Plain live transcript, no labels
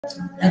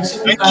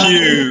Thank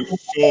you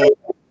for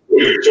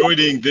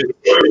joining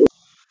the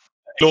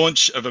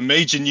launch of a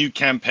major new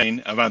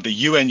campaign around the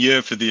UN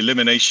Year for the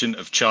Elimination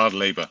of Child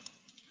Labour.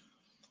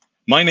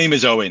 My name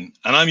is Owen,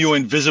 and I'm your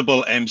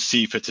invisible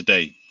MC for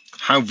today.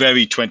 How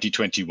very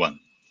 2021.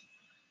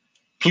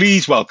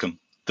 Please welcome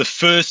the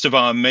first of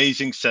our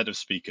amazing set of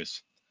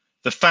speakers,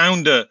 the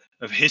founder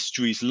of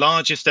history's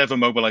largest ever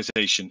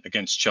mobilization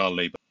against child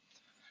labour,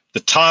 the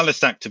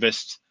tireless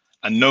activist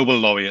and Nobel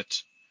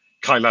laureate,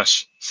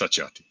 Kailash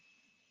Satyarthi.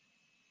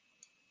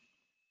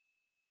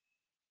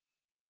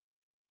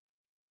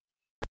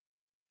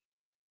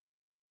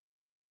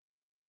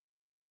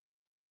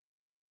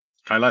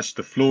 Kailash,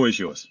 the floor is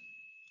yours.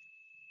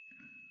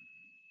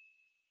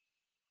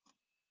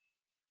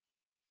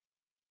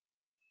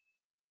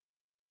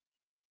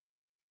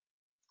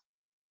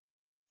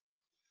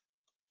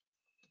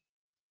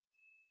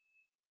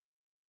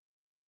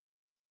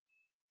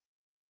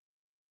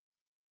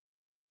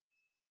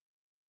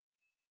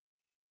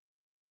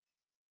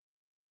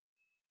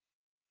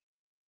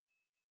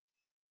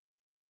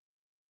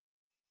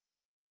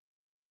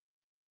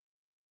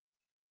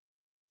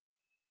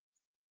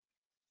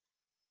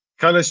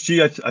 Kailash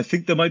ji, I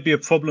think there might be a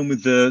problem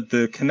with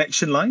the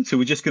connection line, so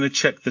we're just going to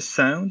check the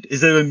sound. Is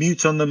there a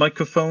mute on the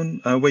microphone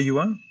where you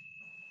are?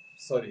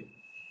 Sorry.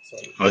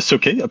 Oh, it's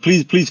okay.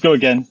 Please go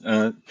again.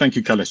 Thank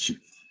you, Kailash ji.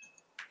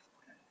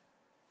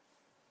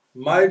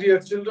 My dear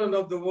children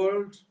of the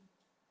world,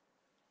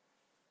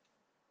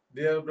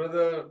 dear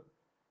brother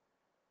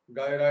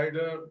Guy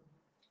Ryder,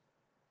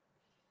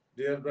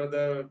 dear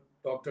brother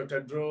Dr.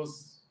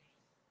 Tedros,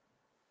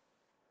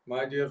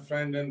 my dear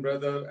friend and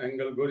brother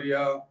Angel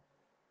Gurria,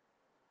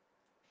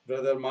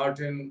 brother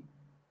Martin,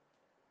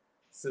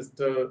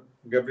 sister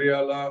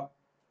Gabriela,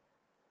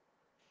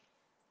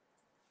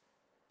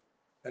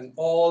 and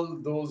all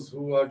those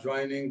who are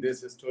joining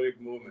this historic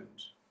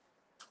movement.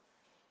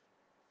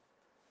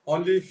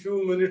 Only a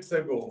few minutes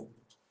ago,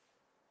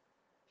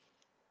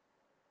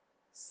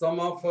 some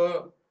of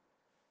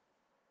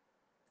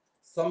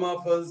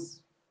us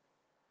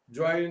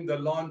joined the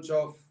launch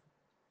of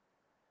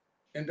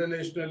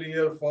International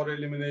Year for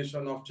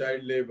Elimination of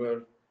Child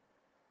Labor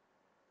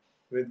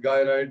with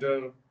Guy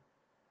Ryder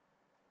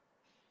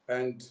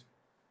and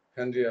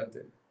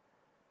Henriette.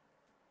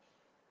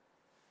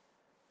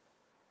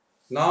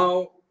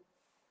 Now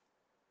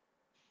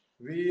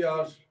we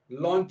are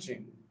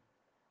launching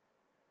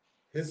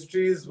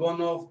history's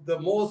one of the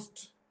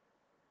most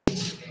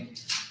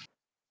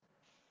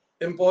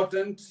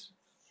important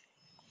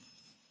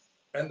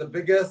and the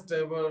biggest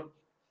ever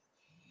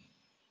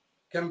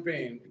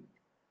campaign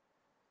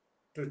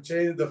to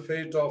change the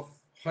fate of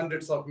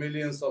hundreds of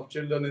millions of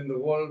children in the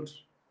world.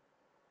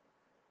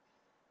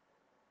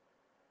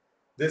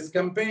 This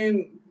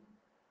campaign,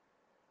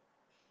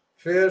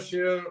 Fair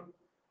Share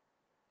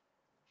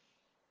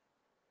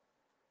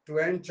to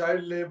End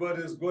Child Labor,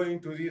 is going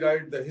to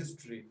rewrite the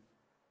history.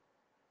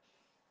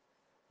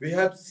 We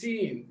have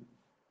seen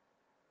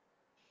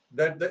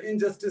that the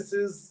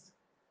injustices,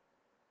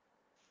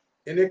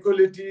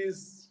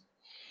 inequalities,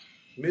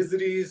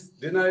 miseries,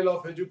 denial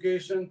of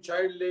education,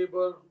 child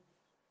labor,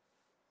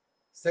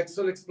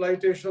 sexual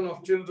exploitation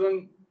of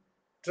children,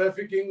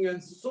 trafficking,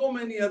 and so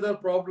many other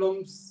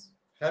problems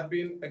have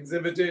been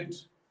exhibited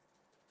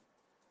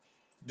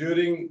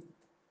during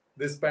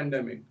this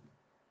pandemic.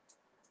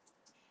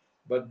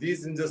 But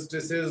these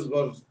injustices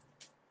were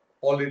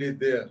already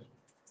there.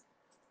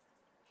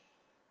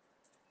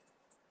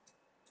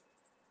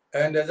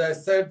 And as I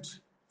said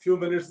a few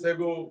minutes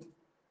ago,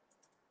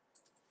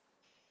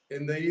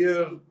 in the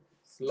year's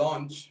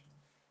launch,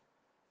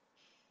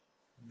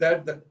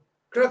 that the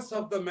crux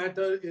of the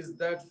matter is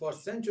that for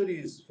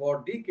centuries,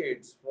 for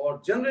decades,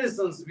 for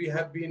generations, we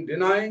have been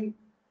denying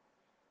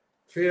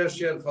fair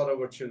share for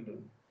our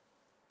children.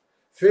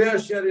 Fair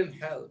share in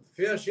health,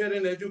 fair share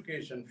in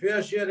education,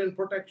 fair share in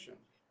protection,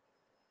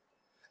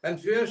 and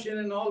fair share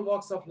in all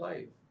walks of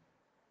life.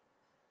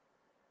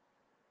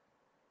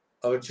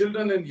 Our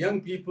children and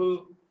young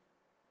people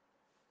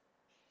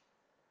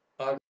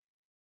are,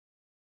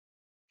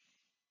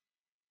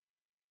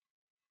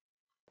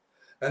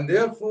 and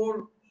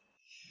therefore,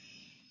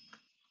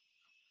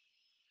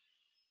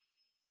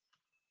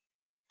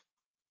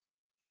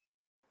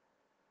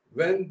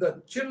 when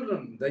the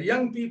children, the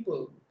young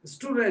people,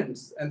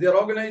 students and their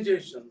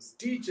organizations,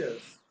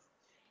 teachers,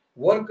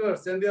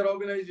 workers and their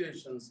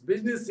organizations,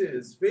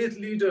 businesses, faith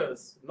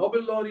leaders,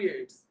 Nobel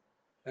laureates,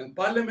 and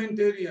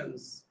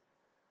parliamentarians,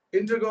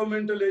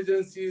 intergovernmental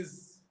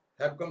agencies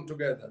have come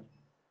together.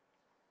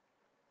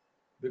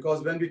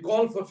 Because when we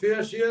call for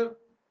fair share,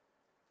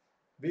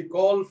 we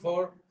call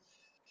for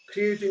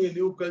creating a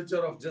new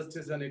culture of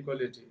justice and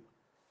equality.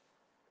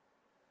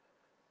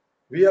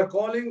 We are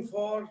calling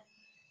for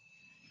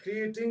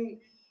creating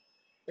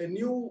a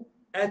new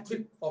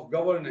ethic of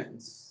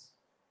governance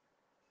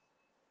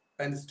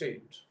and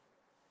state.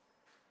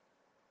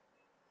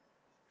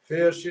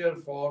 Fair share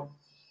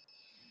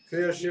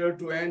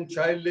to end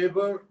child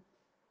labor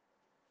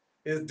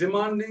is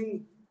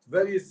demanding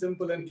very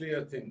simple and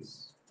clear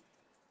things.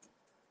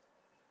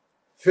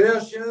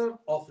 Fair share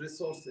of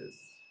resources.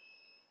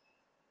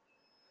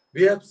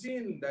 We have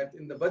seen that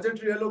in the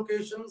budgetary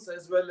allocations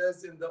as well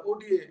as in the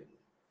ODA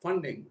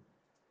funding,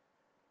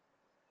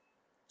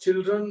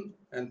 children,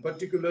 and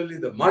particularly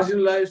the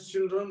marginalized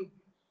children,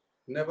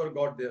 never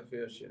got their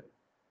fair share.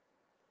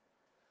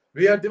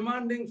 We are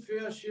demanding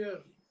fair share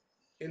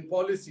in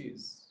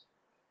policies,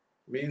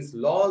 means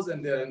laws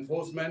and their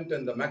enforcement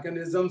and the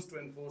mechanisms to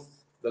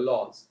enforce the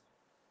laws.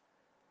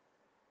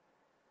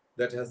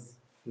 That has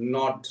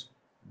not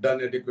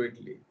done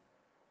adequately.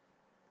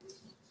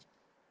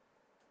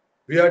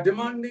 We are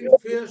demanding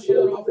fair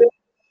share of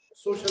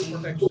social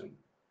protection.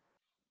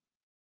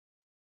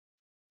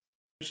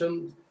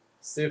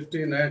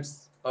 Safety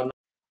nets are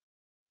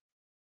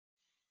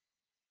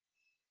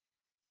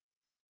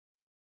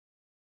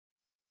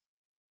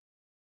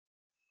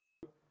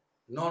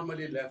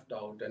normally left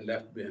out and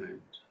left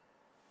behind.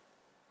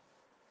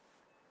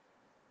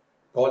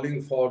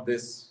 Calling for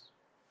this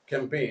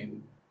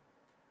campaign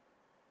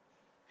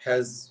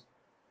has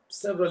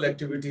several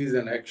activities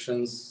and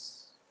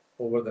actions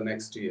over the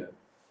next year,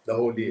 the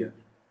whole year.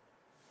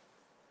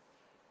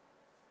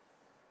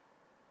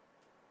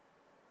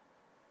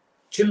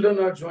 Children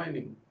are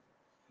joining,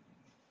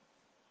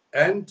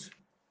 and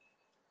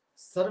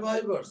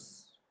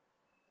survivors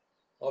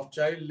of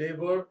child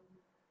labor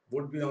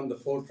would be on the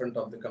forefront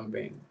of the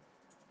campaign.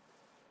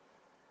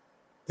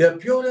 Their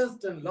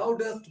purest and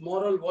loudest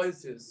moral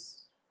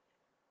voices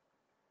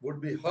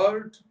would be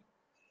heard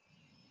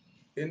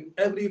in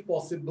every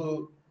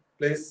possible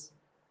place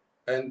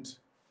and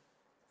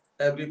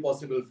every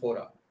possible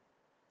fora.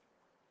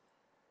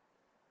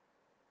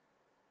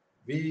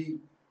 We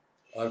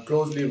are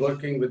closely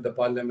working with the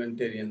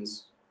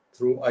parliamentarians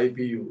through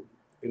IPU,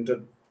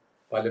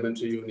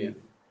 Inter-Parliamentary Union,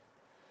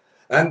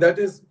 and that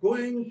is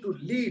going to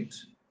lead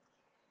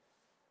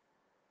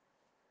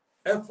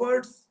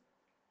efforts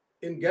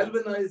in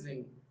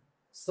galvanizing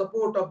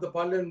support of the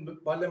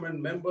parliament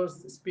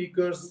members,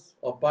 speakers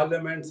of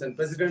parliaments and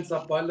presidents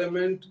of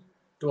parliament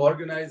to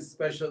organize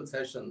special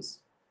sessions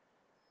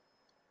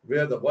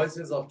where the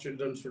voices of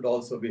children should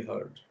also be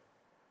heard.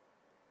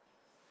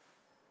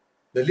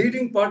 The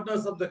leading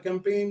partners of the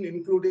campaign,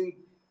 including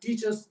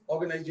teachers'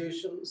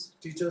 organizations,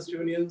 teachers'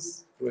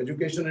 unions, to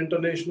Education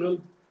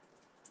International,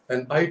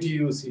 and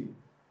ITUC,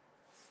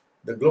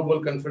 the Global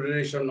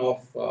Confederation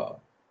of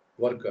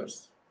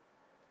Workers.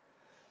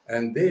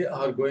 And they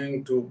are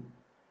going to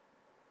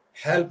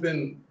help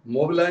in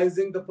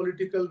mobilizing the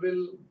political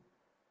will,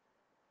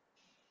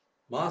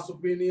 mass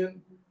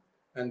opinion,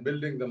 and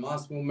building the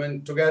mass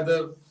movement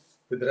together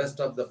with the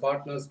rest of the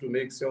partners to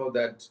make sure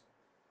that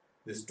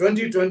this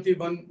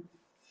 2021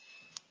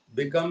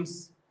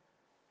 becomes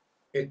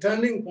a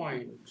turning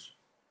point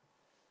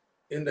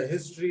in the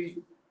history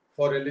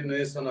for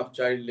elimination of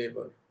child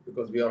labor,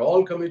 because we are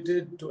all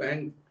committed to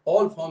end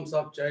all forms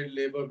of child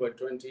labor by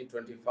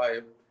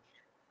 2025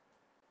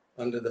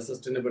 under the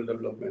Sustainable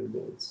Development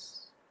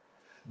Goals.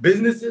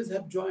 Businesses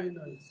have joined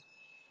us,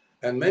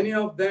 and many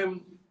of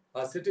them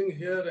are sitting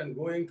here and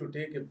going to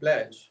take a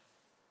pledge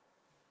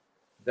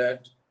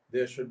that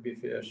there should be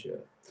fair share.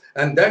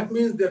 And that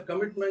means their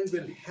commitment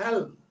will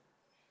help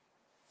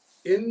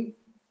in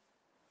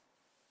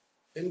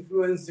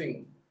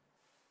influencing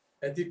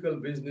ethical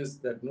business,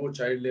 that no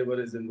child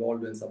labor is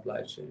involved in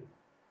supply chain.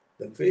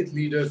 The faith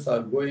leaders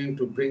are going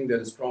to bring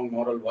their strong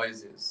moral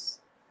voices,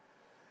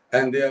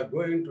 and they are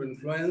going to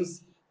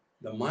influence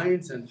the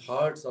minds and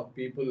hearts of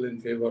people in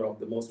favor of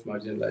the most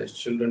marginalized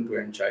children to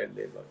end child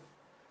labor.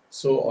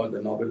 So are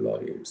the Nobel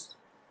laureates.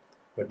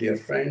 But dear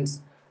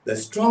friends, the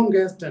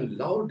strongest and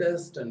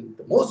loudest and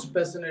the most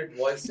passionate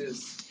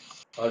voices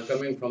are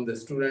coming from the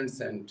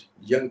students and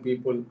young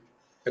people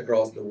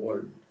across the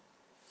world,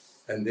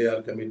 and they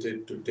are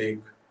committed to take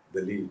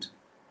the lead.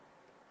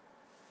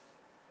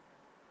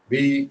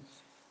 We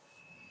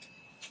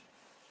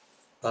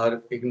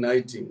are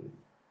igniting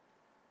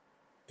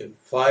a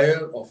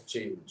fire of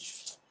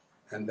change,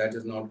 and that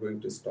is not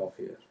going to stop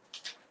here.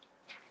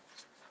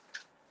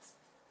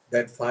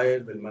 That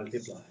fire will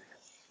multiply.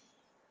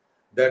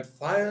 That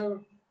fire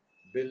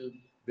will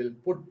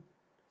put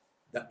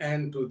the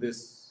end to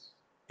this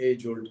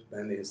age-old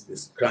menace,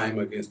 this crime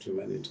against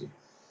humanity,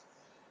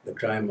 the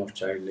crime of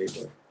child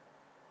labor.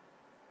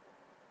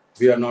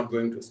 We are not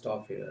going to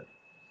stop here.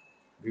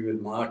 We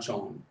will march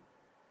on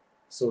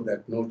so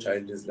that no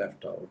child is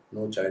left out,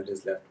 no child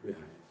is left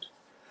behind.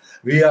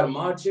 We are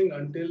marching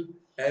until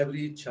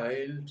every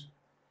child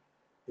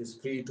is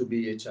free to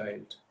be a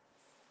child.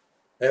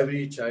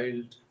 Every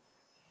child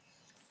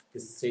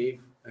is safe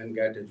and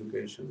get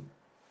education.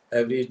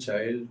 Every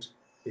child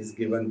is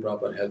given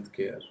proper health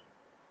care,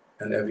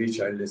 and every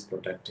child is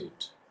protected.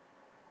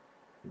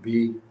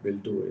 We will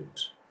do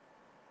it.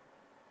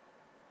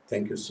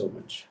 Thank you so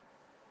much.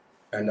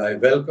 And I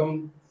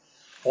welcome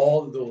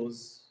all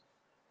those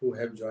who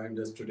have joined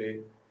us today.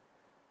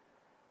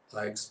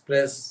 I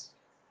express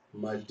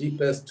my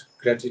deepest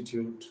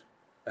gratitude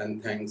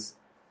and thanks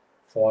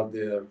for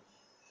their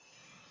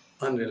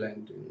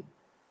unrelenting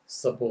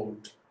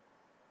support,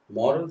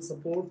 moral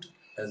support,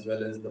 as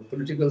well as the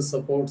political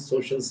support,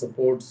 social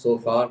support so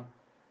far.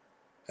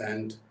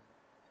 And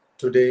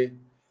today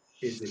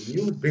is a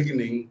new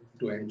beginning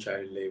to end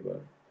child labor.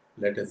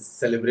 Let us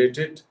celebrate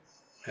it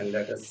and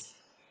let us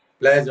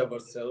pledge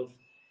ourselves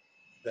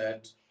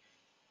that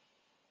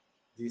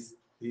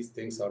these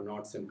things are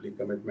not simply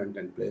commitment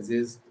and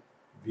pledges.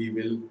 We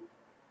will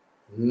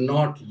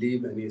not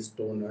leave any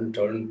stone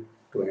unturned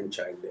to end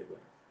child labor.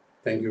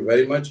 Thank you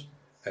very much.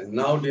 And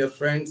now, dear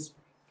friends,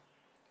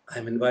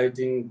 I'm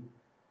inviting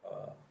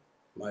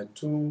my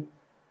two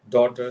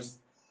daughters,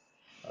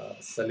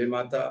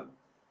 Salimata.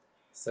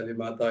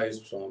 Salimata is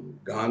from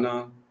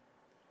Ghana,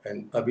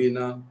 and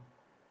Abina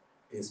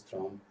is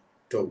from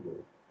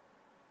Togo.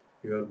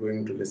 You are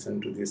going to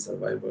listen to these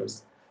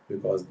survivors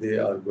because they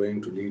are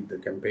going to lead the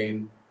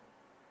campaign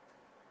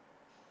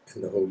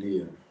in the whole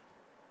year.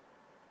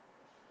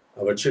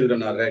 Our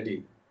children are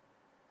ready.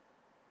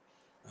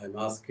 I'm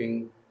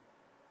asking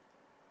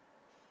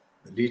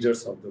the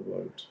leaders of the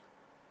world,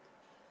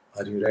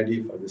 are you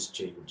ready for this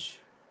change?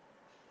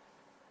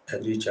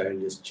 Every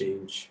child is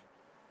change.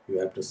 You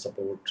have to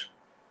support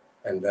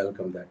and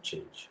welcome that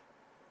change.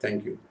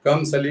 Thank you.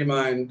 Come,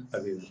 Salima and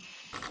Abina.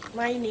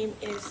 My name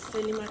is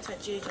Selima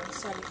Tajejan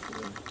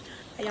Salifu.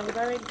 I am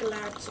very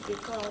glad to be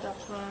called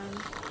upon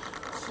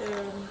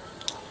to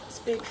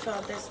speak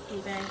for this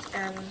event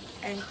and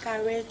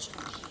encourage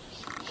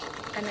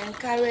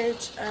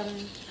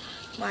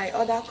my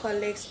other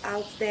colleagues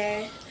out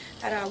there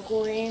that are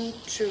going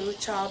through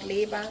child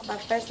labor.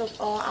 But first of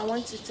all, I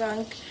want to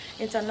thank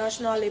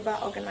International Labour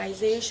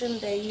Organization,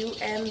 the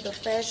UN, the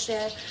Fair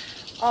Share,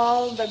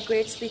 all the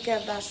great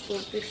speakers that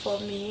spoke before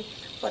me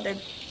for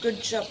the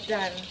good job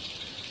done.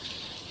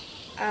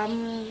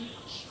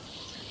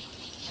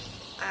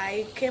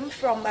 I came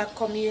from a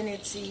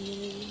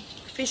community,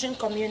 fishing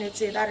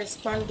community that is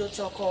Pando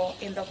Toko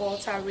in the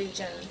Volta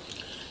region.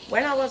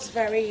 When I was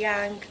very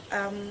young,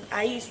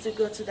 I used to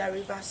go to the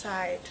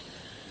riverside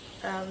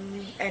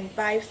and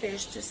buy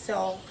fish to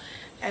sell,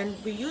 and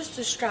we used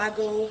to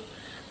struggle.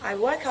 I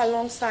work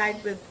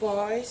alongside with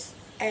boys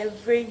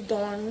every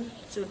dawn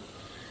to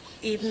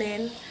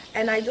evening,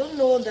 and I don't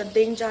know the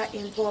danger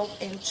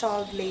involved in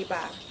child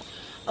labor.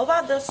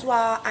 Over this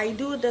while, I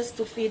do this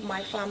to feed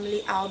my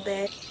family out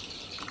there.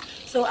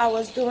 So I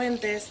was doing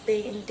this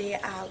day in, day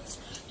out.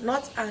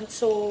 Not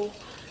until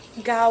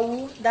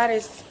GAU, that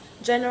is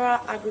General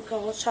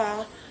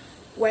Agriculture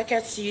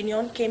Workers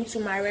Union, came to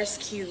my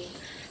rescue.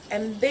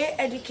 And they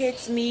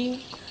educate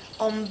me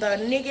on the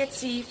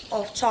negative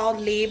of child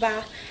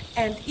labor.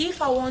 And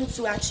if I want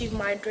to achieve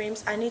my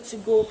dreams, I need to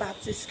go back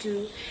to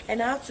school.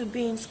 And I have to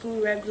be in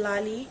school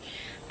regularly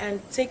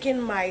and taking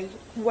my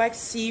work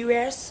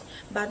serious,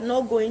 but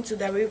not going to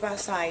the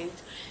riverside.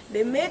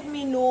 They made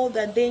me know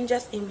the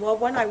dangers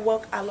involved when I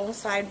work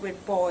alongside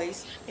with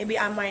boys. Maybe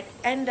I might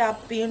end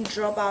up being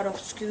dropped out of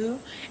school,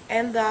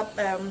 end up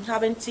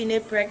having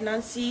teenage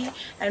pregnancy,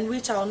 and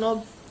which I'll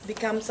not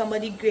become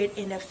somebody great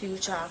in the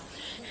future.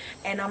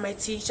 And I'm a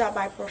teacher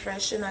by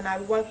profession, and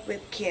I work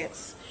with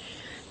kids.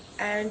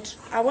 And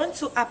I want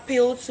to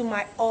appeal to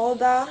my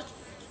older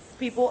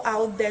people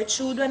out there,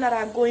 children that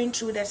are going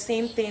through the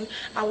same thing.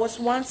 I was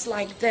once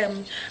like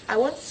them. I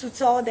want to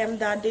tell them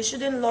that they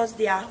shouldn't lose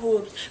their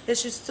hopes. They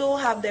should still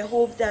have the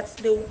hope that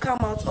they will come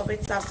out of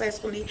it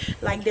successfully,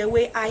 like the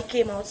way I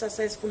came out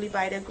successfully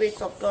by the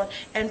grace of God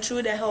and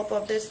through the help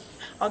of these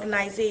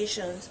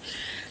organizations.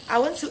 I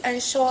want to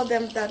ensure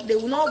them that they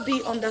will not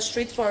be on the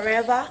street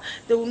forever.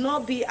 They will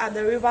not be at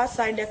the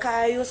riverside, the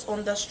coyotes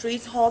on the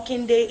streets,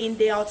 hawking day in,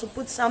 day out to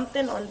put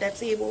something on the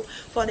table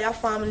for their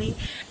family.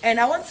 And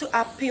I want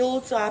to appeal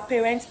to our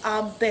parents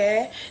out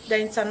there, the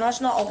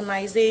international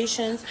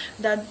organizations,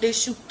 that they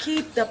should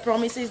keep the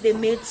promises they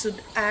made to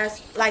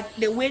us, like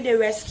the way they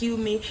rescue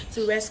me,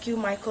 to rescue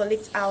my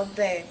colleagues out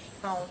there.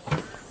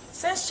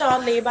 Since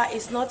child labor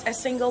is not a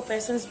single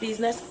person's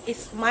business,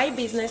 it's my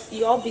business,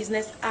 your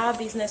business, our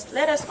business.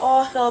 Let us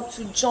all help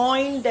to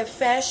join the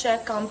Fair Share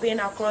campaign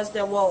across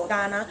the world.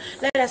 Ghana,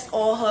 let us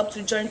all help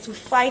to join to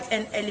fight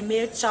and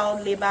eliminate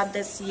child labor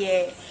this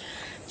year.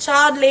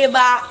 Child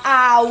labor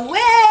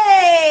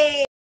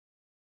away!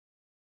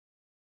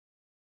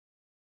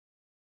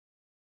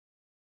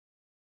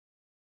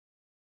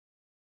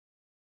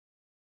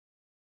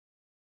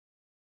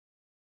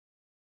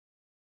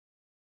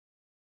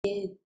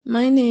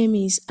 My name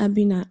is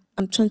Abina.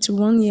 I'm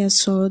 21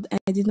 years old.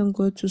 I didn't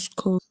go to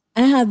school.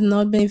 I had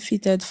not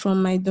benefited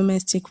from my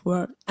domestic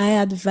work. I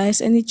advise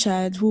any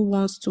child who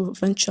wants to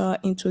venture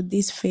into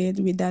this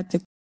field without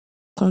a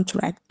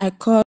contract. I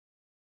call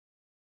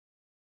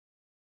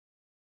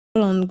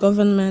on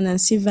government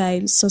and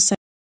civil society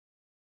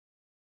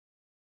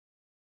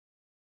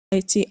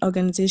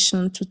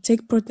organizations to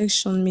take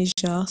protection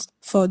measures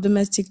for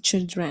domestic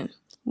children.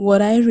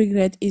 What I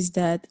regret is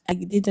that I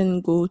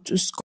didn't go to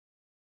school.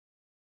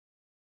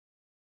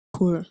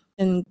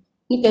 And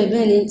Ni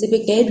pevele nti pe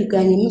ka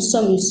edukanye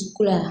musomi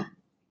skula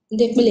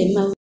nde pele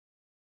ma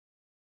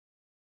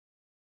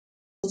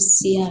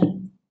usia.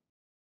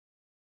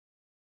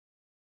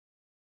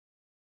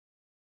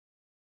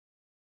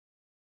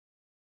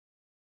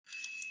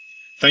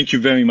 Thank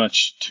you very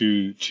much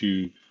to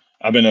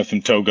Abena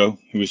from Togo,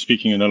 who was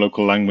speaking in a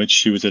local language.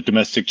 She was a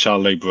domestic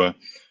child laborer,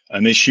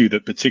 an issue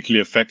that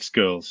particularly affects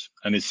girls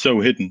and is so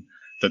hidden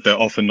that they're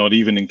often not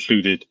even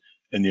included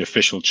in the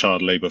official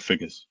child labor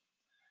figures.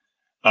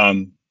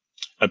 Abina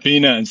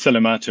and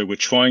Salamata were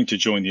trying to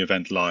join the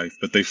event live,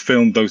 but they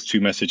filmed those two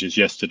messages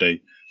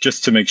yesterday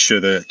just to make sure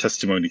their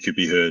testimony could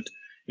be heard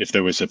if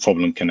there was a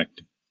problem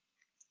connecting.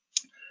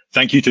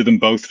 Thank you to them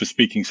both for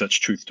speaking such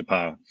truth to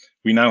power.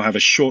 We now have a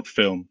short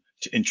film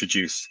to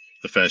introduce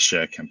the Fair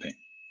Share campaign.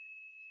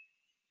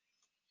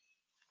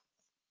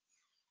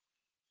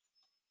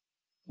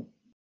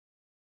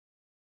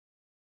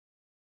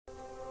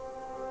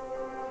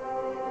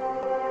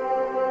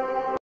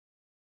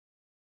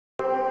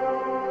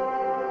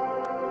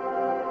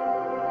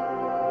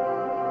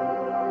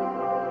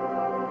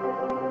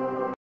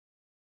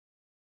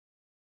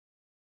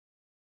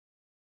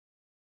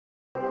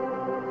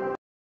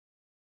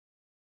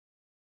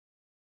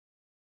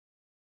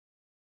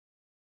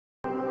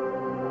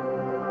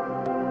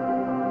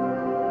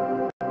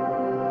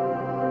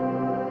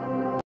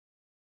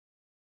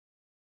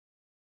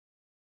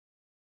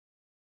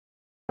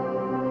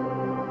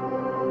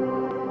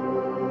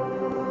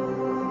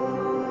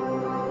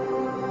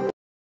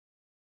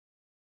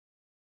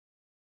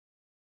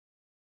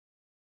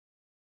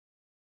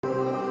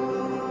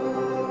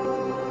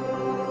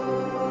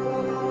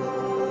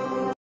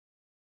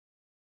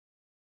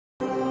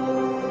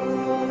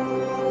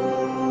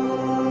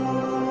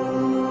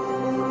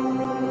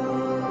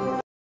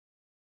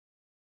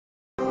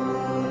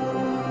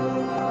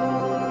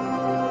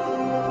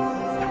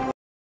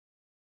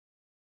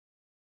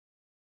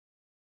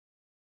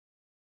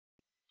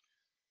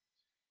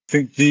 I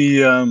think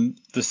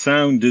the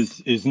sound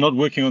is not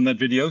working on that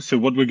video. So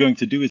what we're going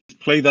to do is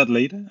play that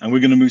later, and we're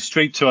going to move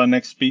straight to our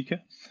next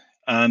speaker.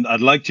 And I'd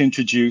like to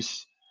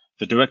introduce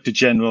the Director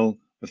General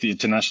of the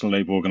International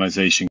Labour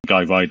Organization,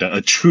 Guy Ryder,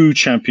 a true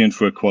champion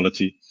for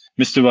equality.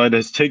 Mr. Ryder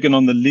has taken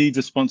on the lead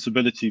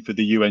responsibility for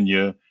the UN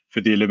Year for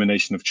the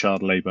Elimination of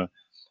Child Labour,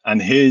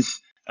 and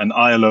his and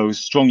ILO's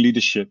strong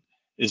leadership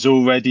is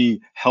already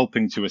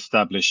helping to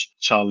establish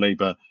child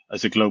labour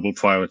as a global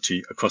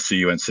priority across the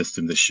UN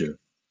system this year.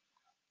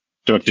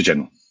 Director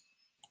General.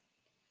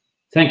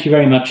 Thank you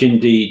very much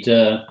indeed.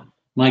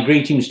 My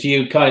greetings to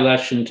you,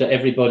 Kailash, and to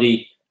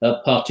everybody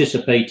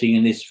participating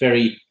in this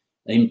very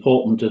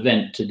important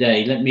event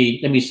today. Let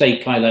me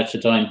say, Kailash,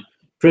 that I'm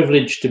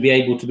privileged to be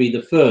able to be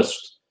the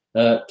first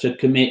to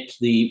commit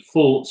the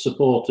full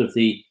support of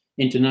the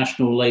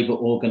International Labour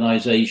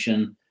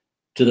Organization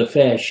to the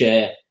Fair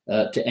Share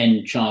to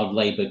End Child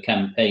Labour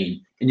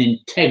campaign, an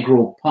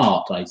integral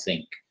part, I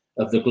think,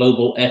 of the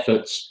global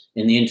efforts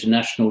in the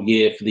International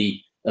Year for the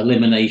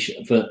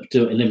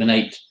to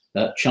eliminate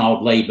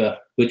child labour,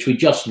 which we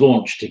just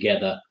launched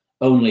together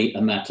only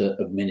a matter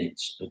of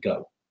minutes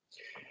ago.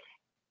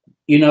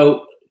 You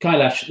know,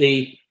 Kailash,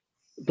 the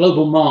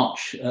global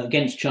march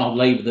against child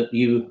labour that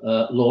you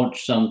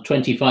launched some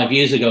 25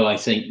 years ago, I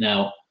think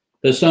now,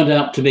 has turned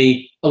out to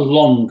be a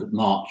long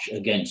march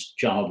against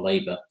child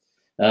labour,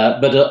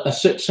 but a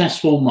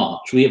successful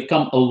march. We have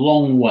come a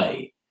long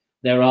way.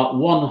 There are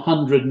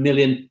 100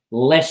 million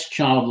less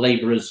child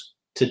labourers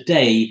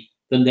today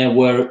than there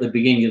were at the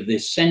beginning of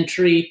this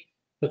century,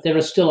 but there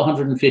are still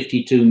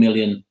 152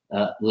 million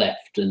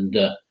left. And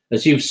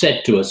as you've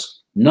said to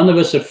us, none of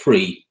us are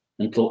free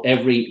until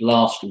every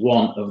last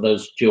one of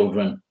those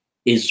children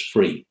is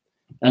free.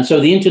 And so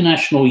the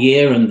International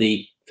Year and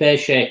the Fair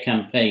Share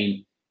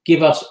campaign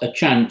give us a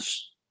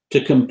chance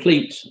to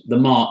complete the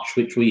march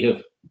which we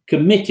have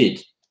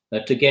committed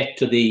to get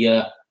to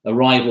the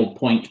arrival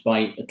point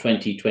by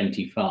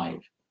 2025.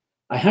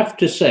 I have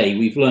to say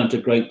we've learned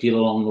a great deal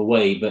along the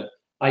way, but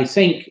I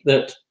think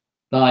that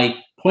by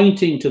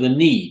pointing to the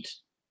need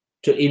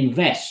to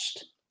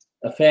invest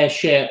a fair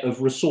share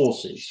of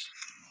resources,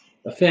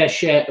 a fair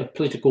share of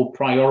political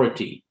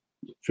priority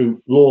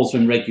through laws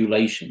and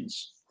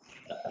regulations,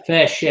 a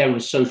fair share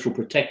of social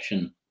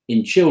protection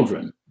in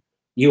children,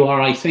 you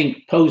are, I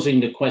think, posing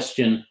the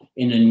question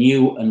in a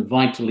new and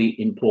vitally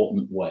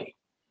important way.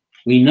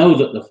 We know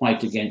that the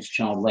fight against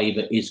child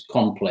labour is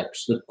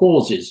complex. The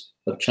causes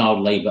of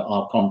child labour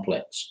are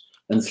complex.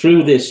 And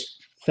through this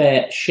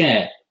Fair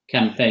Share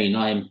campaign,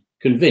 I am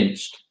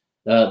convinced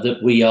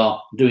that we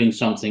are doing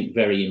something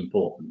very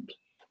important.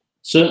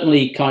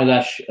 Certainly,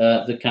 Kailash,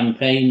 the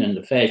campaign and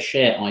the Fair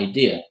Share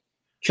idea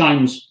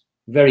chimes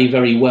very,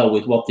 very well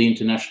with what the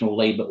International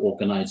Labour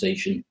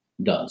Organization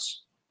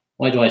does.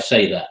 Why do I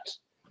say that?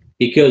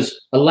 Because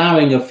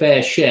allowing a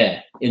fair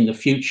share in the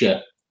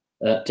future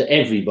to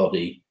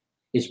everybody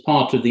is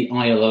part of the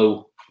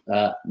ILO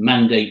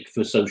mandate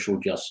for social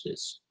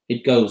justice.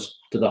 It goes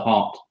to the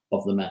heart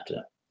of the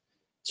matter.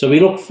 So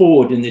we look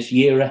forward in this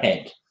year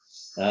ahead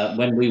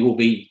when we will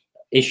be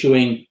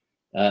issuing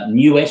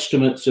new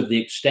estimates of the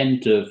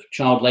extent of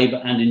child labour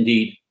and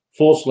indeed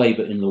forced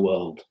labour in the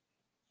world,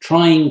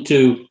 trying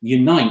to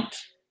unite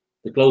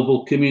the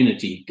global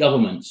community,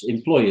 governments,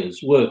 employers,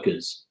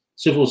 workers,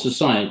 civil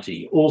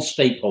society, all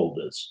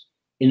stakeholders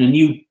in a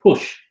new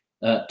push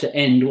to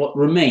end what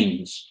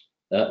remains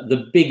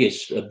the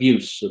biggest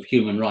abuse of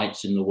human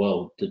rights in the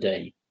world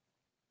today.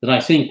 That I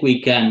think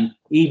we can,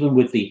 even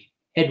with the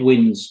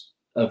headwinds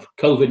of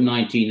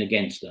COVID-19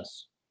 against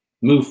us,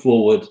 move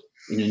forward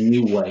in a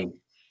new way,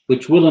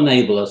 which will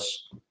enable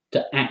us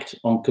to act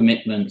on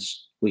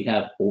commitments we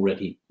have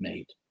already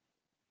made.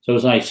 So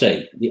as I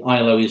say, the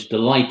ILO is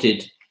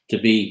delighted to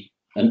be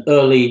an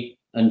early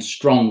and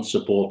strong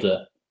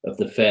supporter of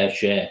the Fair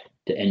Share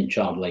to End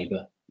Child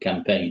Labour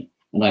campaign.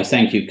 And I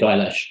thank you,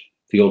 Kailash,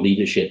 for your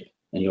leadership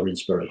and your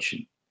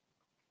inspiration.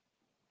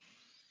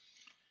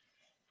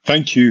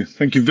 Thank you.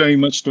 Thank you very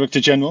much, Director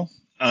General.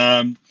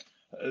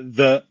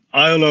 The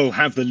ILO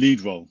have the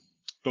lead role,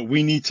 but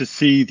we need to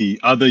see the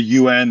other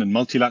UN and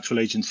multilateral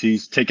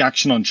agencies take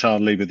action on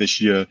child labour this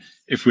year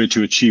if we're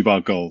to achieve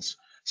our goals.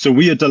 So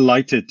we are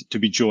delighted to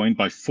be joined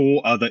by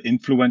 4 other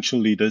influential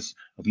leaders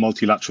of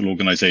multilateral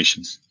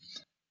organizations.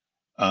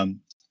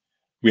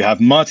 We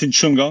have Martin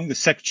Chungong, the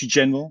Secretary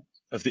General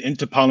of the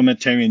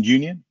Interparliamentarian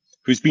Union,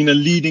 who's been a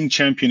leading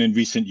champion in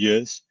recent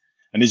years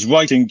and is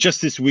writing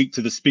just this week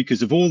to the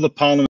speakers of all the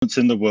parliaments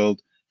in the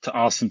world to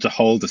ask them to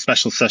hold a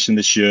special session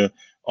this year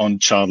on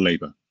child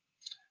labour.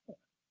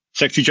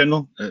 Secretary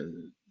General,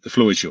 the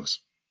floor is yours.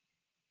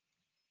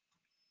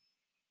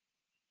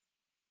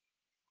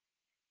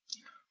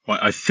 Well,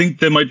 I think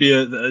there might be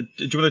do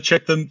you want to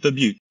check the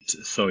mute?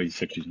 Sorry,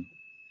 Secretary General.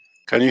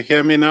 Can you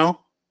hear me now?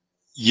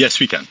 Yes,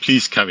 we can.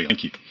 Please carry on.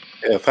 Thank you.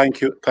 Yeah,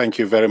 thank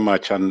you very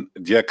much. And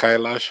dear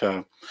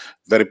Kailash,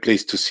 very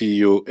pleased to see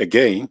you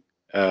again.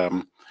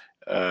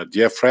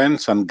 Dear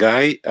friends and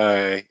Guy,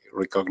 I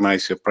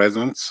recognize your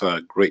presence.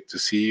 Great to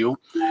see you.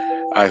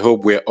 I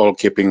hope we're all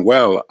keeping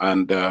well.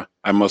 And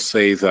I must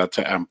say that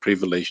I'm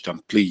privileged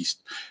and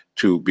pleased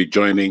to be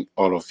joining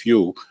all of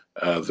you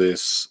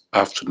this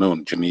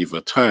afternoon,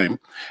 Geneva time,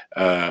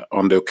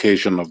 on the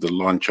occasion of the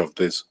launch of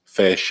this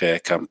Fair Share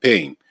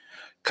campaign.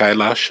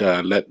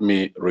 Kailash, let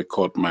me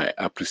record my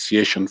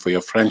appreciation for your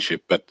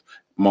friendship, but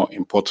more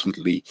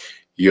importantly,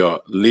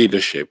 your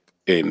leadership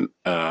in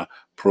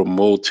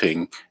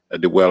promoting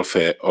the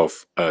welfare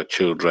of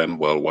children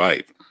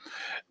worldwide.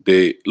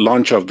 The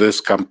launch of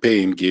this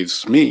campaign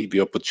gives me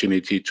the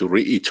opportunity to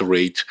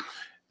reiterate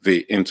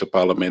the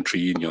Interparliamentary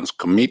Union's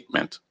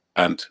commitment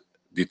and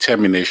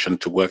determination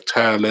to work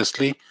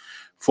tirelessly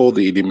for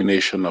the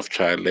elimination of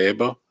child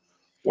labor,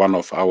 one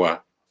of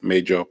our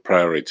major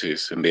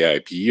priorities in the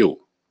IPU.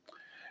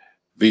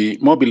 The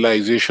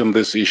mobilization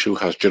this issue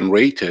has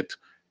generated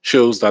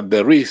shows that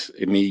there is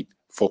a need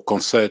for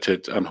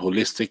concerted and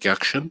holistic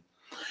action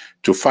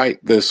to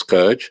fight this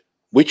scourge,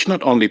 which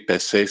not only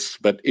persists,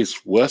 but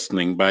is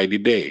worsening by the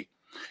day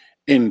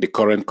in the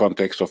current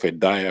context of a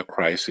dire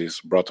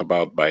crisis brought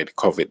about by the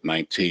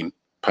COVID-19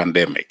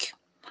 pandemic.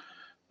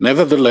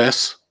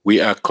 Nevertheless,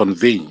 we are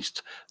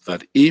convinced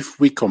that if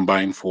we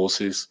combine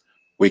forces,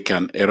 we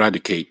can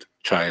eradicate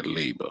child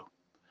labor.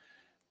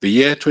 The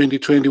year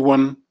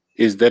 2021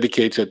 is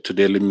dedicated to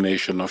the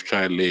elimination of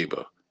child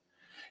labor.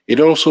 It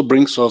also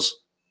brings us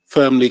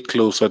firmly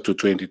closer to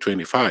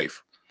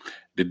 2025,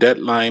 the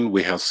deadline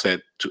we have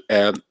set to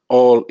end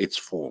all its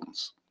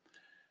forms.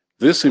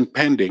 This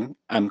impending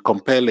and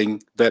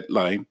compelling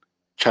deadline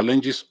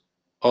challenges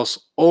us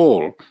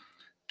all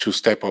to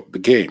step up the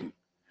game,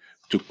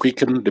 to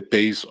quicken the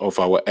pace of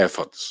our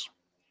efforts.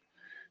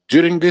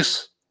 During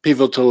this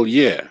pivotal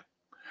year,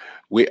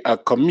 we are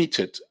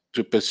committed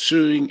to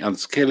pursuing and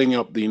scaling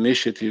up the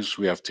initiatives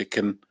we have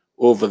taken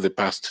over the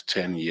past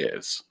 10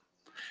 years.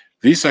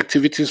 These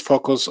activities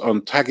focus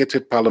on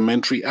targeted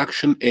parliamentary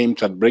action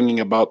aimed at bringing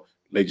about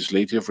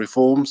legislative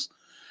reforms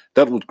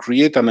that would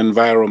create an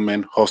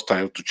environment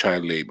hostile to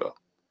child labor,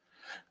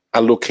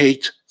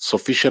 allocate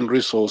sufficient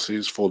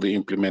resources for the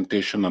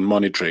implementation and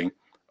monitoring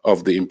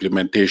of the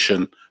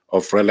implementation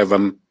of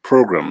relevant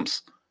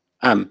programs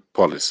and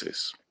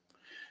policies.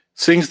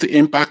 Since the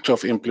impact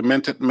of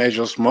implemented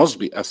measures must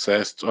be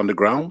assessed on the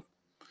ground,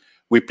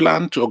 we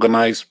plan to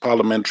organize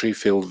parliamentary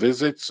field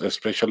visits,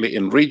 especially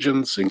in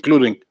regions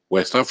including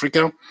West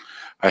Africa.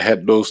 I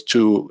had those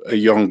 2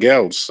 young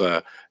girls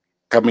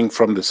coming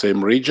from the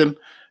same region,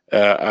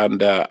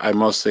 and I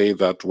must say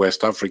that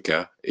West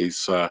Africa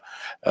is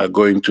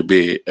going to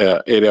be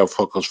an area of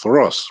focus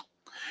for us.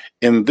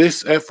 In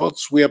these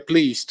efforts, we are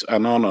pleased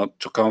and honored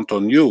to count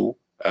on you,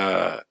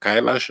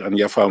 Kailash, and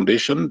your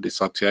foundation, the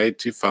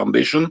Satyayati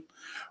Foundation.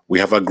 We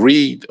have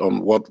agreed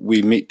on what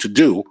we need to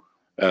do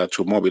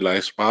to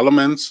mobilize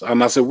parliaments,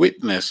 and as a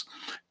witness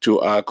to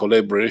our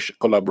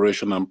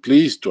collaboration, I'm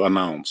pleased to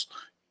announce,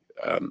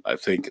 I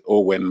think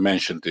Owen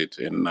mentioned it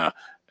in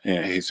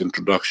his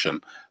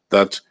introduction,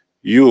 that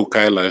you,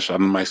 Kailash,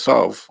 and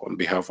myself, on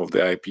behalf of the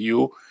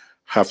IPU,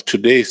 have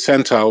today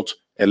sent out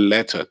a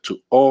letter to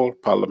all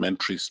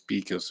parliamentary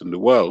speakers in the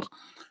world,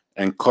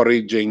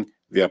 encouraging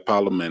their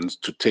parliaments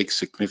to take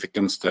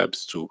significant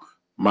steps to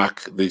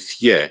mark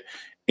this year,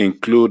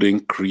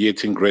 including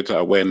creating greater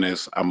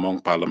awareness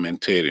among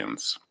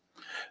parliamentarians.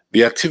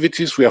 The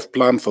activities we have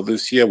planned for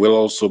this year will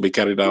also be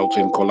carried out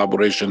in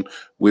collaboration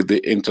with the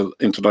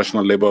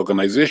International Labour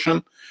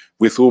Organization,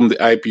 with whom the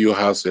IPU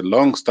has a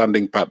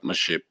long-standing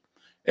partnership,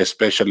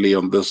 especially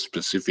on this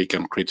specific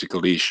and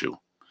critical issue.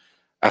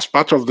 As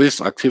part of these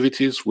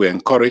activities, we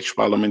encourage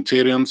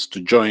parliamentarians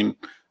to join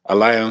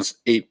Alliance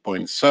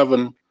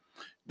 8.7,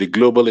 the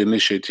global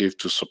initiative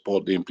to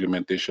support the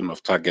implementation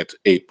of Target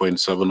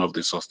 8.7 of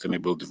the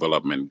Sustainable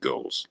Development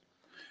Goals.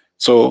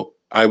 So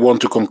I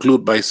want to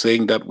conclude by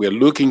saying that we're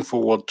looking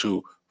forward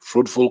to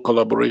fruitful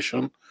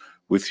collaboration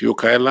with you,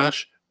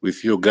 Kailash,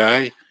 with you,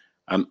 Guy,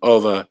 and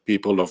other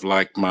people of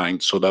like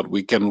mind, so that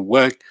we can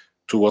work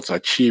towards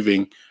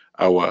achieving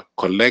our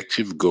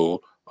collective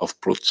goal of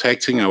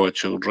protecting our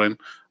children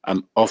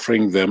and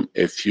offering them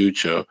a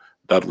future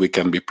that we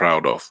can be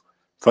proud of.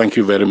 Thank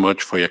you very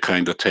much for your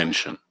kind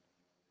attention.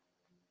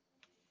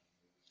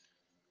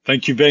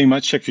 Thank you very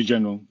much, Secretary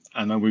General.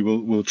 And now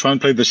we'll try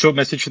and play the short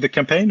message for the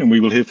campaign, and we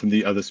will hear from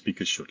the other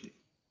speakers shortly.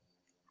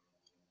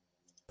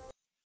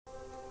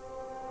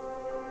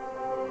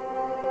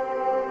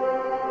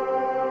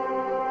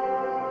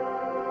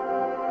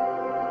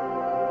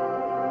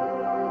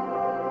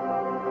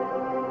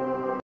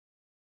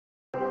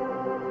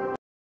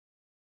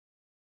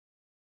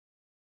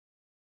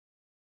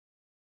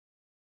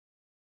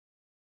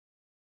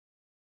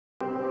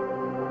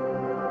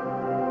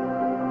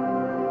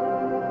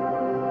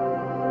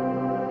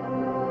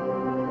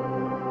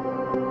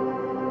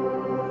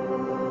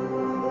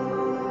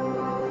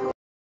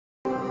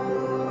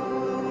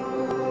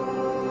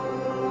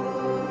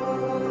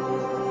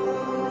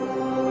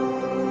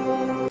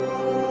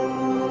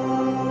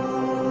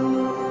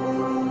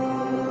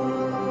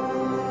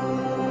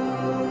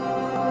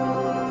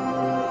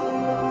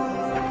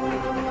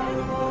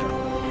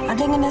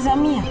 Atengeneza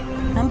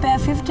 100 nampea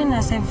 50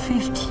 na save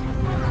 50.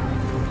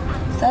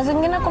 Saa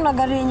zingine kuna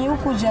gari yenye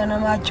hukuja na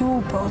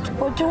machupa,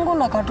 usipochunga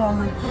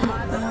unakatwa,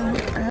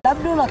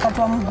 labda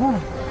unakatwa mguu.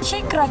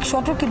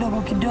 Shikrakishwa tu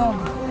kidogo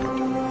kidogo.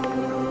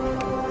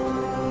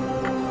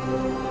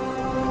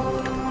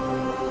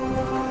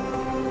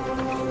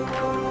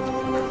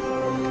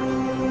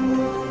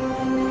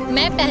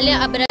 मैं पहले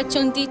अबरक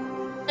चुनती,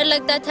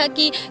 लगता था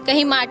कि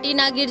कहीं माटी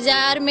ना गिर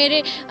जाए, और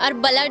मेरे और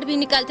ब्लड भी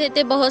निकलते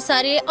थे बहुत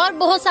सारे, और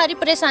बहुत सारी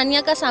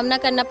परेशानियों का सामना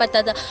करना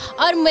पड़ता था।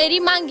 और मेरी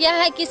मांग यह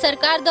है कि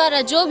सरकार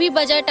द्वारा जो भी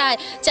बजट आए,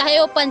 चाहे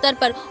वो 15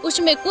 पर,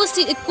 उसमें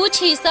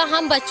कुछ हिस्सा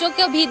हम बच्चों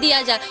को भी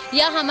दिया जाए।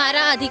 यह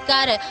हमारा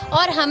अधिकार है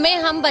और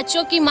हम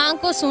बच्चों की मांग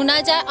को सुना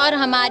जाए और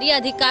हमारी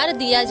अधिकार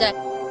दिया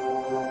जाए।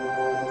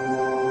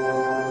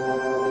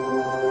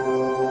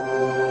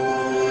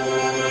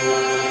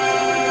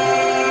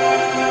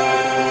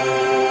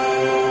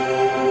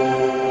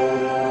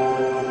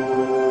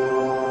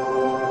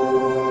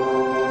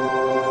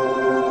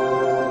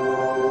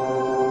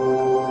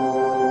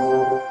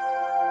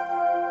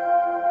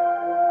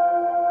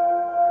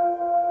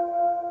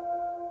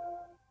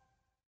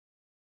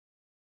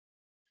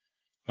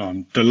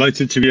 I'm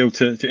delighted to be able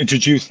to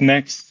introduce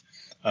next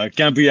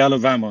Gabriela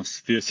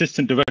Ramos, the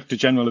Assistant Director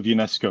General of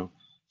UNESCO.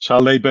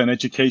 Child labour and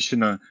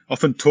education are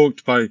often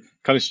talked by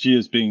Kailash Ji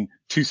as being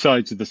two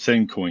sides of the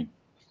same coin.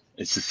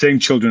 It's the same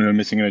children who are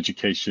missing in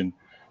education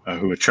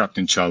who are trapped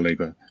in child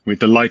labour. We're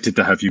delighted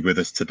to have you with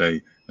us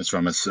today, Ms.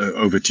 Ramos.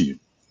 Over to you.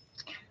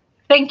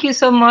 Thank you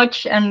so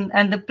much, and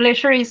the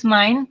pleasure is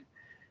mine.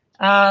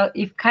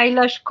 If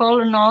Kailash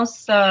calls on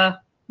us,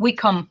 we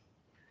come.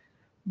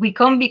 We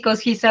come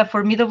because he's a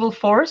formidable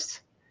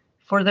force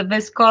for the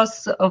best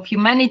cause of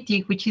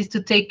humanity, which is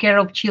to take care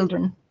of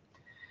children.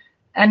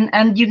 And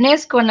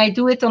UNESCO, and I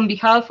do it on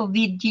behalf of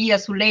DG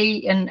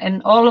Azulay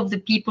and all of the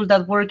people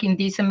that work in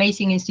this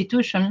amazing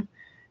institution,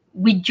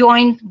 we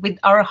joined with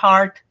our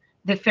heart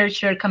the Fair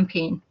Share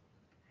campaign.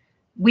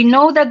 We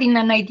know that in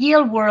an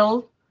ideal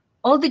world,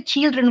 all the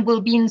children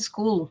will be in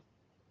school,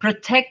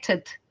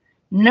 protected,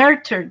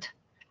 nurtured,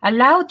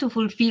 allowed to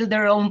fulfill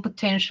their own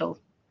potential.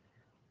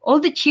 All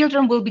the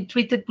children will be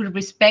treated with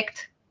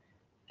respect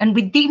and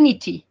with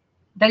dignity.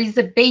 That is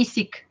the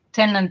basic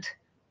tenet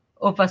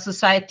of a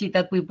society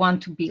that we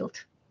want to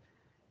build.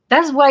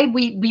 That's why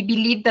we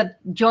believe that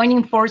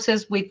joining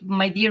forces with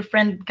my dear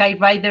friend Guy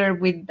Ryder,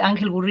 with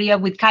Angel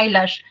Gurria, with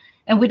Kailash,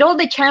 and with all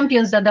the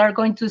champions that are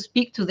going to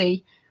speak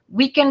today,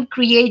 we can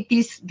create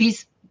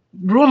this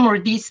room or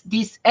this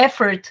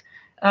effort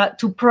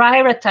to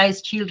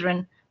prioritize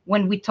children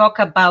when we talk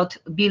about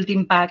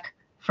building back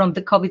from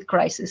the COVID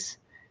crisis.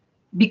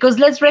 Because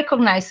let's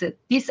recognize it,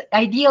 this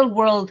ideal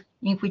world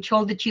in which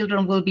all the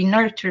children will be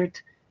nurtured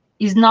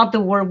is not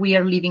the world we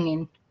are living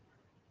in.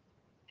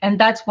 And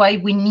that's why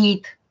we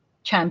need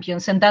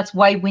champions, and that's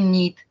why we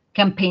need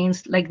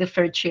campaigns like the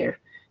Fair Share.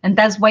 And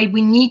that's why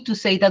we need to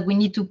say that we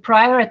need to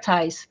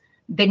prioritize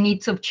the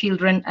needs of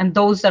children and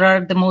those that are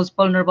the most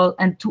vulnerable,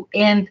 and to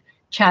end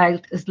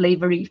child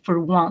slavery for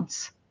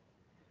once.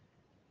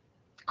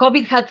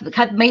 COVID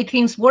had made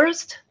things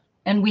worse.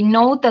 And we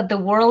know that the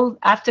world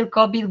after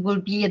COVID will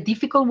be a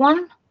difficult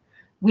one.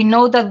 We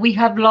know that we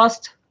have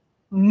lost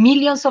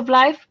millions of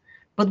lives,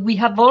 but we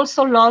have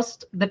also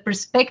lost the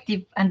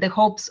perspective and the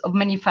hopes of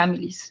many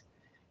families.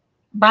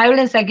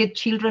 Violence against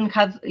children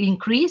have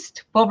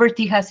increased,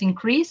 poverty has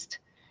increased,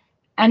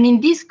 and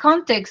in this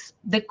context,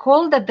 the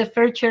call that the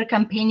Fair Share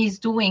campaign is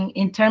doing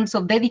in terms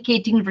of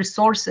dedicating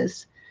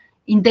resources,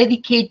 in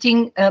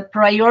dedicating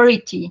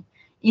priority,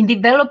 in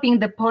developing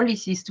the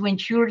policies to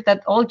ensure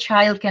that all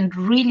child can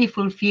really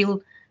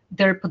fulfill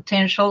their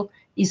potential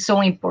is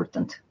so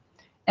important.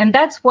 And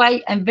that's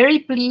why I'm very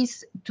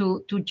pleased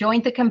to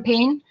join the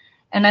campaign,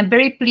 and I'm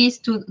very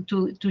pleased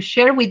to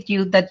share with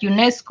you that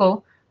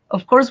UNESCO,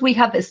 of course, we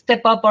have a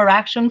step up our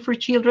action for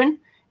children,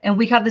 and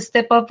we have a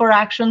step up our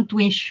action to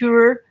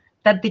ensure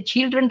that the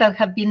children that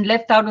have been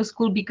left out of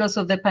school because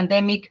of the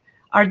pandemic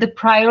are the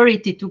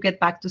priority to get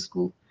back to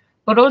school.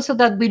 But also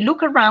that we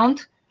look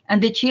around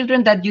and the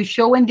children that you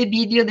show in the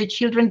video, the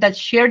children that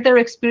share their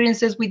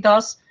experiences with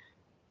us,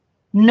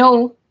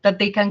 know that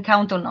they can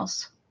count on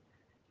us.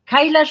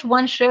 Kailash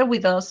once shared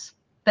with us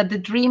that the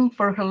dream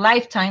for her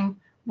lifetime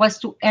was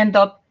to end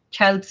up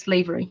child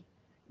slavery.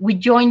 We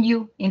join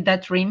you in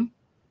that dream,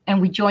 and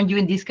we join you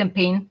in this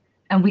campaign,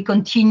 and we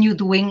continue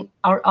doing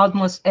our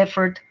utmost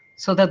effort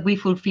so that we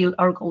fulfill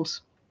our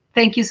goals.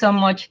 Thank you so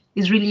much.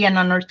 It's really an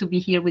honor to be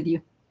here with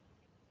you.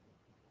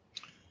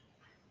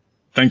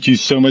 Thank you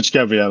so much,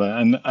 Gabriela.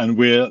 And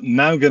we're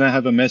now going to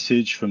have a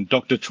message from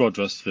Dr.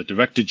 Tewodros, the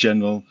Director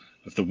General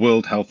of the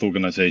World Health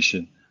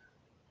Organization.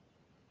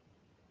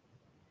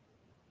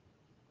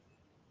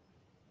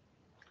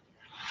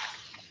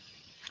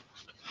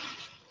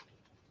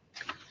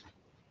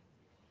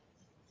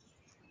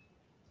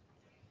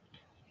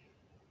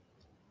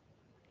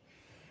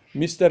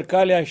 Mr.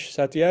 Kailash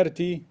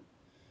Satyarthi,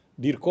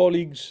 dear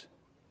colleagues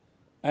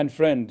and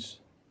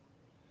friends,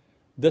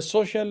 the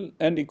social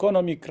and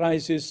economic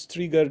crisis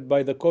triggered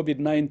by the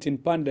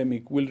COVID-19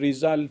 pandemic will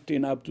result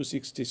in up to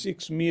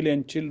 66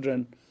 million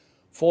children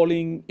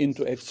falling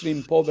into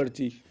extreme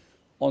poverty,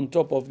 on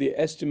top of the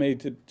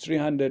estimated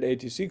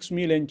 386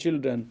 million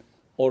children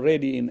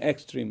already in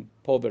extreme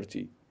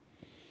poverty.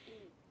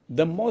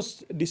 The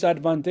most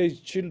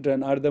disadvantaged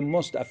children are the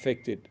most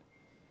affected,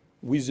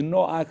 with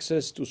no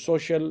access to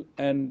social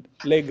and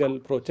legal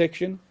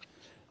protection,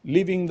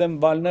 leaving them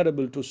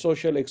vulnerable to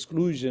social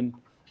exclusion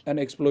and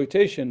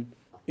exploitation,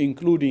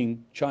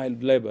 including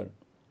child labor.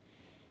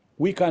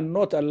 We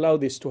cannot allow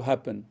this to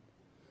happen.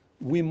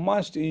 We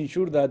must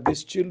ensure that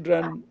these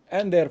children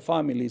and their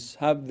families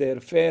have their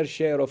fair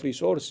share of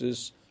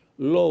resources,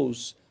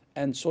 laws,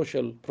 and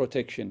social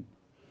protection.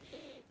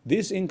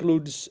 This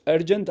includes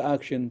urgent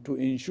action to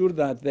ensure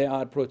that they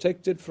are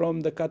protected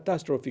from the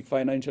catastrophic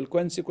financial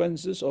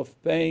consequences of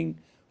paying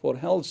for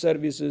health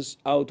services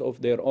out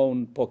of their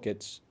own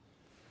pockets.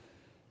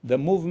 The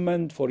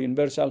movement for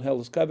universal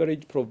health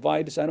coverage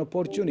provides an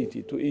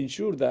opportunity to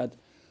ensure that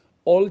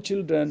all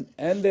children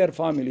and their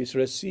families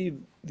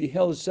receive the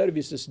health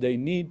services they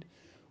need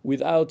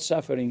without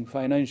suffering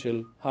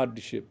financial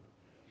hardship.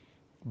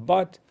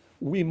 But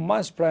we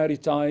must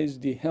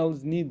prioritize the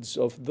health needs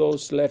of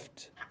those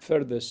left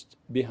furthest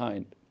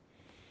behind.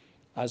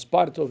 As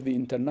part of the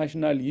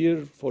International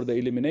Year for the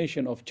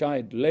Elimination of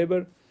Child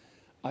Labor,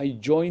 I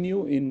join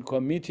you in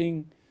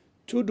committing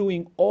to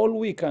doing all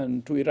we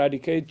can to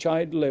eradicate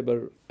child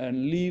labor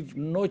and leave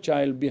no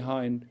child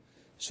behind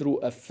through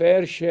a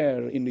fair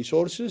share in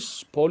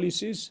resources,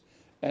 policies,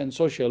 and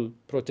social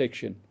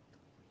protection.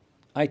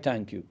 I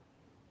thank you.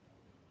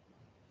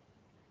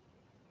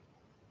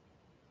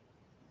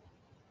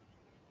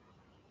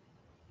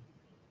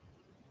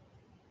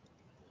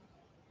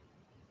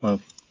 Well,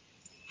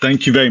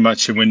 thank you very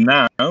much. And we're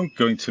now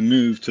going to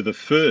move to the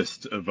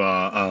first of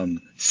our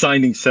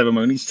signing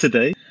ceremonies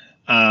today.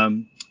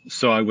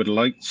 So I would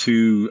like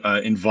to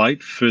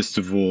invite, first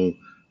of all,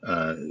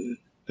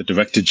 the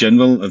Director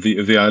General of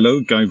the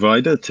ILO, Guy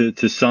Ryder,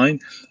 to sign.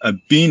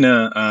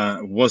 Bina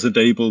wasn't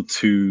able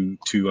to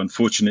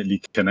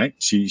unfortunately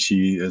connect.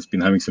 She has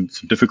been having some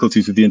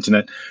difficulties with the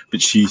internet,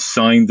 but she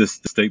signed the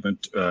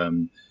statement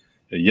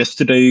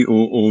yesterday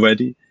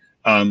already.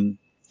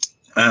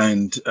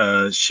 And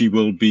she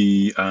will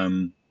be,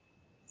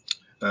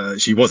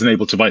 she wasn't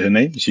able to write her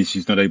name.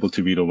 She's not able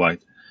to read or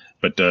write,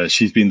 but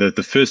she's been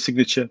the first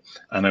signature,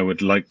 and I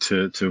would like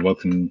to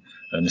welcome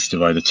Mr.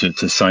 Ryder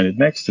to sign it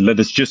next. Let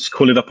us just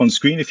call it up on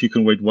screen if you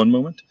can wait one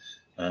moment,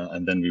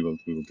 and then we will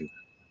do that.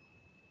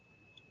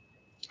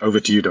 Over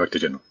to you, Director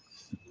General.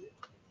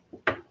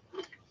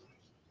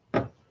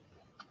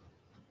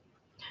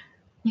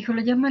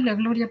 Híjole, llámale a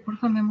Gloria, por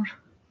favor, mi amor.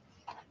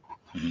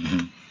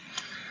 Mm-hmm.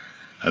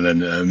 And then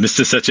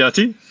Mr.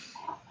 Satyarthi.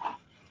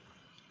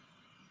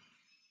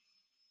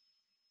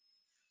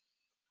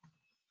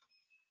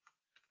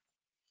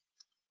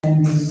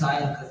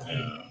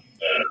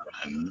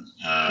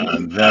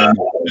 And then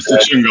Mr.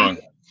 Chungong.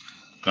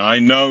 I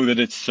know that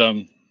it's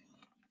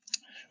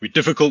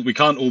difficult. We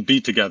can't all be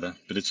together,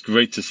 but it's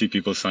great to see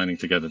people signing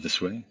together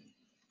this way.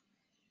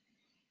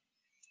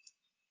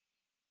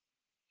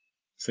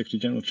 Secretary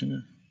General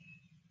Chungong.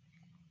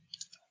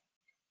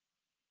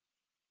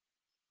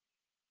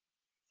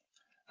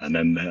 And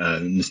then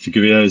Mr.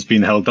 Guerrero has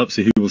been held up,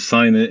 so he will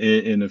sign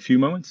in a few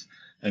moments.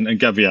 And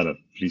Gabriela,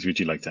 please, would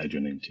you like to add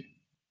your name too?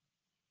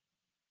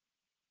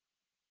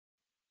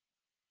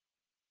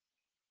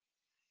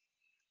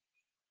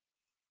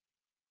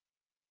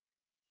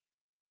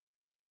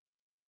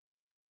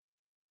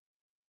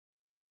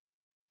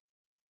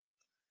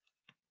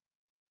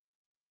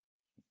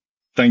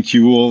 Thank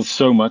you all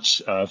so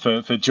much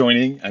for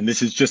joining. And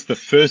this is just the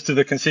first of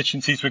the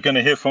constituencies we're going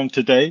to hear from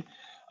today.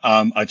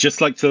 I'd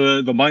just like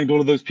to remind all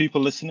of those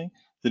people listening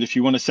that if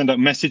you want to send out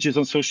messages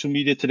on social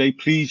media today,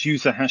 please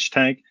use the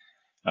hashtag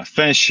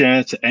Fair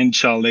Share to End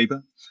Child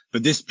Labour.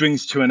 But this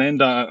brings to an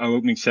end our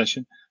opening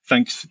session.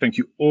 Thank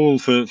you all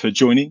for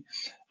joining.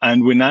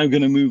 And we're now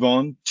going to move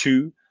on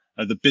to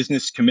the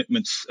business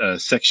commitments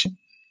section.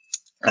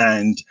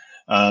 And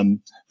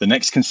the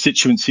next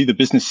constituency, the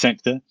business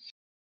sector,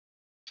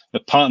 the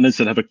partners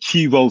that have a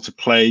key role to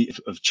play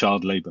of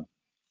child labour.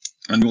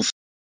 And we'll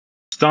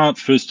start,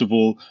 first of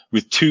all,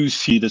 with two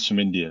leaders from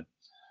India.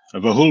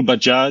 Rahul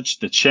Bajaj,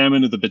 the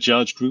chairman of the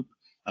Bajaj Group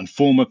and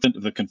former president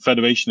of the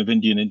Confederation of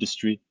Indian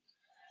Industry,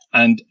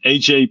 and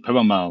Ajay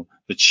Piramal,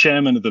 the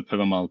chairman of the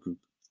Piramal Group.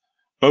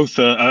 Both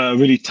are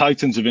really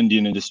titans of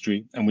Indian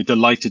industry, and we're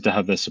delighted to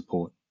have their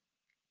support.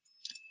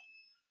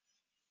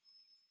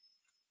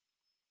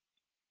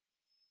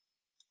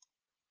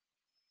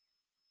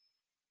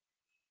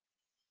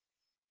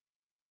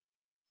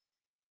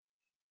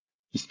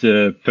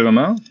 Mr.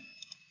 Piramal?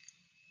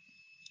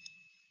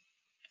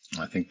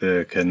 I think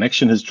the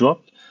connection has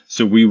dropped,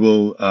 so we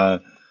will...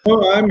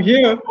 Oh, I'm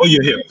here. Oh,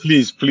 you're here.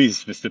 Please,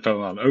 Mr.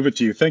 Piramal, over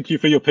to you. Thank you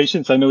for your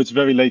patience. I know it's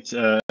very late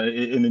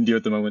in India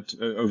at the moment.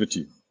 Over to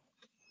you.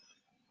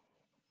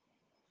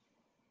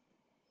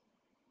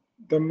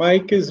 The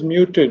mic is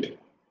muted.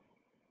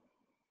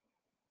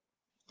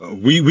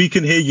 We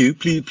can hear you.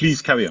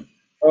 Please carry on.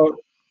 Oh,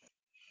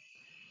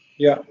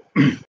 yeah.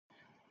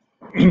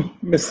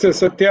 Mr.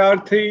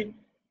 Satyarthi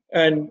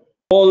and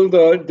all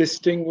the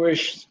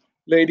distinguished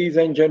ladies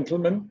and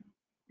gentlemen,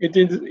 it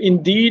is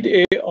indeed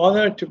an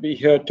honor to be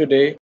here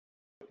today.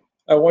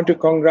 I want to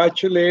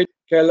congratulate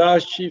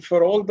Kailash Ji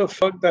for all the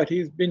work that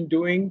he's been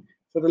doing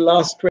for the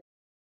last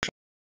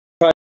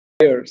 25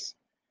 years.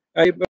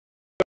 Labour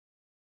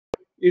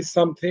is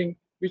something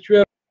which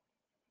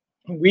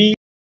we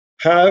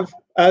have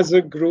as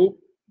a group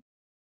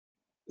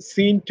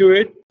seen to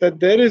it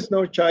that there is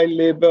no child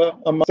labor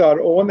amongst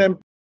our own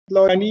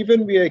employees, and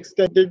even we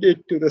extended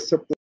it to the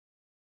supply.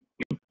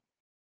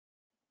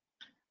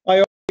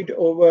 I worked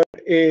over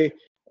an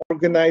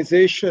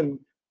organization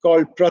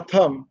called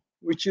Pratham,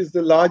 which is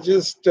the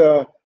largest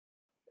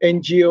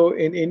NGO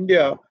in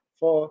India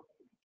for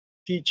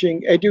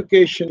teaching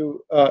education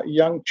to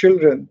young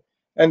children.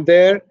 And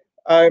there,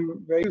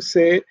 I'm ready to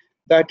say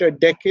that a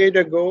decade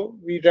ago,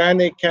 we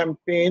ran a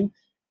campaign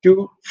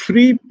to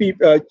free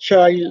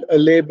child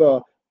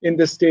labor in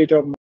the state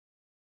of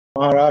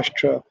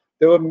Maharashtra.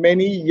 There were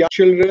many young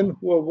children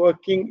who were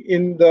working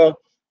in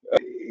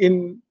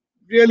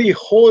really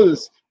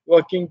holes,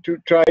 working to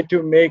try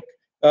to make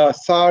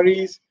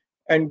saris,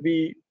 and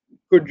we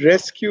could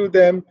rescue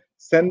them,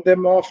 send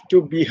them off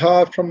to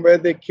Bihar from where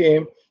they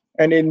came,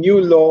 and a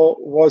new law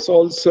was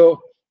also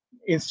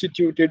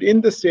instituted in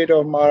the state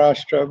of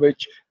Maharashtra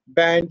which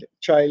banned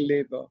child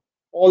labor.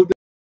 All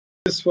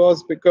this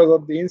was because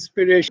of the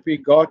inspiration we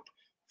got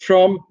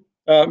from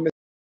Mr.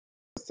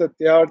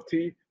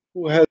 Satyarthi,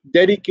 who has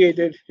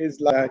dedicated his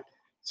life.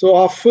 So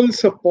our full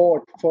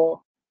support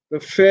for the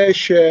fair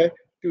share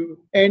to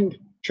end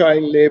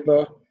child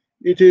labor.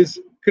 It is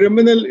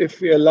criminal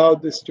if we allow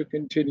this to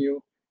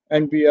continue,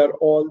 and we are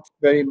all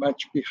very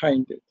much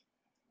behind it.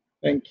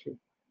 Thank you.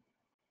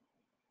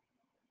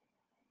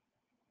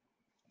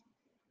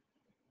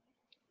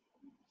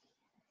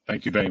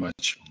 Thank you very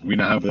much. We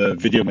now have a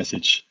video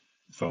message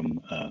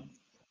from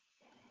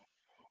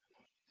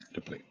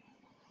the play.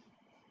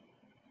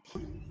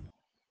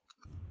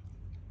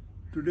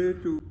 Today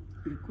to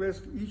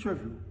request each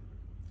of you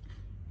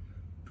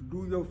to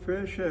do your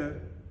fair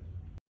share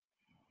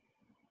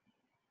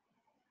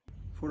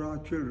for our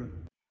children.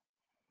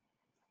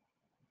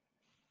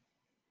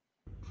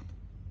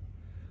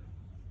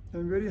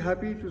 I'm very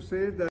happy to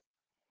say that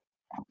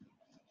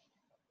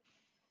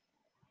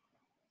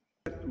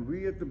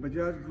we at the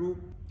Bajaj Group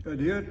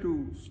adhere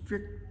to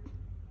strict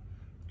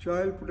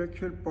child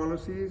protection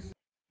policies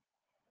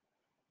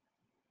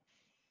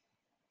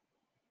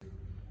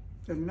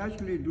and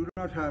naturally do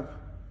not have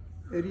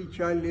any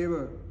child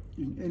labor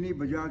in any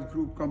Bajaj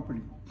Group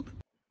company.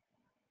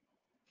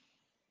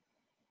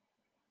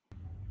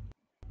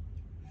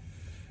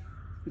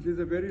 It is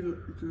a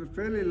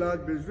fairly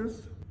large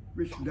business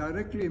which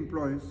directly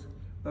employs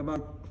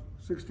about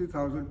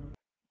 60,000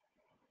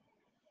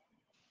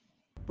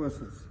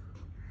 persons.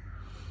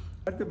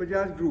 At the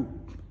Bajaj Group,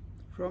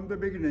 from the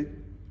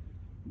beginning,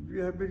 we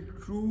have been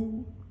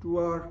true to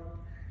our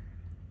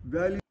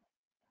values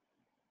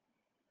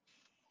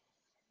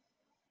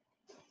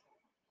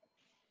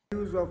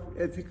of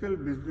ethical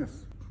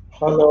business.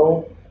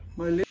 Hello.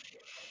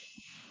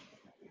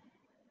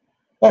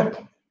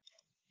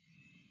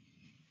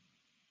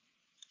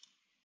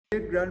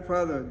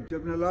 great-grandfather,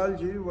 Jamnalal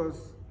Ji,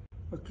 was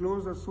a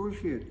close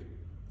associate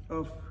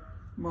of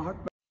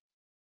Mahatma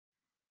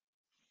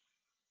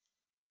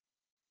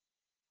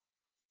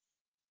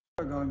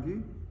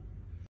Gandhi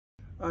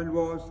and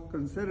was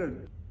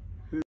considered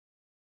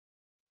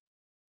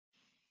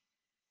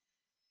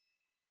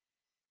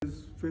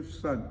his fifth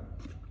son.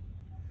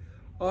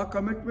 Our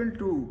commitment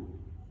to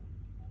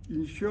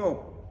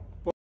ensure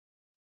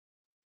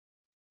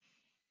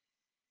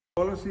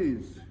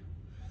policies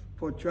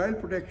for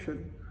child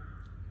protection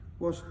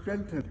was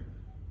strengthened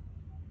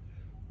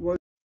once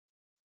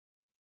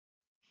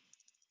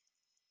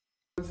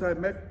I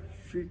met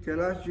Sri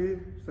Kailash Ji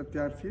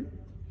Satyarthi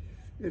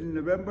in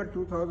November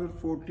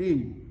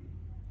 2014.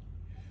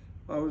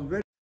 I was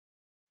very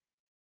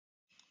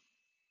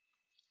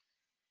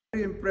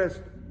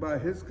impressed by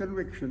his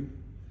conviction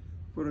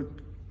for a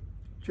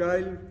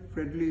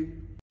child-friendly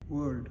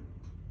world.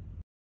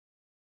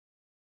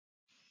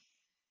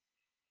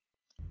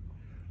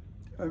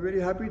 I'm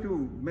very happy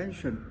to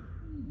mention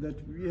that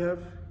we have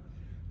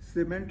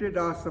cemented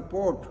our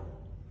support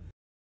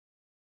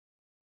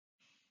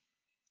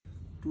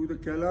to the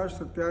Kailash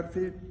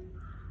Satyarthi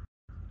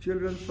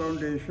Children's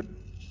Foundation.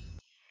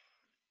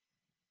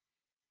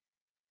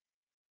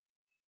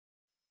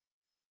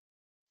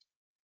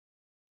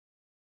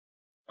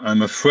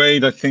 I'm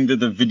afraid I think that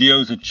the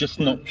videos are just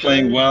not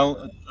playing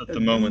well at the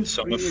moment,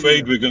 so I'm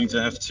afraid we're going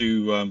to have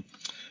to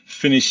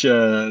finish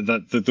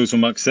those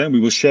remarks there. We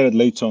will share it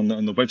later on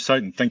the website,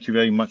 and thank you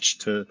very much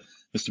to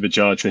Mr.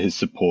 Bajaj for his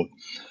support.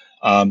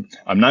 I'm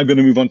now going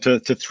to move on to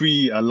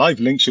three live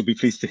links, you'll be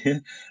pleased to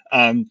hear,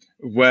 and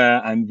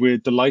we're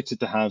delighted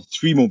to have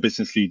three more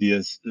business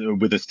leaders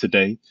with us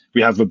today.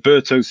 We have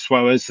Roberto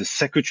Suarez, the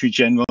Secretary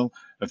General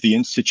of the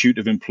Institute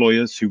of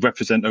Employers, who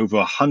represent over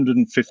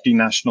 150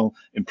 national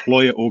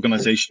employer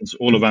organizations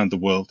all around the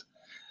world.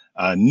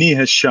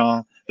 Neha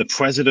Shah, the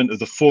President of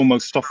the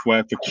foremost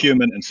software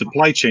procurement and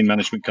supply chain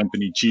management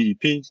company,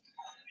 GEP,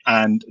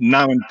 and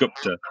Nawan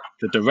Gupta,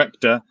 the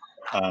Director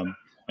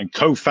and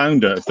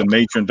co-founder of the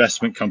major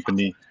investment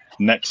company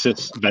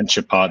Nexus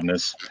Venture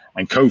Partners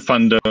and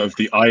co-founder of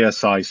the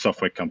ISI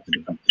software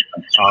company.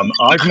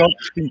 I've not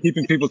been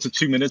keeping people to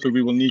 2 minutes, but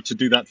we will need to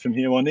do that from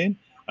here on in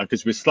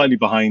because we're slightly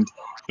behind.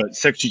 But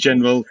Secretary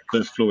General,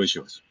 the floor is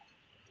yours.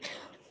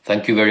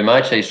 Thank you very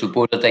much. I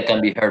suppose that I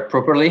can be heard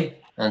properly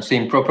and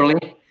seen properly.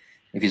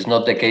 If it's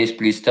not the case,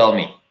 please tell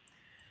me.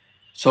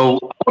 So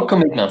our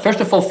commitment,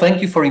 first of all,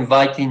 thank you for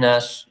inviting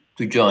us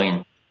to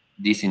join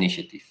this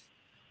initiative.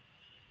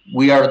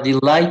 We are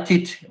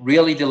delighted,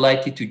 really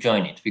delighted to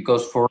join it,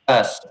 because for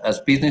us as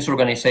business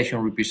organization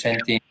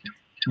representing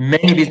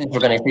many business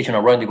organizations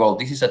around the world,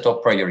 this is a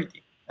top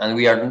priority. And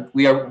we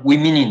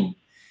mean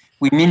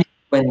it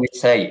when we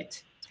say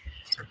it.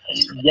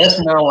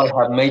 Just now I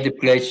have made the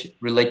pledge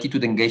related to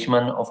the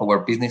engagement of our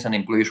business and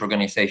employees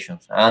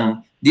organizations.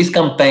 And this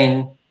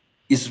campaign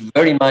is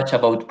very much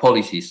about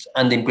policies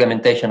and the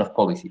implementation of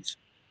policies.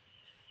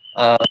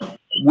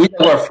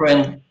 With our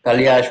friend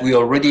Kailash, we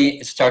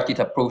already started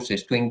a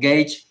process to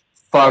engage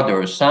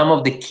further some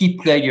of the key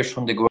players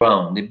on the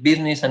ground, the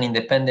business and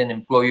independent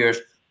employers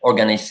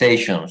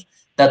organizations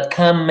that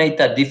can make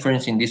a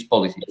difference in these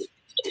policies.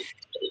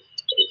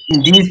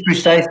 Indeed,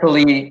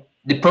 precisely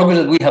the progress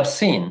that we have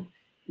seen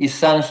is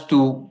thanks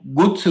to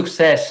good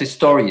success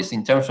stories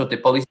in terms of the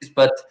policies,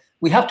 but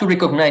we have to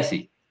recognize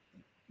it.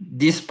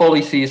 These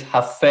policies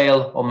have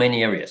failed on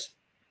many areas.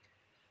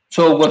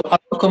 So what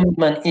our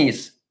commitment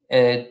is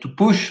to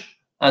push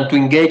and to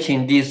engage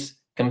in this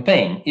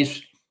campaign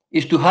is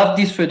to have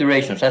these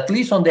federations, at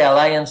least on the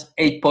Alliance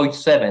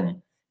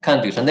 8.7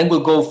 countries, and then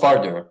we'll go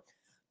further,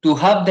 to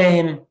have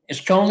them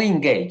strongly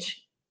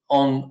engage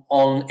on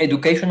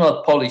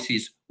educational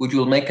policies which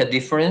will make a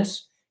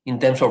difference in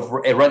terms of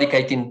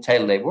eradicating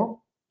child labor,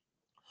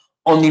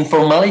 on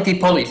informality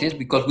policies,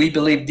 because we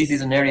believe this is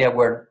an area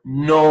where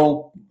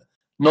not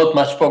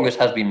much progress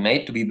has been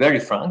made, to be very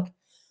frank,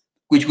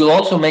 which will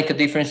also make a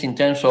difference in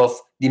terms of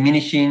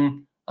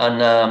diminishing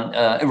and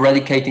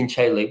eradicating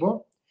child labor,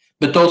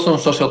 but also on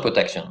social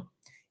protection.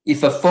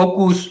 If a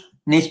focus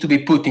needs to be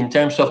put in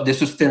terms of the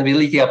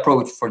sustainability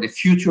approach for the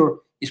future,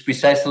 is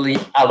precisely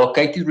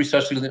allocated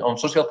resources on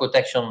social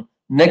protection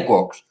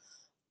networks,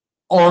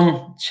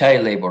 on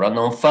child labor and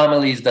on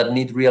families that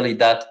need really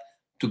that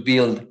to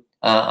build,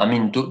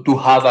 to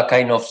have a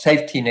kind of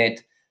safety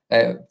net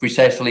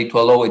precisely to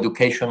allow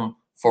education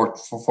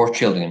for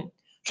children.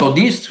 So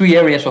these three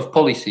areas of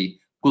policy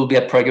will be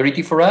a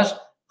priority for us,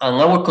 and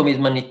our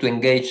commitment is to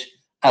engage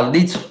at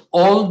least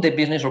all the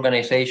business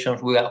organizations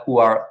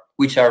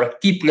which are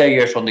key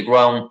players on the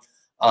ground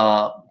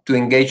to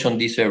engage on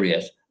these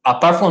areas.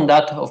 Apart from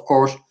that, of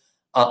course,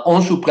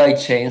 on supply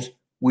chains,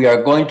 we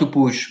are going to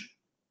push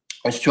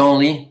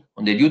strongly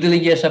on the due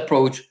diligence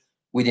approach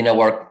within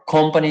our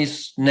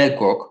company's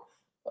network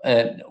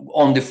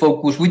with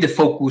the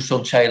focus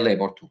on child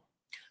labor too.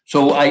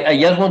 So I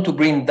just want to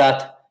bring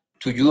that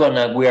to you,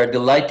 and we are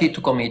delighted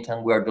to commit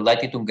and we are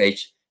delighted to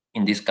engage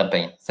in this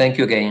campaign. Thank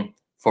you again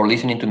for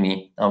listening to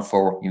me and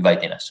for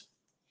inviting us.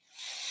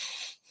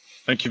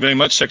 Thank you very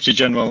much, Secretary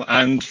General,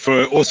 and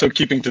for also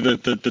keeping to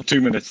the 2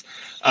 minutes.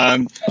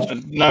 Now,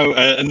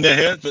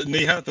 Neha,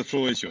 the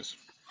floor is yours.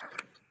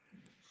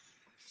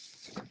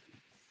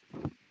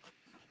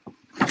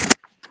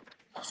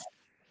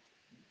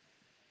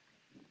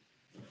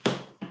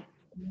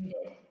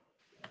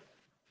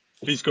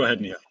 Please go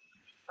ahead, Neha.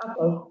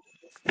 Okay.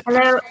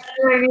 Hello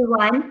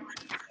everyone.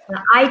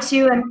 I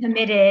too am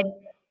committed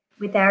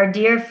with our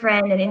dear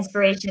friend and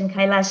inspiration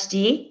Kailash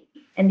Ji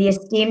and the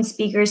esteemed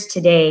speakers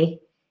today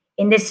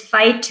in this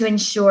fight to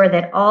ensure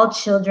that all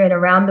children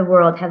around the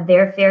world have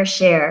their fair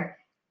share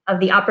of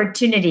the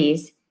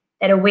opportunities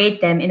that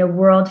await them in a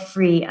world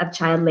free of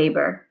child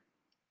labor.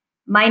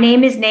 My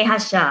name is Neha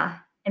Shah,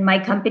 and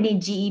my company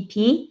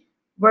GEP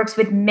works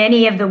with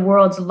many of the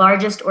world's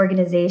largest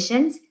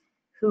organizations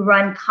who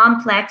run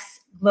complex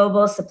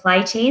global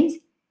supply chains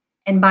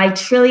and buy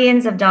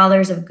trillions of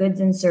dollars of goods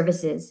and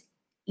services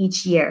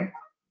each year.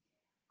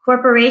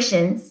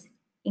 Corporations,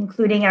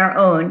 including our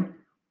own,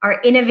 are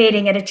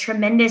innovating at a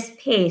tremendous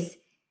pace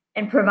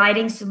and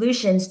providing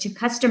solutions to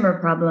customer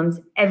problems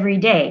every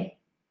day.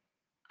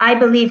 I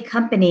believe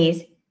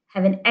companies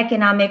have an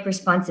economic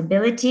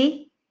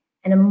responsibility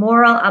and a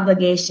moral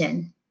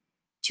obligation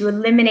to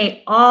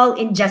eliminate all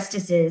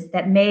injustices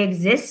that may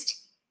exist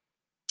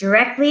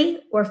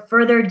directly or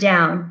further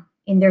down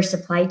in their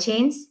supply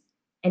chains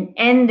and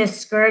end the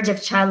scourge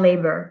of child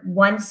labor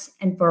once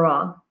and for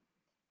all.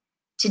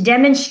 To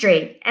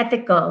demonstrate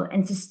ethical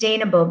and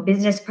sustainable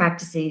business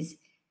practices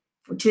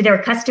to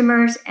their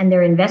customers and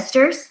their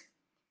investors,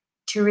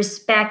 to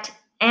respect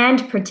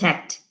and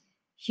protect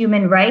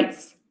human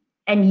rights,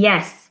 and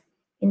yes,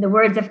 in the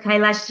words of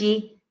Kailash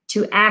Ji,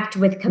 to act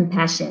with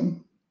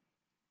compassion.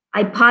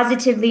 I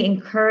positively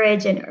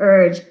encourage and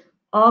urge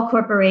all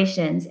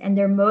corporations and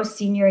their most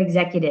senior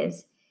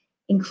executives,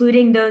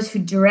 including those who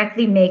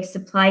directly make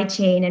supply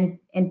chain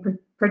and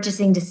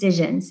purchasing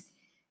decisions,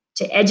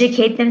 to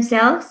educate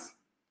themselves,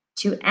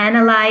 to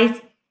analyze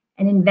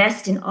and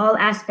invest in all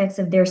aspects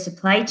of their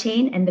supply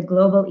chain and the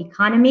global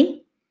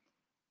economy,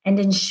 and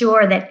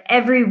ensure that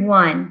every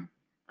one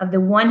of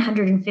the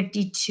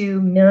 152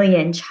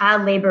 million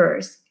child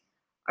laborers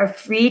are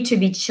free to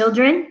be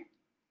children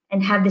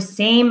and have the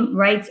same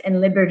rights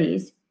and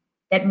liberties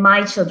that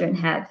my children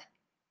have,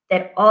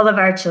 that all of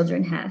our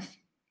children have.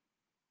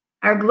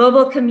 Our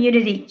global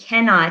community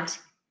cannot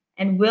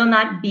and will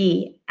not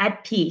be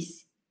at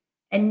peace,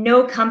 and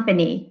no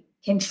company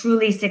can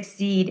truly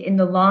succeed in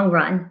the long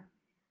run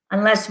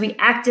unless we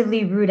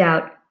actively root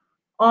out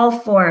all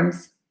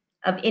forms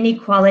of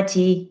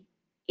inequality,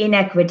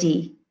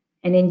 inequity,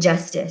 and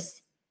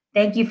injustice.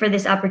 Thank you for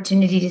this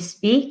opportunity to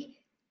speak.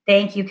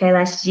 Thank you,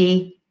 Kailash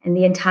Ji, and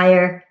the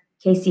entire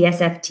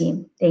KCSF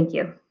team. Thank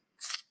you.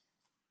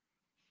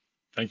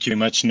 Thank you very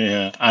much,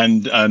 Neha.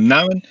 And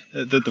Naman,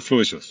 the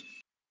floor is yours.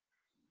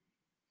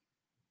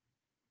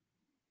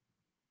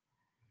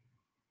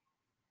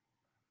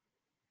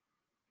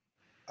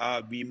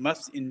 We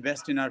must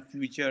invest in our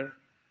future,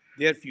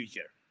 their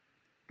future.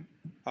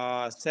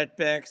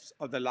 Setbacks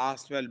of the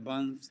last 12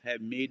 months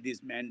have made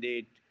this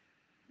mandate,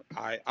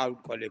 I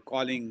would call it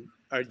calling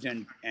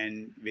urgent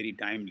and very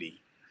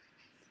timely.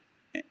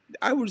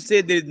 I would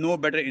say there is no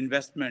better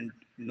investment,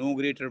 no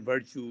greater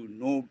virtue,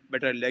 no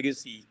better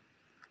legacy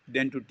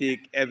than to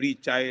take every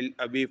child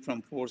away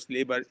from forced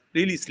labor,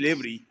 really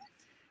slavery,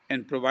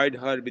 and provide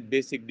her with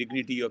basic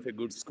dignity of a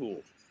good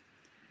school.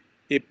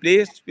 A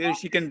place where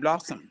she can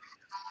blossom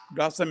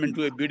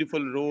into a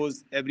beautiful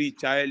rose every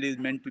child is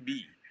meant to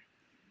be.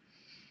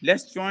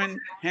 Let's join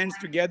hands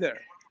together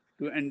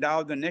to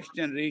endow the next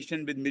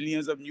generation with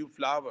millions of new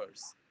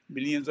flowers,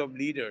 millions of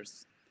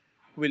leaders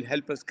who will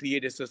help us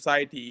create a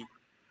society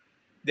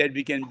that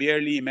we can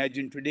barely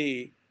imagine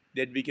today,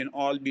 that we can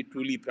all be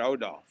truly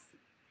proud of.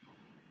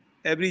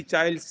 Every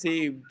child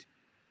saved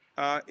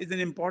is an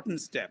important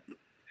step,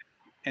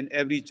 and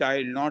every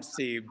child not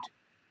saved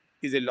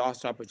is a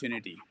lost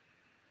opportunity.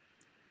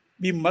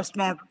 We must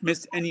not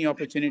miss any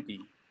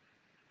opportunity.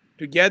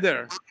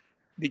 Together,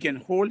 we can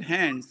hold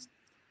hands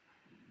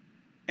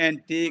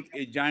and take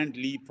a giant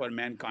leap for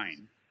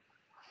mankind.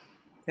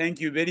 Thank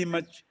you very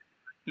much,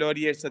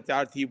 Laureate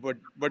Satyarthi, for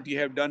what you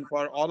have done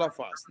for all of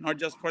us, not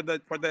just for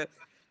the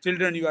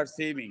children you are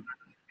saving.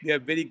 We are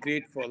very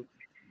grateful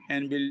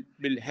and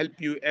will help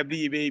you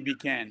every way we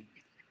can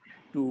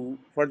to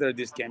further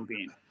this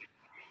campaign.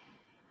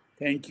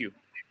 Thank you.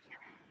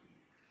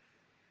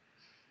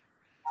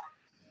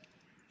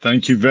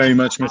 Thank you very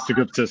much, Mr.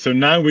 Gupta. So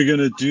now we're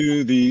going to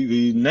do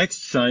the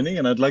next signing,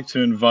 and I'd like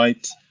to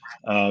invite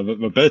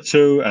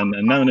Roberto and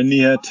now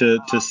Neha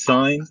to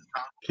sign,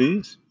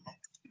 please.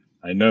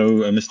 I know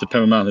Mr.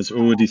 Perumal has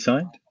already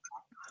signed.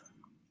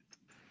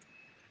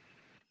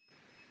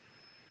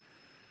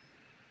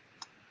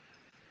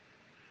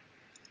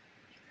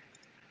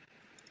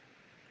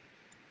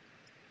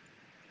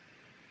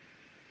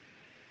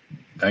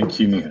 Thank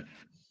you, Neha.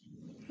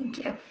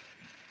 Thank you.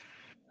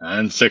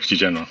 And Secretary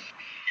General.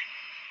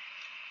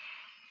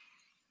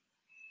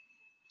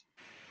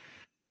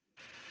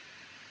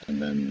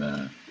 And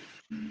then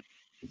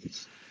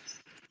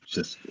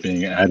just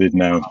being added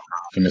now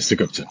for Mr.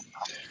 Gupta.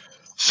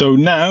 So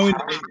now,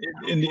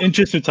 in the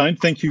interest of time,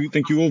 thank you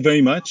all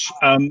very much.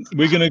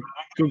 We're going to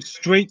go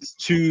straight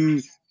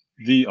to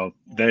the. Oh,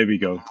 there we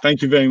go.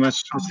 Thank you very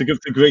much, Mr.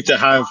 Gupta. Great to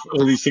have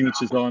all these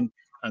signatures on,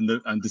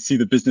 and to see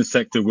the business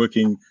sector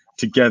working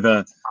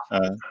together.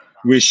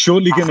 We're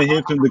shortly going to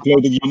hear from the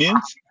global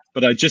unions,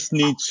 but I just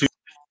need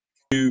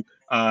to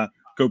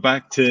go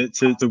back to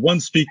one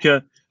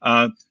speaker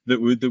that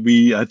we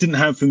didn't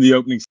have from the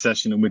opening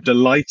session, and we're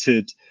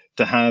delighted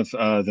to have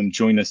them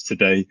join us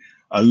today.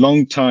 A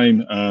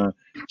long-time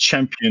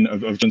champion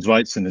of children's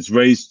rights and has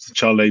raised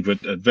child labor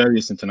at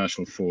various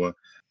international fora.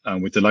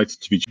 We're delighted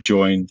to be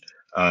joined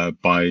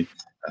by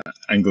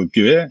Angel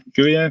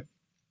Gurria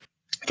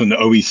from the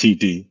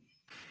OECD.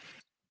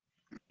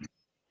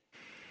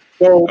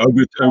 So,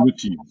 over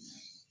to you.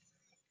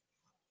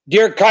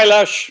 Dear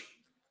Kailash,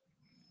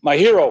 my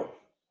hero,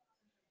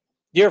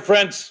 dear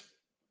friends,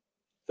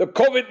 the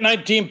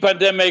COVID-19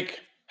 pandemic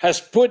has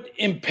put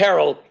in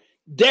peril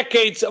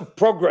decades of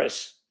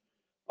progress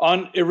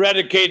on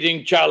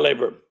eradicating child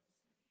labor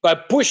by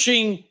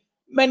pushing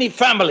many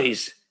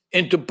families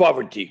into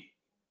poverty.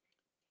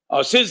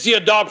 Since the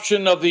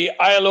adoption of the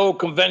ILO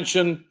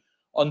Convention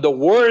on the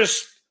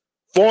Worst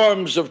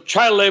Forms of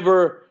Child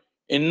Labor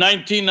in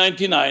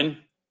 1999,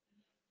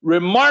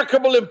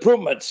 remarkable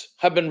improvements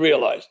have been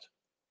realized.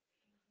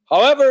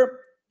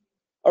 However,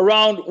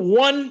 around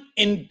 1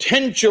 in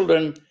 10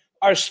 children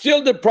are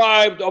still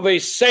deprived of a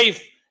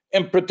safe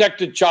and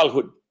protected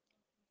childhood.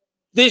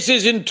 This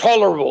is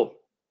intolerable.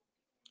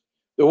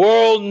 The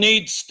world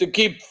needs to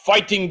keep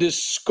fighting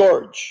this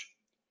scourge.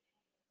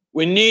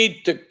 We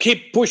need to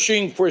keep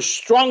pushing for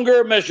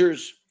stronger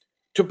measures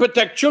to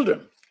protect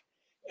children.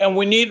 And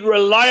we need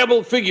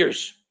reliable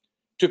figures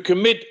to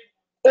commit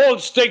all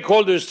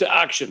stakeholders to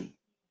action.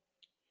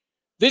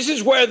 This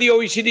is where the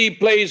OECD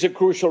plays a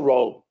crucial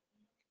role.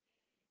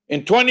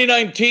 In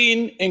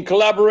 2019, in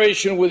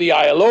collaboration with the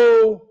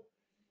ILO,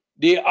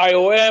 the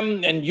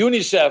IOM, and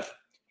UNICEF,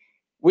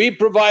 we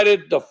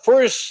provided the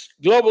first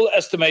global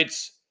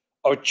estimates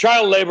of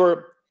child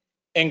labor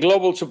in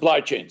global supply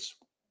chains.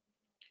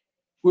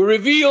 We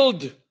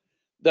revealed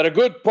that a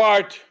good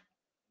part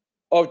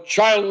of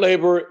child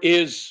labor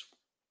is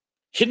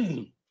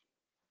hidden.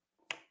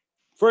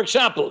 For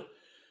example,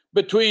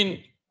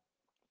 between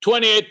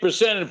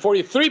 28% and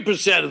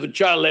 43% of the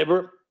child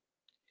labor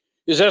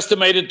is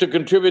estimated to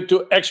contribute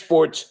to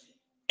exports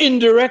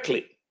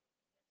indirectly.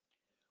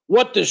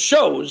 What this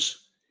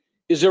shows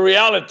is a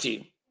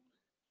reality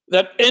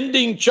that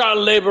ending child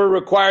labor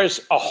requires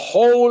a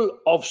whole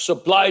of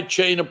supply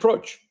chain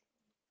approach.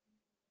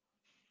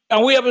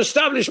 And we have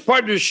established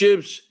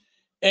partnerships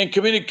and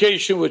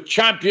communication with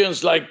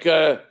champions like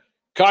Kailash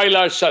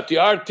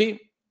Satyarthi,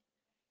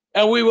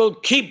 and we will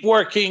keep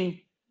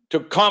working to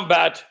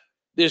combat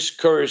this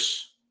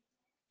curse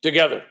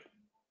together.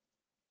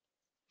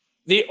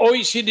 The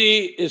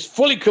OECD is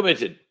fully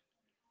committed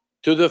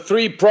to the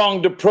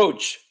three-pronged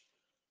approach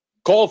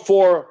called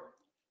for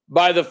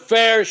by the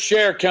Fair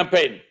Share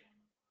campaign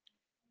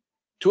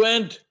to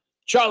end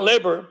child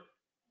labor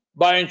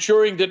by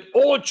ensuring that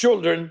all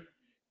children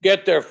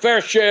get their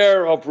fair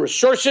share of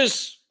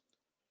resources,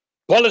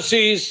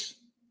 policies,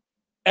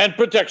 and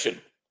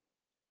protection,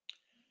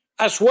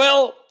 as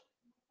well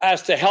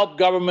as to help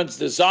governments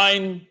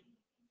design,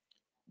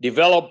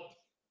 develop,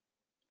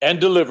 and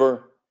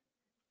deliver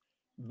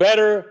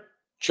better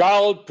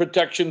child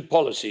protection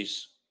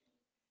policies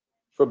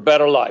for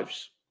better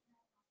lives.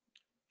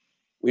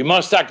 We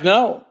must act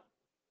now,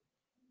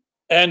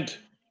 and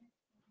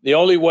the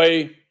only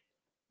way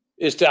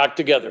is to act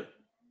together.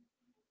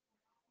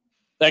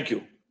 Thank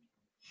you.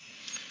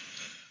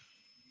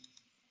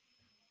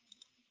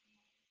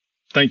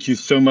 Thank you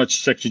so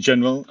much, Secretary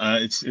General.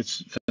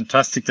 It's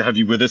fantastic to have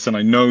you with us, and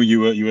I know you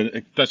were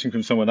expecting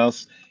from someone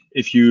else.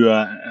 If you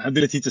have the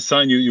ability to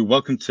sign, you're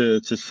welcome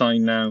to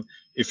sign now.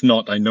 If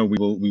not, I know we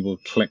will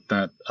collect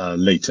that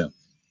later.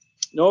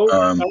 No,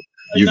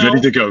 you're ready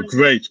to go.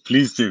 Great,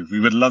 please do. We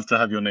would love to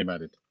have your name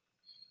added.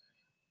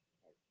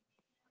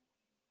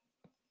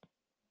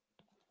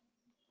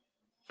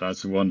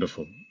 That's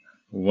wonderful.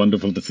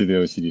 Wonderful to see the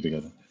OECD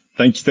together.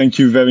 Thank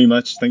you very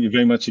much. Thank you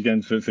very much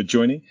again for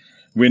joining.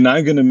 We're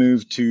now going to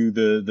move to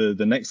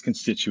the next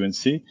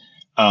constituency,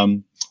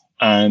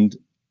 and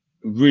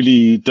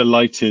really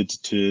delighted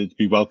to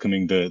be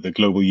welcoming the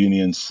global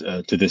unions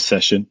to this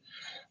session.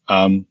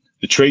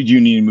 The trade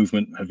union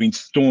movement have been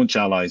staunch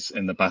allies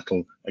in the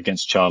battle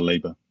against child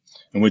labor,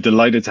 and we're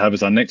delighted to have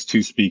as our next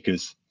two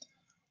speakers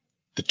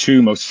the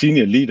two most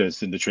senior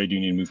leaders in the trade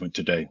union movement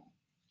today.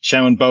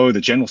 Sharon Bower,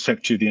 the General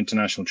Secretary of the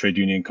International Trade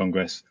Union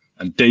Congress,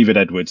 and David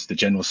Edwards, the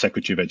General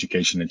Secretary of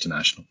Education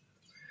International.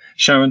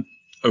 Sharon,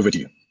 over to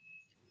you.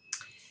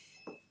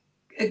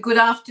 Good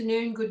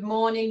afternoon, good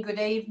morning, good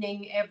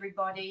evening,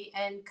 everybody.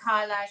 And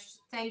Kailash,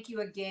 thank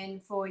you again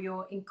for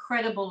your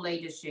incredible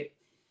leadership.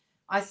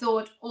 I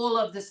thought all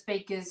of the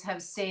speakers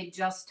have said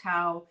just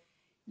how,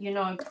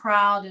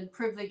 proud and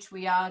privileged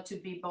we are to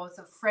be both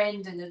a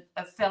friend and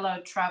a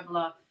fellow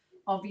traveler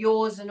of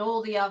yours and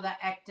all the other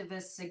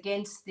activists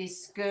against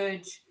this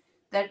scourge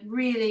that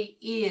really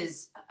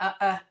is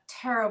a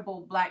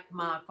terrible black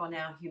mark on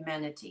our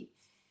humanity.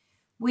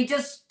 We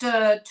just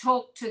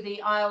talked to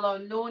the ILO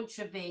launch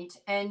event,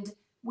 and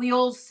we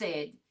all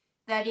said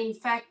that, in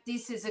fact,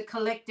 this is a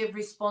collective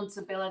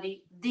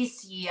responsibility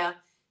this year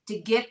to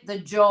get the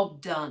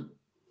job done.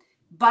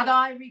 But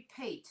I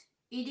repeat,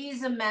 it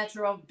is a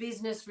matter of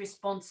business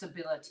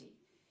responsibility.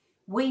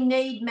 We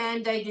need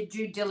mandated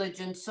due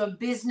diligence so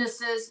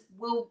businesses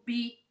will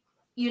be,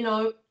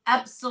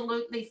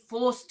 absolutely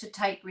forced to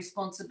take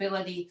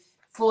responsibility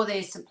for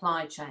their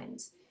supply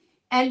chains.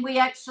 And we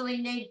actually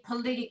need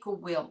political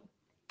will.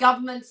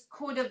 Governments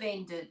could have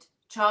ended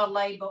child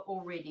labour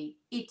already.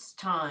 It's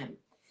time.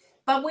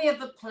 But we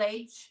have a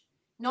pledge.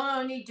 Not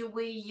only do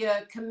we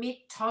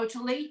commit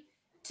totally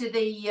to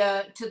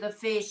the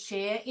fair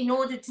share, in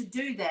order to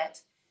do that,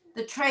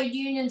 the trade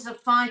unions are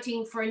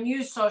fighting for a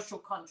new social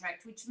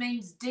contract, which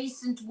means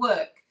decent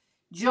work,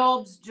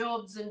 jobs,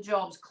 jobs and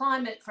jobs,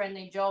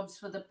 climate-friendly jobs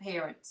for the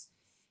parents.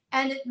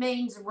 And it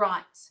means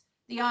rights.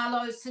 The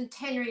ILO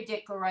Centenary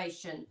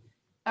Declaration,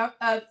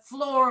 a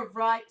floor of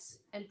rights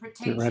and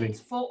protections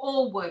for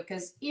all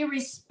workers,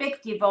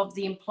 irrespective of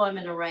the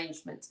employment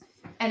arrangements.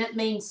 And it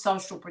means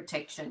social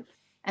protection.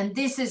 And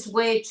this is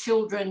where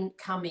children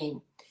come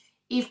in.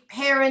 If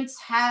parents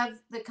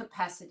have the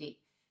capacity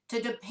to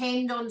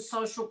depend on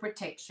social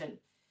protection,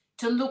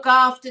 to look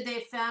after their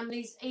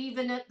families,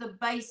 even at the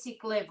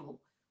basic level,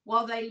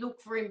 while they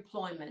look for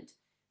employment,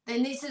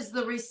 then this is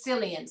the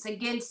resilience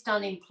against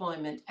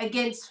unemployment,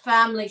 against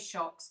family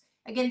shocks,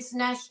 against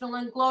national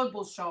and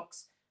global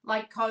shocks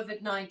like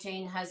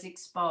COVID-19 has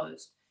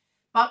exposed.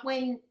 But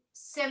when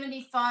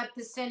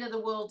 75% of the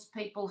world's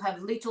people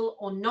have little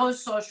or no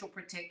social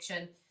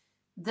protection,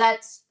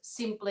 that's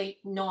simply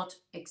not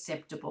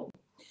acceptable.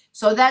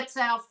 So that's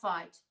our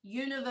fight,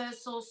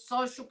 universal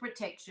social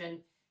protection,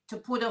 to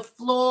put a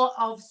floor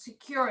of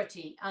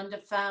security under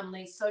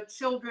families so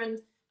children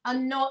are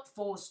not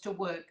forced to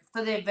work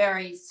for their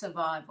very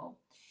survival.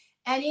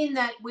 And in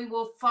that, we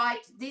will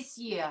fight this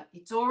year.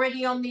 It's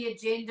already on the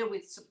agenda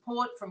with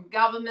support from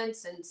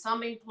governments and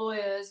some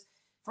employers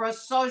for a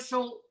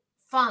social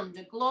fund,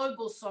 a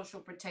global social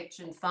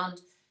protection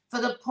fund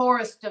for the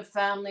poorest of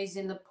families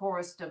in the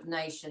poorest of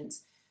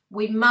nations.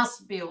 We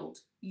must build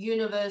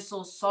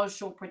universal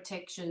social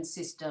protection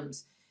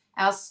systems.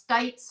 Our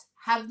states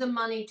have the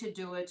money to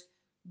do it.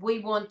 We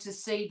want to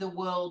see the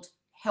world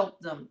help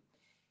them.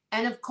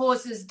 And of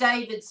course, as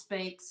David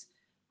speaks,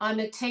 I'm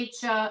a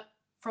teacher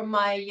from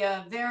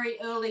my very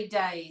early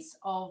days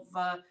of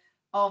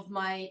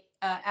my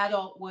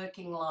adult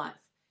working life.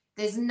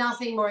 There's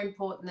nothing more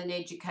important than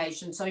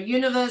education. So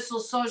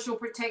universal social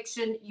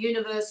protection,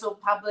 universal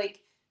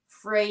public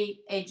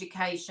free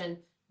education,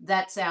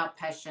 that's our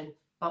passion.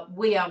 But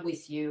we are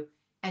with you,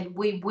 and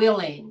we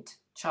will end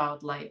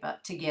child labour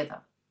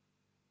together.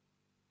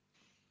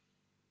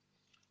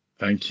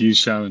 Thank you,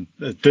 Sharon.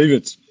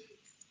 David.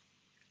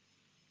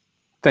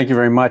 Thank you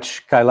very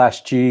much,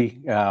 Kailash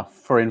Ji,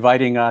 for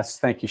inviting us.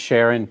 Thank you,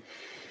 Sharon.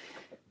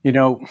 You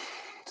know,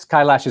 as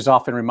Kailash has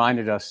often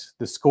reminded us,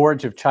 the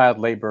scourge of child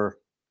labor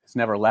has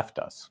never left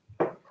us.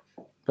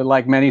 But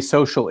like many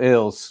social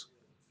ills,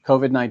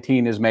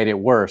 COVID-19 has made it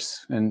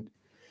worse. And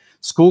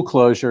school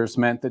closures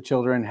meant that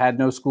children had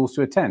no schools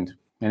to attend.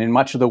 And in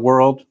much of the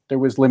world, there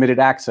was limited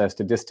access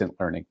to distant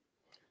learning,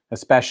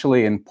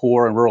 especially in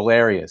poor and rural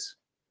areas.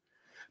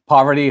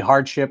 Poverty,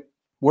 hardship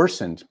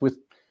worsened with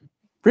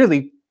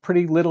really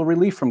pretty little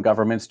relief from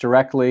governments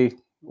directly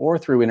or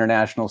through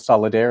international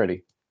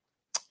solidarity.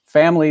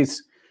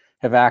 Families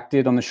have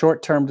acted on the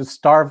short term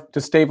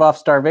to stave off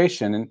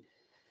starvation, and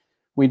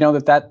we know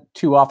that that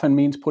too often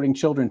means putting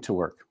children to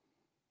work.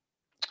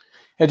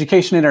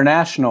 Education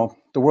International,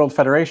 the World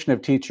Federation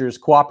of Teachers,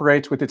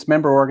 cooperates with its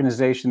member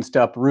organizations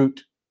to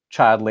uproot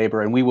child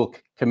labor, and we will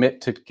commit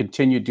to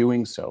continue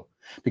doing so,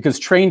 because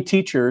trained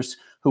teachers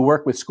who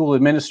work with school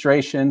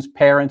administrations,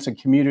 parents,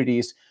 and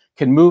communities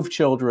can move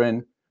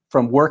children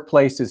from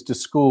workplaces to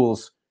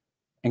schools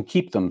and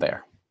keep them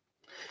there.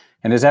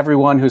 And as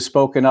everyone who's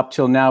spoken up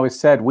till now has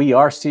said, we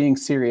are seeing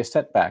serious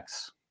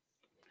setbacks.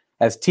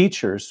 As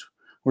teachers,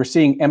 we're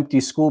seeing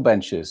empty school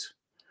benches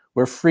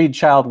where freed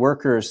child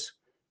workers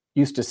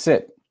used to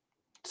sit.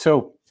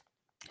 So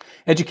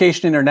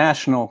Education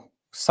International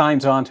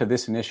signs on to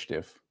this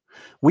initiative.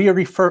 We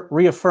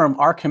reaffirm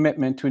our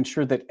commitment to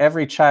ensure that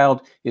every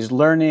child is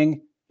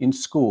learning in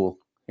school,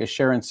 as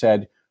Sharon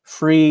said,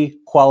 free,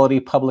 quality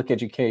public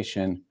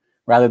education,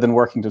 rather than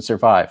working to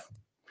survive.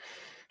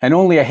 And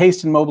only a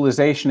hastened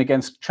mobilization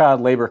against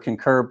child labor can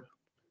curb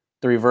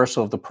the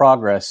reversal of the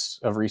progress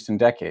of recent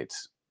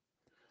decades.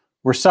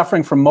 We're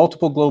suffering from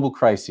multiple global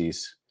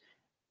crises.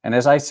 And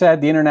as I said,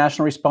 the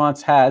international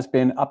response has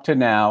been, up to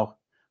now,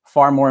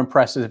 far more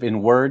impressive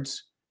in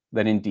words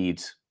than in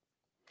deeds.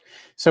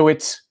 So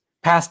it's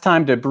past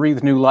time to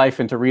breathe new life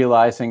into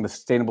realizing the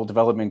Sustainable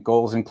Development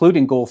Goals,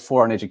 including Goal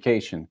 4 on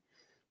education,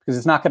 because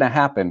it's not going to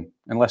happen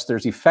unless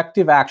there's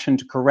effective action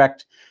to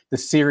correct the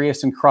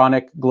serious and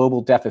chronic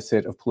global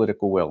deficit of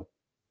political will.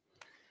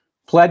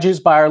 Pledges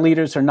by our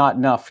leaders are not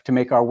enough to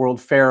make our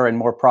world fairer and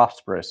more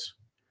prosperous.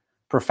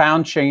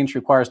 Profound change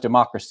requires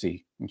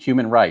democracy and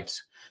human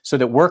rights so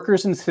that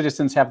workers and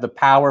citizens have the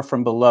power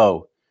from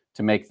below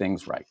to make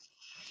things right.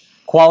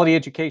 Quality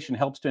education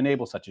helps to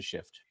enable such a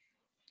shift.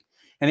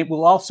 And it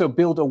will also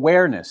build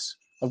awareness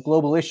of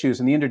global issues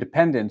and the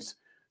interdependence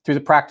through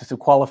the practice of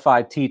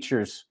qualified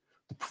teachers,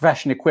 the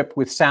profession equipped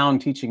with sound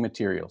teaching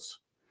materials.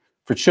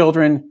 For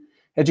children,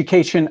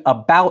 education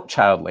about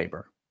child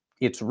labor,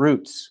 its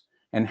roots,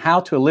 and how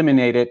to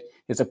eliminate it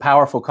is a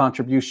powerful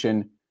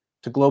contribution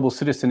to global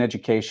citizen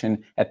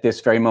education at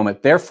this very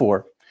moment.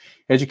 Therefore,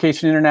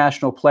 Education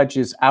International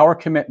pledges our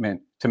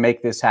commitment to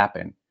make this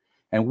happen,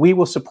 and we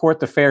will support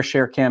the Fair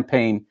Share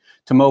campaign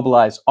to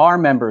mobilize our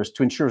members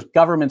to ensure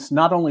governments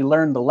not only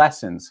learn the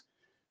lessons,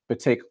 but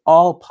take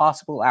all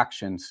possible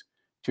actions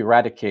to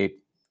eradicate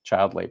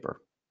child labor.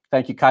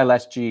 Thank you,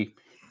 Kailash Ji.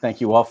 Thank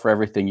you all for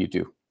everything you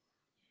do.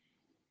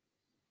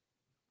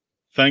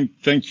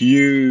 Thank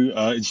you.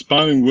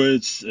 Inspiring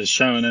words,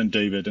 Sharon and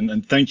David,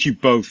 and thank you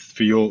both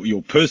for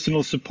your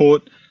personal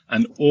support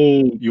and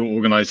all your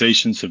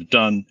organizations have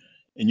done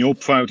in your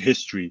proud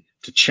history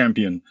to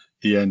champion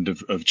the end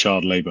of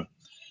child labor.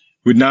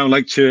 We'd now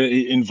like to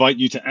invite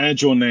you to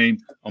add your name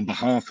on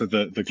behalf of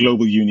the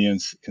Global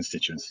Union's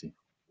constituency.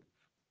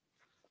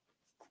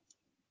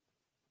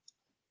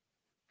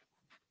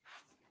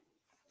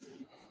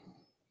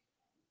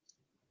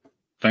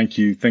 Thank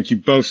you. Thank you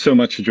both so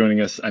much for joining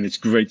us, and it's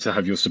great to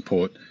have your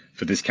support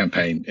for this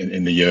campaign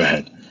in the year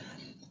ahead.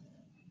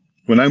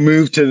 We'll now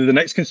move to the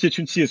next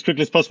constituency as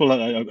quickly as possible.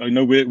 I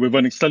know we're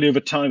running slightly over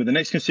time, but the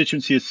next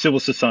constituency is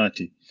civil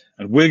society.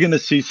 And we're going to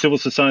see civil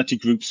society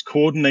groups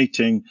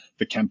coordinating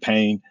the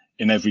campaign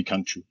in every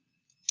country.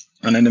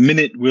 And in a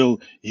minute, we'll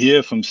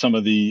hear from some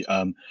of the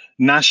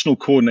national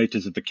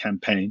coordinators of the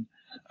campaign.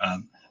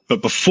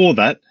 But before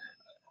that,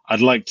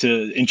 I'd like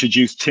to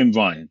introduce Tim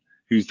Ryan,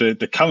 who's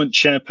the current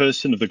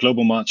chairperson of the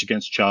Global March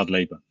Against Child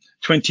Labor.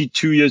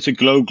 22 years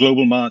ago,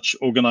 Global March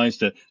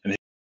organized an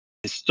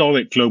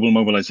historic global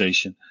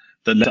mobilization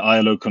that led to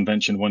ILO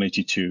Convention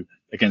 182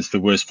 against the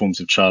worst forms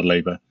of child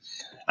labor.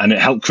 And it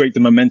helped create the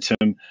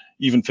momentum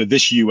even for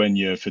this UN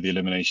year for the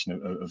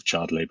elimination of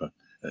child labor.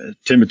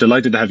 Tim, we're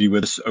delighted to have you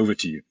with us. Over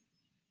to you.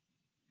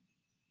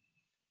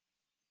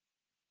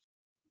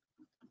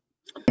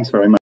 Thanks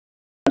very much,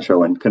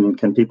 Owen.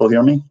 Can people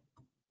hear me?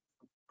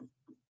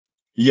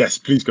 Yes,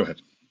 please go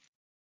ahead.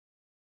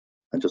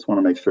 I just want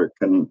to make sure.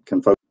 Can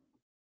folks?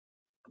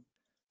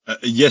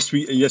 Yes,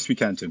 we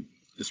can, Tim.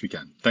 Yes, we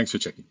can. Thanks for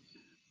checking.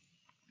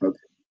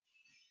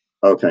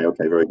 Okay,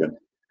 very good.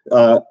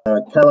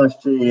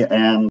 Kailash Ji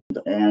and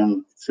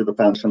to the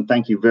foundation,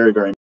 thank you very,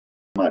 very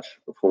much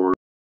for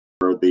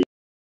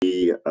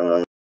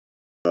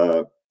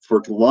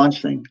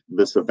launching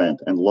this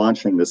event, and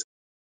launching this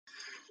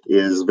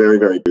is very,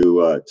 very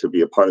to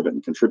be a part of it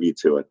and contribute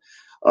to it.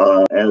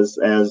 As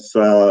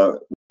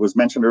was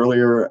mentioned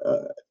earlier,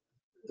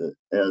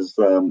 as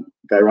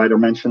Guy Ryder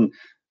mentioned,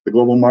 the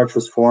Global March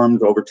was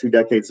formed over 2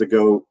 decades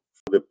ago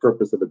for the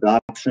purpose of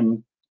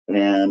adoption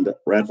and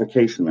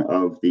ratification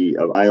of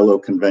ILO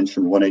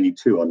Convention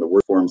 182 on the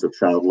worst forms of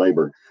child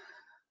labor.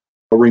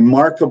 A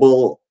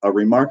remarkable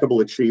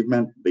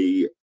achievement,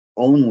 the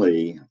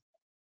only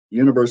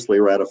universally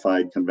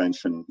ratified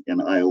convention in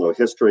ILO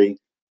history.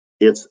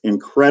 It's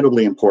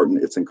incredibly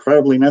important, it's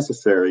incredibly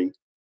necessary,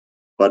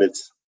 but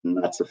it's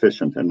not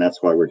sufficient, and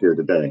that's why we're here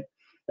today.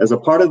 As a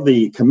part of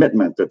the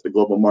commitment that the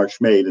Global March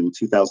made in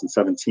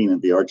 2017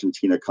 at the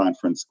Argentina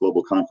Conference,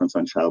 Global Conference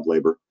on Child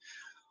Labor,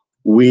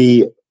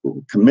 we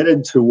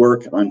committed to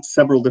work on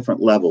several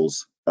different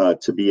levels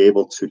to be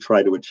able to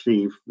try to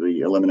achieve the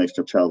elimination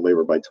of child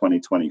labor by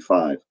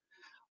 2025.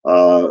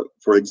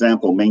 For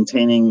example,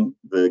 maintaining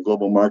the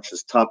Global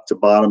March's top to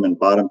bottom and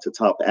bottom to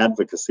top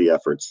advocacy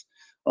efforts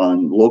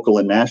on local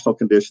and national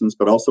conditions,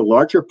 but also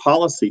larger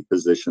policy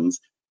positions,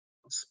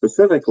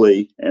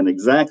 specifically and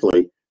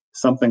exactly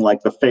something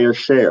like the fair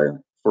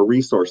share for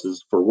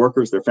resources for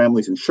workers, their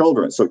families, and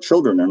children, so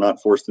children are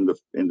not forced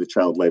into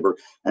child labor,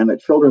 and that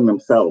children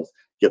themselves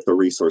get the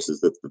resources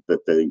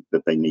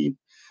that they need.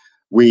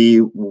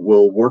 We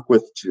will work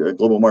with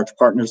Global March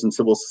partners and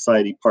civil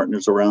society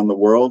partners around the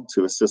world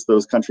to assist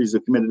those countries who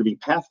are committed to be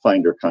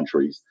Pathfinder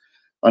countries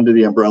under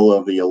the umbrella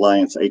of the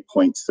Alliance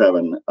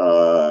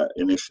 8.7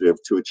 initiative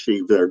to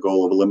achieve their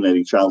goal of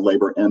eliminating child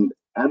labor. And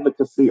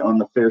advocacy on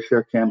the Fair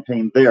Share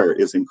campaign there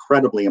is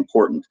incredibly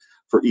important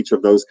for each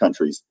of those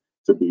countries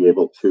to be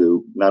able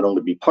to not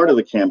only be part of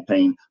the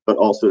campaign, but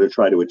also to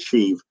try to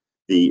achieve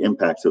the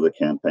impacts of the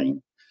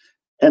campaign.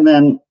 And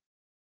then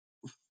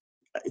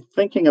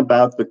thinking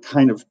about the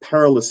kind of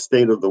perilous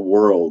state of the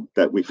world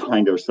that we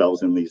find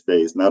ourselves in these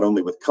days, not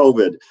only with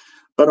COVID,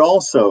 but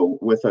also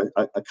with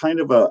a kind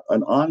of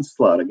an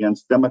onslaught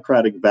against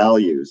democratic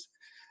values.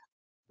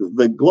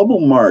 The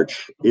Global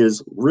March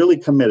is really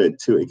committed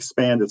to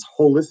expand its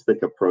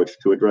holistic approach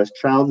to address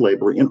child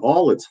labor in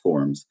all its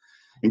forms,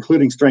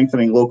 including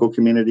strengthening local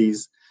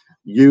communities,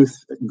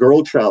 youth,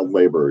 girl child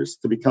laborers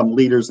to become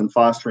leaders in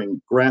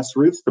fostering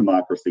grassroots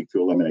democracy to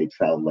eliminate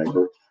child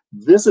labor,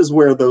 this is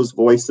where those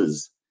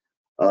voices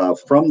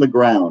from the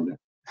ground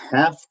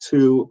have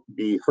to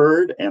be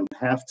heard and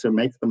have to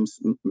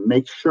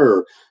make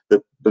sure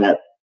that that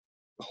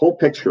whole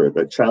picture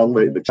that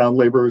the child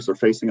laborers are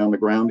facing on the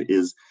ground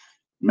is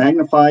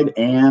magnified,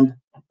 and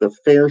the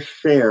fair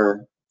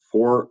share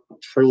for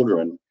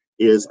children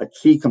is a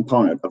key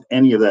component of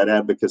any of that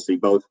advocacy,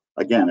 both,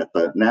 again, at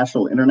the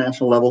national,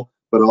 international level,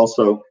 but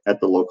also at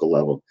the local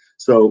level.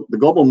 So the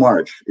Global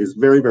March is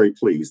very, very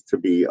pleased to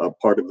be a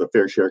part of the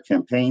Fair Share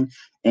campaign,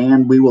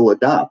 and we will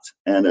adopt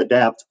and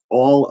adapt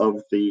all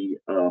of the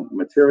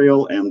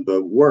material and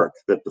the work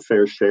that the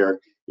Fair Share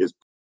is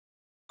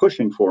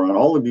pushing for on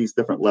all of these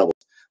different levels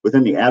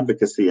within the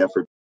advocacy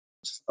efforts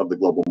of the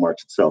Global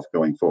March itself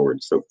going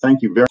forward. So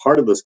thank you very much for part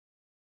of this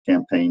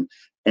campaign,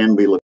 and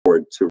we look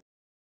forward to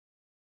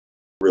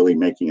really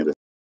making it a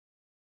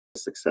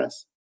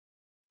success.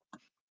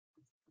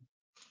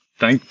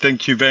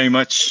 Thank you very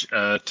much,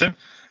 Tim.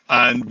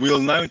 And we'll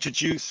now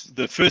introduce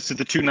the first of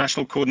the two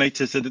national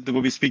coordinators that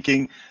will be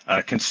speaking,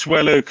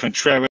 Consuelo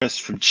Contreras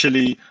from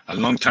Chile, a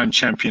longtime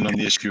champion on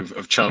the issue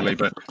of child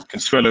labor.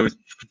 Consuelo,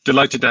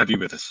 delighted to have you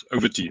with us.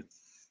 Over to you.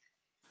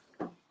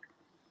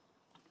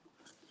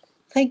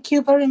 Thank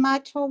you very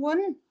much,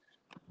 Owen.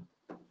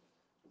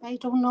 I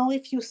don't know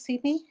if you see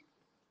me.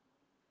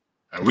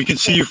 We can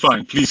see you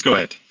fine. Please go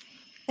ahead.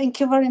 Thank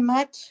you very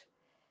much,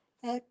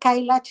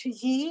 Kailash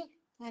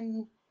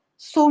and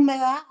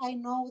Sumeda. I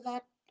know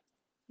that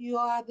you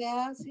are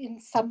there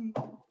in some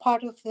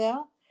part of there.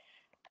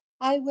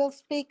 I will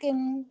speak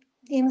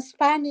in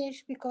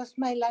Spanish because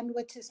my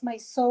language is my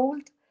soul,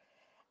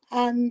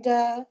 and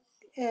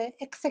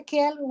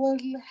Ezequiel will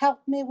help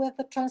me with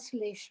the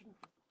translation.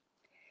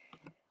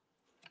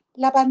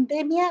 La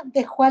pandemia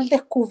dejó al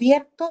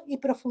descubierto y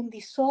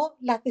profundizó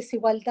las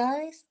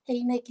desigualdades e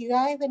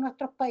inequidades de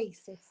nuestros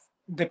países.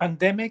 The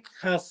pandemic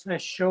has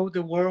showed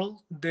the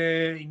world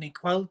the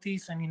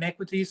inequalities and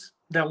inequities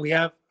that we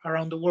have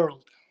around the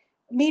world.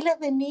 Miles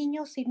de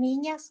niños y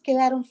niñas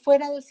quedaron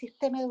fuera del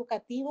sistema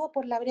educativo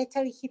por la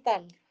brecha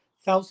digital.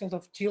 Thousands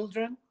of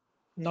children,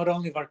 not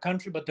only of our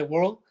country but the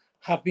world,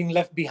 have been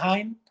left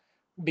behind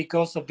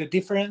because of the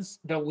difference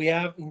that we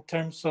have in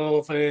terms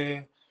of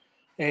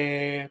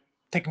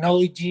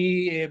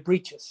technology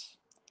breaches.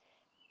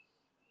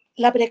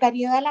 La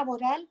precariedad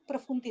laboral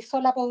profundizó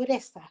la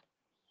pobreza.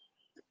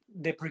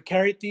 The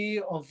precarity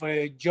of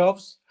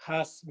jobs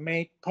has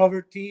made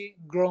poverty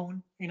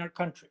grown in our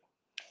country.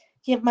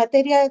 Y en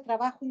materia de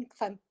trabajo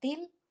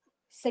infantil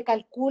se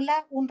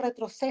calcula un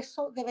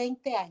retroceso de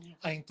 20 años.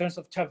 In terms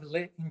of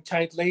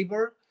child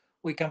labor,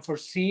 we can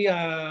foresee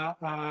a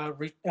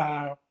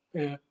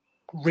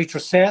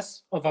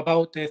retrocess of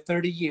about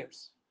 30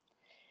 years.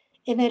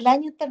 En el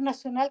Año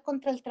Internacional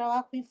contra el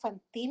Trabajo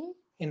Infantil,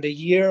 in the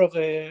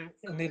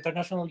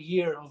International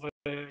Year of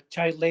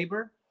Child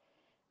Labor,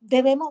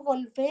 debemos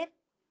volver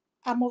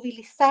a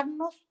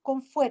movilizarnos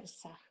con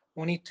fuerza.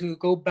 We need to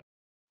go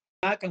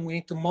back and we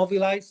need to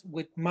mobilize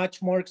with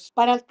much more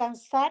para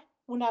alcanzar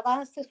un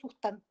avance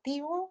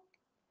sustantivo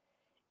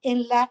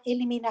en la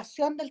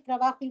eliminación del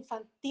trabajo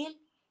infantil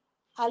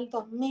al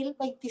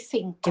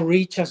 2025. To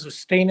reach a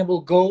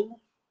sustainable goal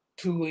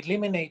to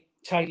eliminate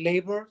child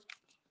labor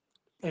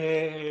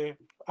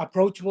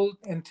approachable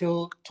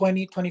until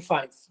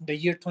 2025, the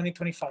year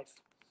 2025.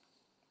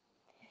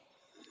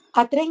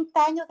 A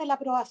 30 años de la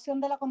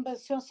aprobación de la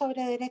Convención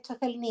sobre Derechos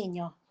del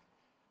Niño.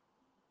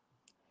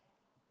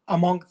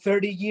 Among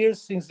 30 years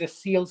since the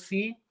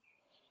CLC.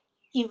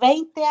 Y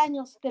 20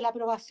 años de la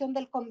aprobación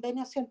del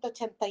Convenio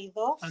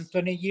 182. And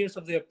 20 years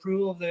of the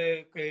approval of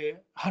the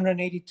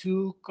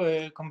 182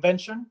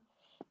 Convention.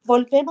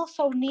 Volvemos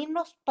a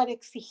unirnos para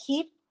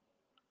exigir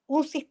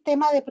un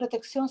sistema de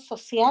protección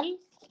social.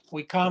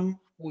 We come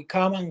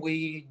and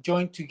we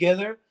join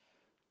together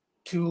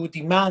to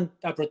demand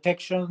a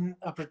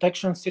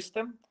protection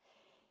system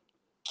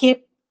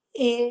que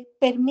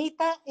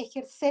permita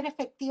ejercer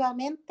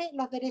efectivamente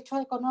los derechos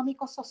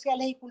económicos,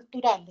 sociales y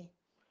culturales.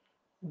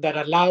 That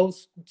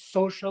allows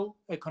social,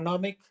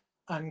 economic,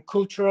 and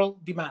cultural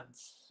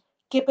demands.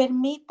 Que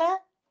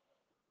permita,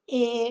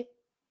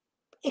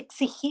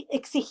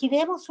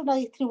 exigiremos una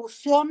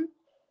distribución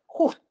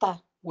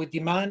justa. We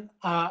demand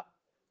a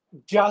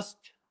just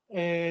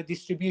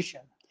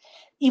distribution.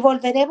 Y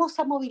volveremos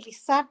a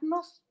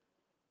movilizarnos.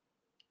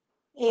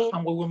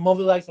 And we will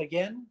mobilize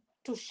again.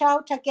 To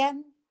shout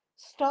again,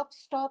 stop,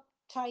 stop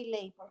child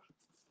labor.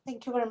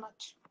 Thank you very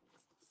much.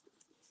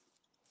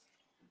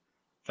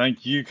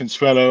 Thank you,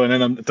 Consuelo. And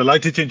then I'm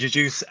delighted to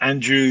introduce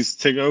Andrews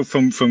Tigo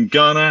from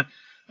Ghana.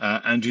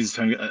 Andrews,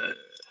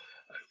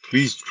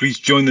 please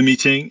join the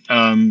meeting.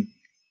 I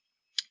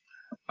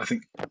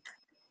think,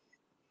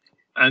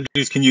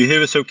 Andrews, can you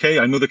hear us okay?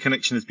 I know the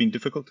connection has been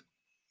difficult.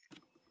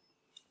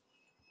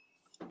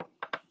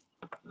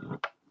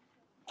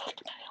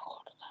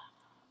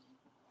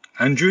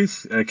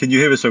 Andrews, can you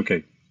hear us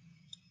okay?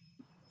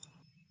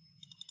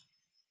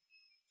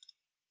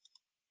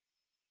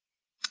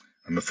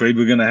 I'm afraid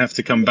we're going to have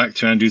to come back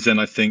to Andrew Zen,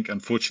 I think.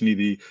 Unfortunately,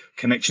 the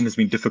connection has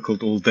been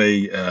difficult all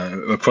day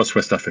across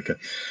West Africa.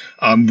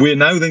 We're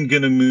now then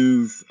going to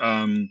move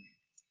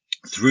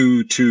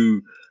through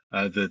to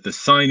the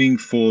signing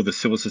for the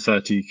civil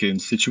society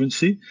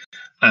constituency.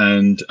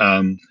 And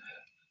I'd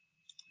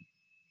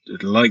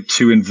like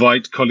to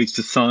invite colleagues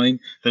to sign.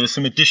 There are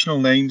some additional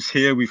names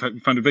here. We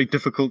found it very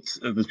difficult.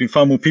 There's been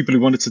far more people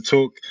who wanted to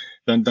talk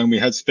than we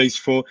had space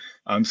for.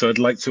 So I'd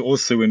like to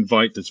also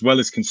invite, as well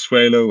as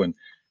Consuelo and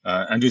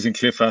Andrews and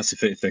Clearface,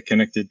 if they're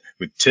connected,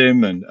 with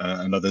Tim and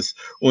others.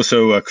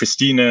 Also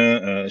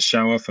Christina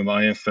Schauer from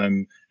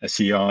IFM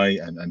SEI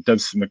and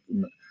Debs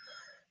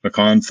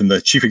McCann from the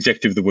Chief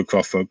Executive of the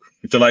Woodcraft Folk.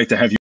 We're delighted to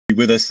have you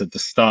with us at the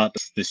start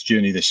of this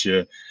journey this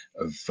year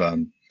of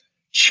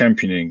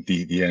championing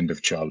the end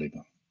of child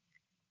labour.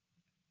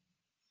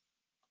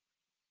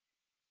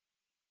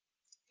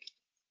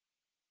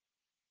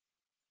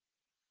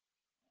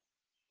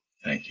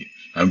 Thank you.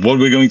 And what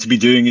we're going to be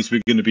doing is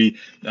we're going to be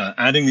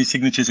adding these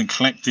signatures and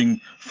collecting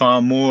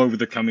far more over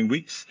the coming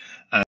weeks,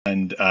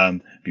 and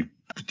be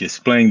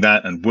displaying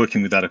that and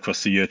working with that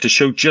across the year to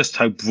show just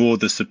how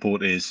broad the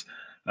support is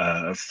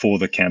for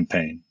the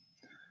campaign.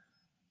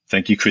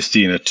 Thank you,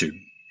 Christina, too.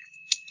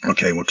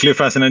 Okay, well,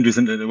 Clearface and Andrews,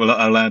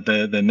 I'll add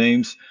their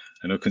names.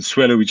 I know,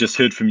 Consuelo, we just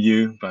heard from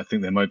you, but I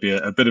think there might be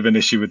a bit of an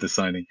issue with the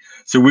signing.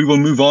 So we will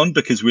move on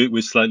because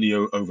we're slightly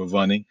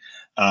overrunning.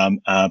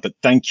 But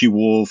thank you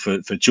all for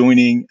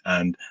joining.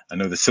 And I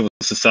know the civil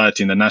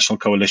society and the national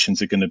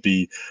coalitions are going to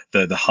be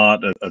the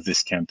heart of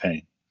this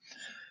campaign.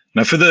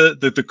 Now, for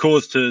the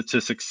cause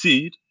to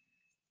succeed,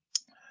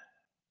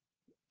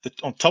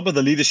 on top of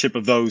the leadership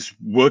of those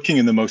working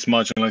in the most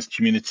marginalized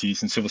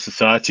communities in civil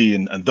society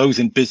and those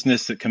in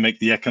business that can make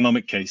the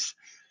economic case,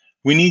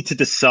 we need to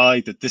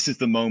decide that this is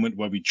the moment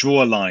where we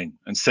draw a line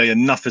and say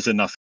enough is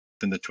enough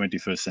in the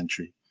 21st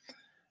century.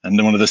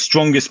 And one of the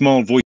strongest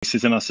moral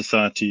voices in our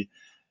society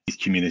is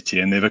community,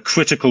 and they have a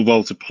critical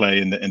role to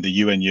play in the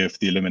UN year for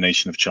the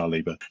elimination of child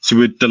labour. So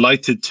we're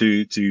delighted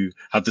to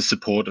have the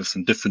support of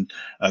some different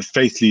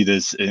faith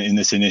leaders in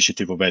this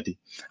initiative already.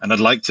 And I'd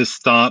like to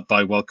start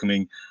by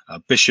welcoming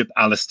Bishop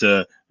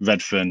Alistair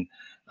Redfern.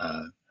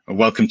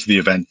 Welcome to the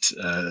event,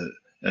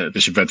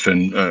 Bishop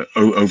Redfern.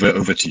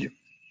 Over to you.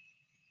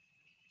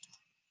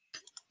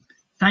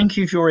 Thank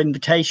you for your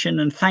invitation,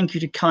 and thank you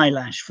to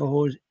Kailash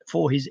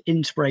for his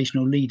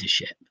inspirational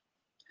leadership.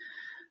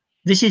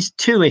 This is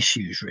two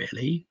issues,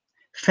 really: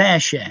 fair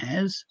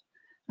shares,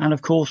 and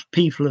of course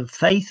people of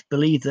faith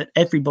believe that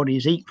everybody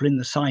is equal in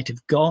the sight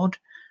of God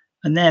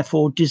and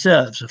therefore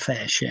deserves a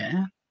fair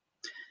share,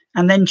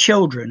 and then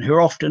children, who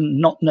are often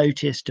not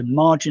noticed and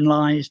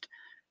marginalised,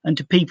 and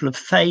to people of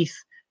faith,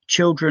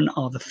 children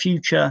are the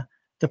future,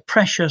 the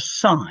precious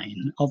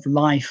sign of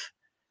life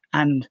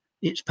and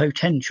its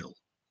potential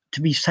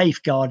to be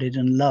safeguarded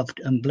and loved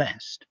and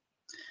blessed.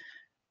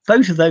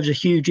 Both of those are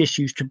huge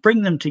issues. To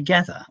bring them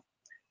together,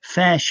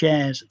 fair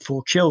shares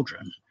for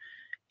children,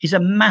 is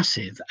a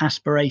massive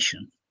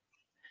aspiration.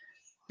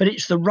 But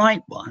it's the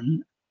right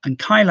one, and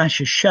Kailash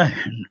has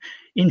shown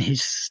in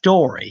his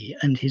story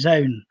and his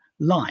own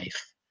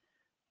life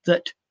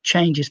that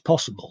change is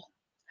possible.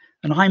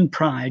 And I'm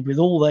proud, with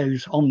all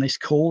those on this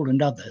call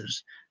and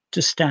others,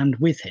 to stand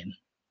with him.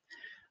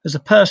 As a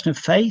person of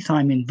faith,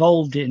 I'm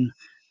involved in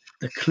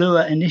the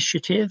CLUA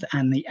Initiative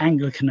and the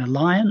Anglican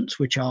Alliance,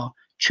 which are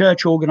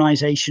church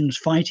organisations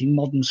fighting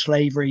modern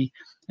slavery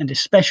and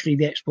especially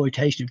the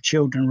exploitation of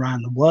children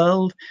around the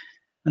world.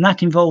 And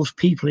that involves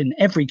people in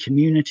every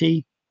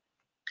community,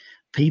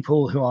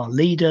 people who are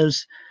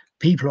leaders,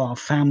 people who are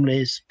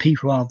families,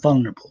 people who are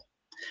vulnerable.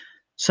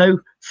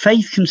 So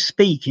faith can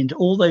speak into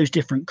all those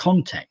different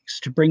contexts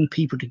to bring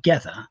people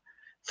together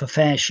for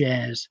fair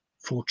shares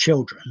for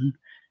children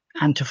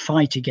and to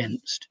fight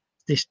against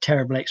this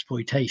terrible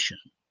exploitation.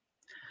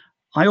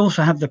 I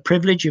also have the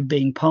privilege of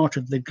being part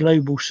of the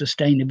Global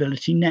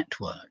Sustainability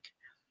Network,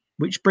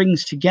 which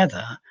brings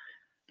together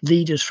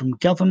leaders from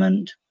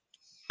government,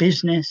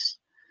 business,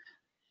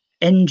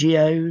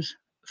 NGOs,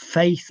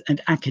 faith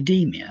and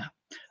academia.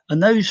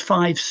 And those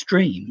five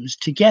streams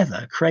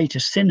together create a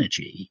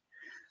synergy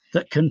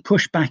that can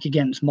push back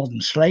against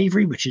modern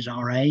slavery, which is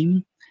our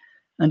aim.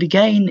 And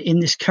again, in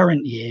this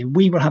current year,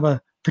 we will have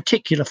a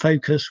particular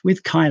focus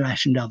with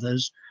Kailash and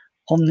others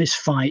on this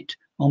fight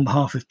on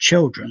behalf of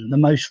children, the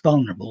most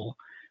vulnerable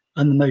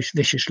and the most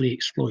viciously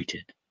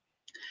exploited.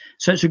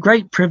 So it's a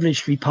great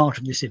privilege to be part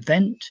of this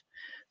event.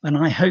 And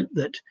I hope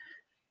that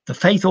the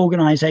faith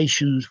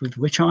organisations with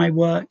which I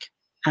work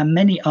and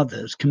many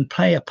others can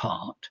play a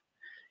part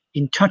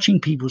in touching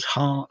people's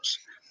hearts,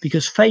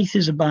 because faith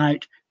is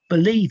about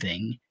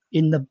believing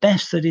in the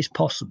best that is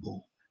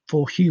possible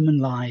for human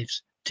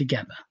lives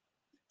together.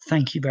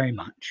 Thank you very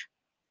much.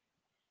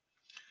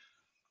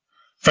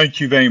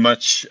 Thank you very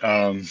much,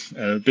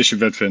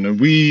 Bishop Redfern. And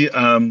we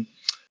are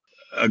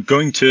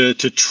going to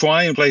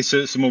try and play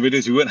some more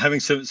videos. We weren't having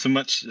so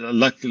much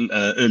luck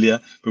earlier,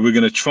 but we're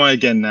going to try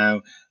again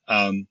now.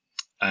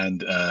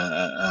 And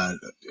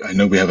I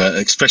know we have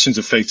expressions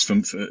of faith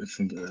from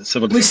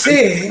several. We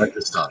say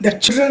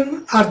that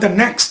children are the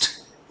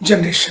next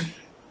generation.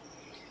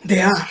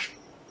 They are.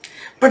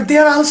 But they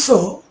are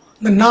also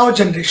the now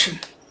generation.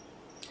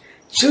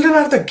 Children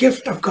are the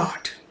gift of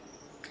God.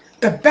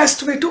 The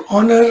best way to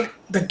honor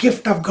the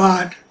gift of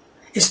God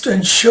is to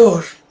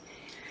ensure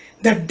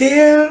that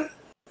their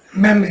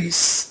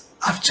memories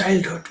of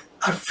childhood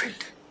are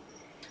filled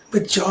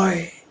with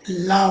joy,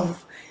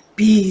 love,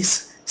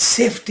 peace,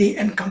 safety,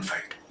 and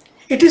comfort.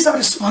 It is our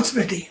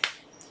responsibility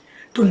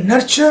to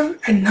nurture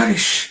and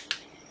nourish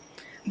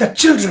the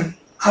children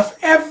of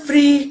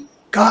every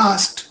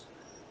caste,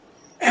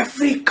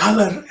 every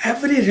color,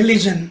 every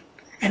religion,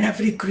 and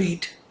every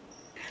creed.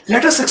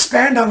 Let us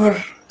expand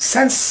our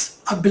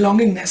sense of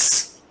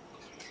belongingness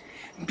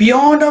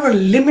beyond our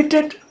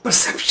limited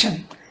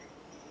perception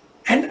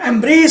and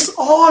embrace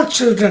all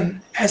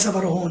children as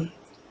our own.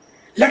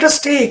 Let us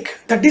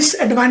take the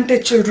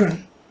disadvantaged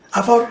children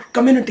of our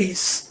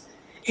communities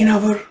in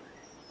our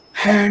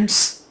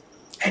hands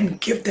and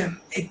give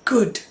them a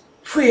good,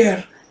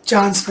 fair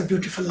chance for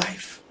beautiful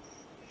life.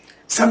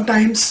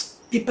 Sometimes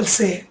people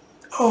say,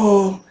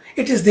 oh,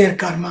 it is their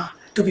karma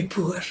to be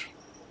poor.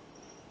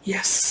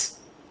 Yes,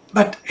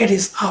 but it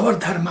is our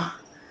dharma,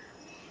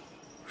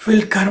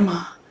 will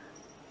karma,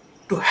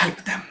 to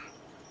help them.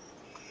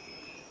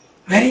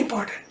 Very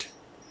important.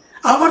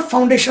 Our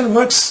foundation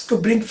works to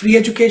bring free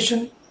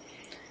education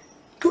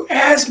to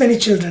as many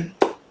children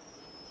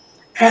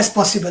as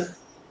possible,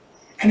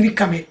 and we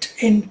commit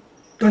in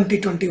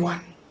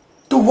 2021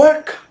 to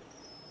work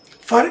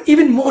for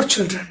even more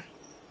children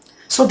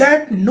so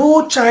that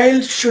no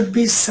child should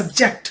be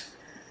subject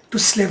to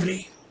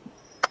slavery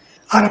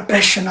or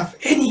oppression of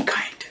any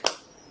kind.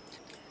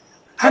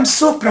 I'm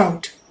so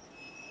proud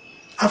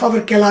of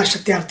our Kailash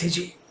Satyarthi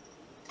ji.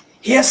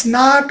 He has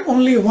not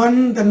only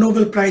won the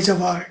Nobel Prize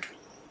Award,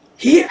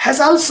 he has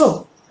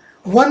also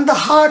won the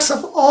hearts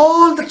of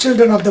all the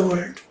children of the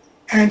world,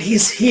 and he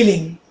is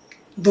healing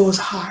those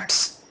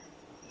hearts.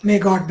 May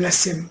God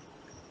bless him.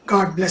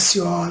 God bless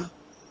you all.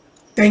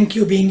 Thank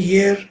you being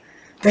here.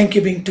 Thank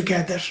you being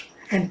together,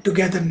 and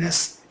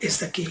togetherness is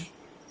the key.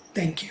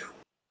 Thank you.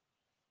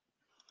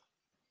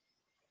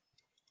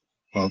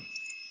 Well,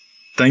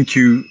 thank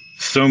you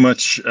so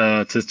much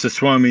to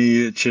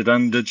Swami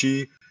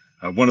Chidanandaji,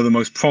 one of the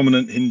most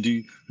prominent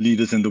Hindu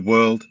leaders in the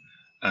world,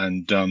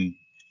 and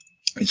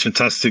it's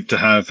fantastic to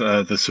have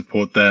the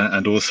support there,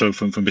 and also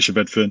from Bishop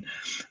Edford.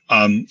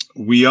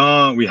 We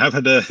have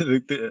had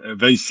a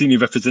very senior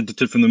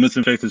representative from the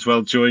Muslim faith as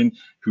well join,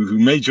 who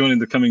may join in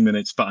the coming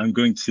minutes. But I'm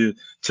going to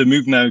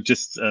move now,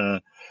 just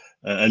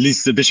at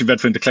least the Bishop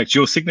Edford, to collect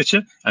your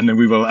signature, and then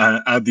we will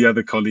add the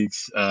other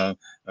colleagues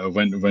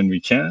when we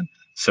can.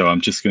 So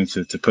I'm just going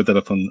to put that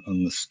up on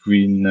the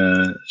screen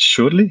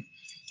shortly,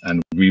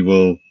 and we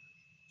will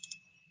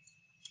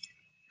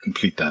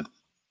complete that.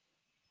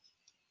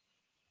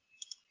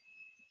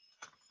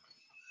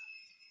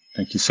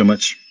 Thank you so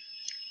much.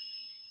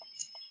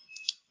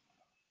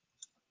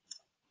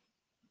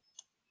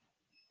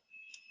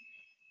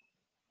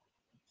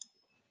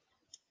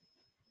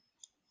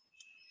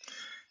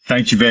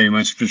 Thank you very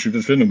much, Bishop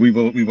Edford, and we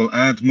will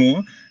add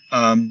more.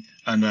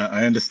 And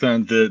I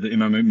understand the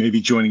Imam may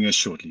be joining us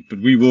shortly, but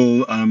we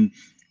will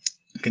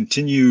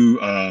continue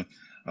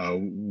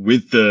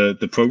with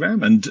the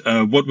program. And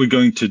what we're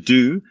going to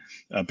do,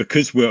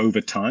 because we're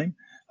over time,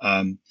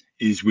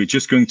 is we're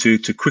just going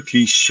to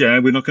quickly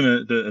share. We're not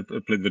going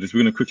to play the videos.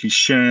 We're going to quickly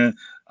share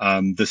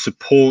the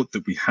support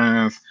that we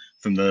have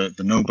from the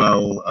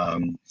Nobel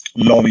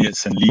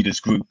laureates and leaders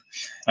group.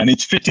 And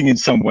it's fitting in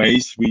some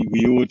ways.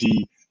 We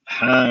already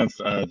have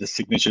the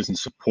signatures and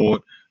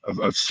support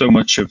of so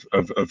much of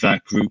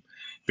that group,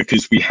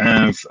 because we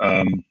have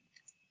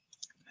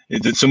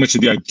so much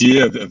of the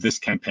idea of this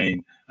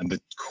campaign and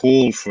the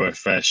call for a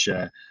fair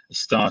share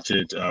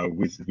started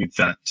with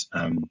that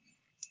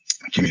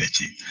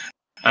community.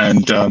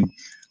 And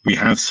we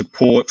have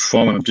support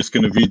from, and I'm just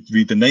going to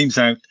read the names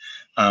out.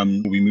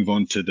 We move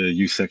on to the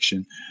youth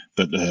section,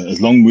 but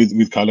along with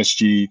Kailash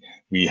ji,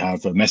 we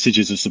have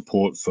messages of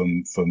support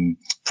from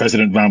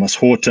President Ramos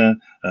Horta,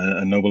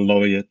 a Nobel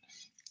laureate.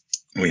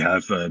 We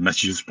have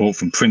messages of support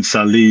from Prince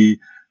Ali,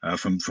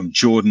 from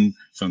Jordan,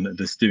 from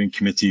the steering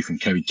committee, from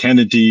Kerry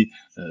Kennedy,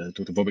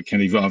 Dr. Robert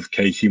Kennedy of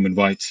RFK Human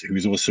Rights, who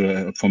is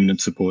also a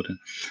prominent supporter.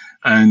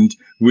 And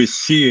we're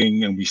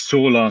seeing, and we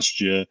saw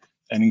last year,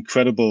 an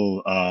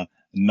incredible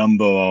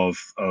number of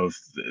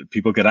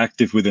people get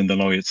active within the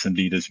Laureates and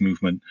Leaders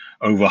movement.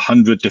 Over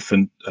 100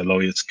 different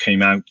laureates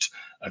came out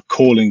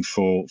calling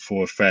for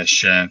a fair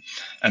share.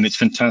 And it's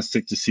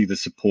fantastic to see the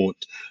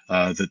support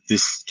that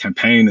this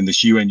campaign and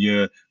this UN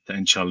year to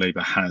end child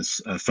labor has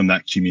from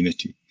that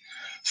community.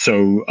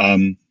 So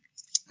and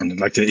I'd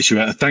like to issue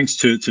a thanks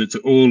to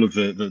all of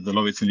the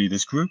Laureates and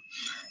Leaders group.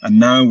 And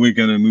now we're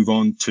going to move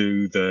on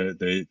to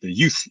the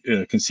youth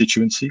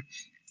constituency.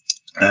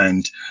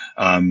 And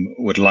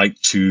would like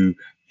to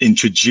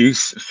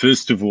introduce,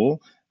 first of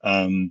all,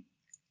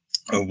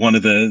 one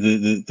of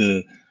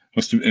the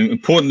most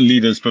important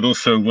leaders, but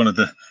also one of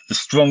the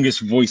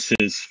strongest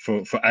voices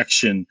for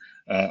action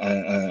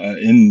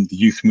in the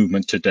youth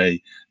movement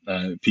today.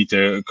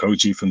 Peter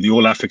Koji from the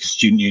All Africa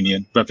Student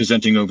Union,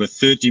 representing over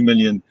 30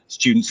 million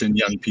students and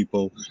young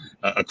people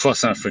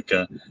across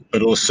Africa,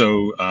 but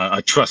also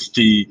a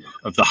trustee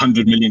of the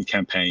 100 Million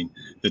campaign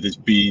that has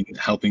been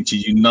helping to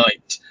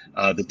unite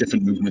the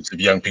different movements of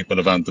young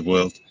people around the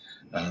world.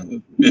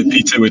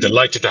 Peter, we're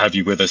delighted to have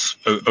you with us.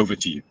 Over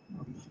to you.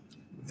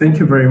 Thank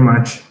you very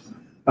much.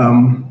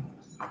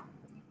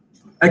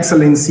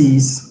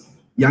 Excellencies,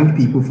 young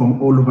people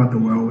from all over the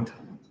world,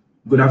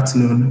 good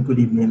afternoon, good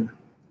evening.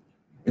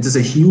 It is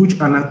a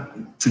huge honor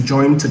to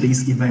join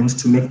today's event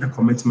to make a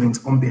commitment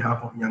on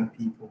behalf of young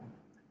people.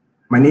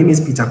 My name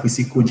is Peter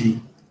Kwesi Koji,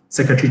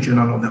 Secretary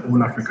General of the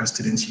All Africa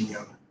Students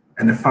Union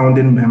and a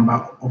founding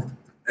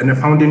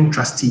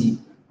trustee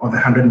of the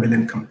 100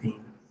 Million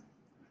campaign.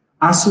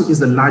 ASU is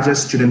the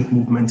largest student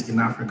movement in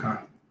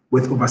Africa,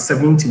 with over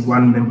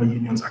 71 member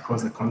unions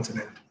across the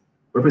continent,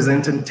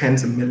 representing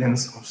tens of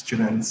millions of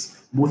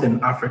students, both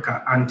in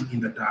Africa and in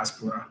the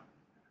diaspora.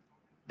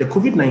 The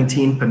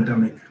COVID-19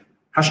 pandemic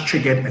has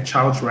triggered a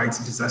child's rights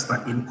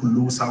disaster in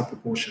colossal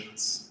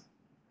proportions.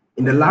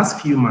 In the last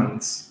few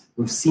months,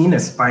 we've seen a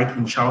spike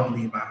in child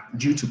labor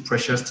due to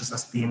pressures to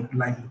sustain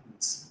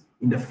livelihoods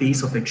in the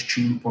face of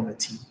extreme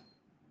poverty.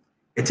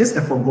 It is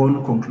a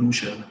foregone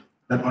conclusion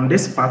that on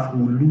this path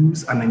we'll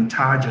lose an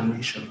entire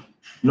generation,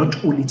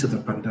 not only to the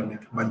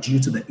pandemic, but due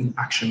to the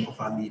inaction of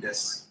our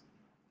leaders.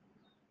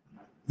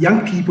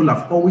 Young people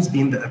have always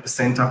been the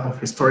epicenter of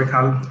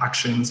historical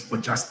actions for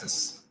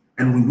justice,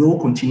 and we will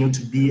continue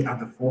to be at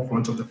the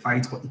forefront of the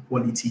fight for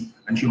equality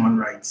and human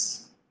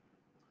rights.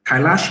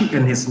 Kailashi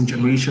and his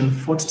generation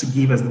fought to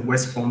give us the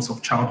worst forms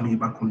of child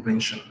labor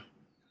convention.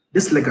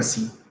 This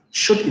legacy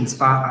should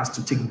inspire us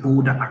to take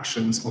bolder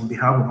actions on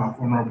behalf of our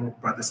vulnerable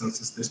brothers and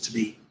sisters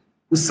today,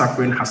 whose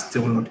suffering has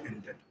still not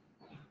ended.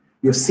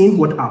 We have seen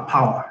what our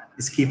power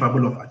is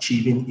capable of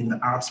achieving in the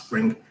Arab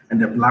Spring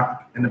and the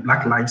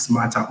Black Lives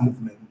Matter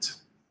movement.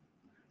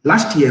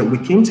 Last year, we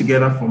came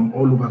together from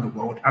all over the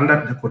world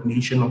under the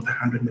coordination of the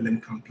 100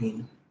 Million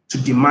campaign to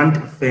demand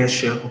a fair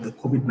share of the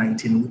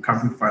COVID-19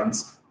 recovery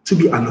funds to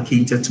be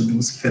allocated to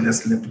those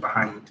furthest left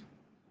behind.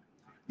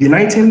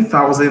 Uniting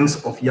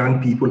thousands of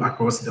young people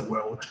across the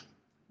world,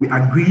 we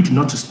agreed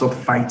not to stop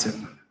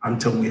fighting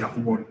until we have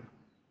won.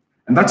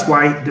 And that's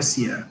why this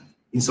year,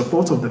 in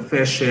support of the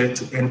Fair Share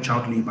to End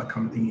Child Labor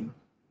campaign,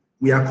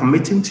 we are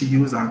committing to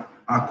use our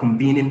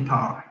convening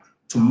power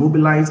to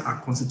mobilize our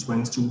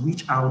constituents to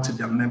reach out to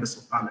their members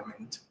of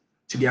parliament,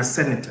 to their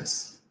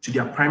senators, to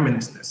their prime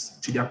ministers,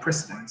 to their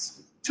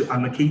presidents, to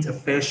allocate a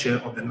fair share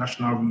of the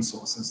national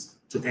resources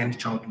to end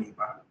child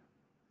labor.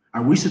 I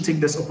wish to take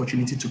this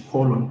opportunity to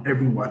call on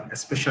everyone,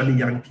 especially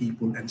young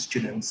people and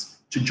students,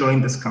 to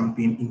join this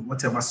campaign in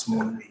whatever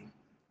small way.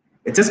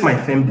 It is my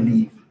firm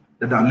belief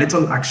that our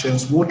little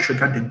actions will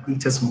trigger the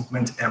greatest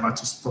movement ever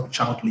to stop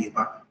child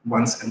labor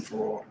once and for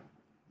all.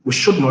 We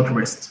should not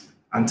rest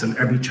until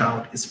every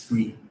child is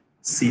free,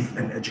 safe,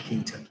 and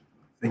educated.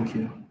 Thank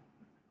you.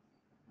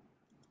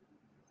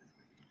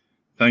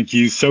 Thank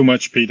you so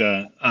much,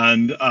 Peter.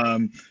 And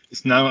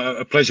it's now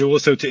a pleasure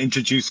also to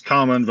introduce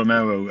Carmen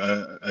Romero,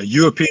 a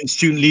European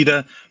student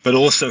leader, but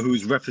also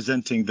who's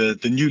representing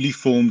the newly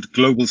formed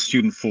Global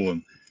Student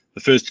Forum, the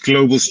first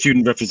global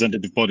student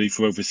representative body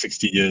for over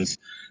 60 years,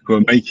 who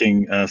are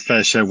making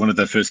Fair Share one of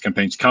their first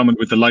campaigns. Carmen,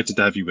 we're delighted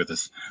to have you with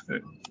us.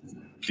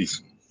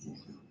 Please.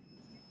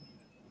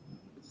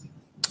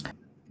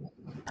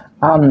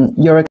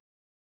 Your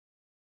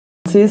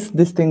Excellencies,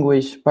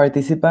 distinguished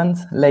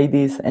participants,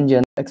 ladies and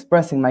gentlemen,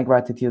 expressing my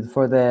gratitude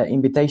for the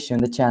invitation,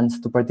 the chance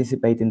to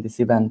participate in this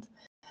event.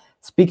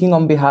 Speaking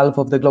on behalf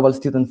of the Global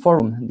Student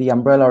Forum, the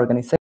umbrella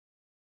organization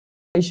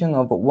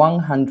of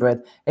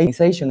 100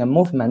 organizations and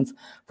movements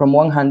from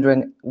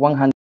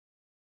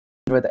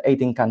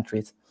 118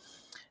 countries.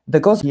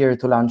 The cause here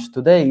to launch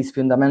today is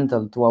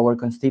fundamental to our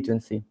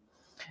constituency.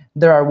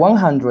 There are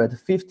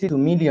 152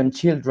 million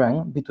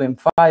children between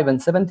 5 and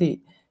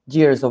 70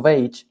 years of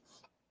age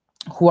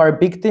who are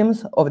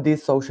victims of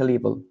this social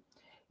evil.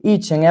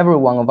 Each and every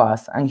one of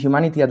us and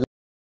humanity at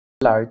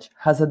large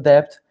has a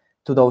debt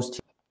to those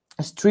children,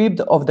 stripped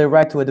of their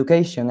right to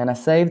education and a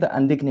safe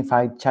and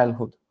dignified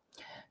childhood.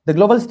 The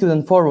Global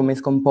Student Forum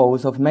is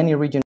composed of many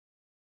regional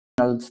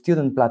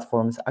student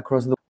platforms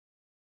across the world,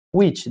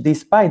 which,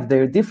 despite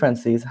their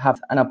differences,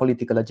 have an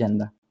apolitical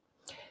agenda.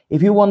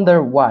 If you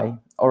wonder why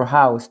or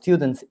how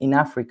students in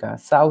Africa,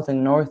 South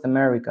and North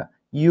America,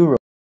 Europe,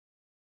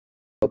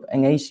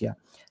 and Asia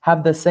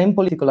have the same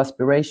political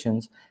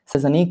aspirations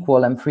as an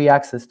equal and free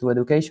access to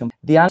education,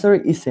 the answer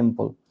is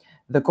simple.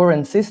 The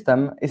current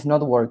system is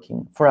not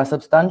working for a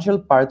substantial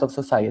part of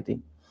society.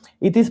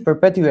 It is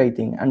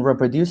perpetuating and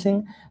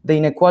reproducing the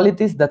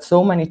inequalities that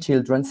so many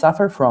children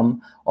suffer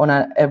from on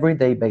an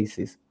everyday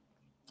basis.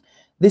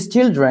 These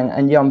children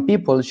and young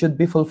people should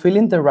be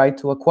fulfilling the right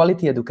to a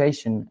quality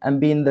education and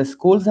be in the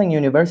schools and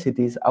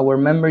universities our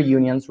member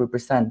unions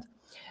represent.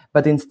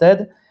 But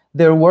instead,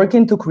 they're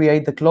working to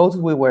create the clothes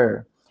we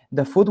wear,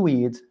 the food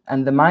we eat,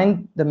 and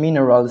the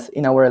minerals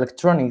in our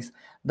electronics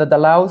that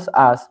allows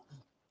us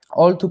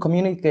all to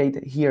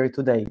communicate here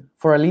today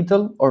for a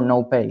little or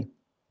no pay.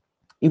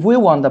 If we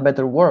want a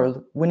better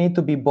world, we need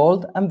to be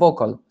bold and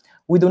vocal.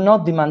 We do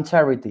not demand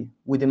charity,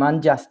 we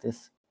demand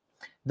justice.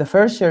 The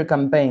Fair Share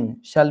campaign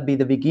shall be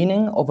the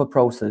beginning of a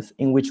process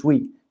in which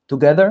we,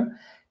 together,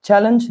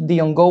 challenge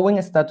the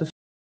ongoing status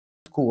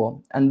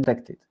quo and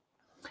protect it.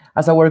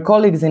 As our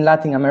colleagues in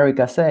Latin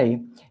America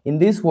say, in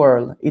this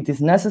world, it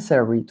is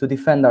necessary to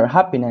defend our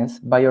happiness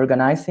by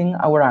organizing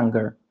our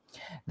anger.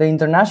 The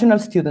international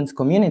students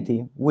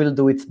community will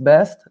do its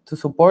best to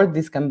support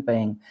this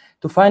campaign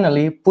to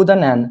finally put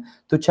an end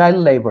to child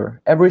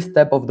labor every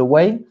step of the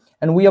way,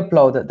 and we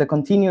applaud the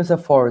continuous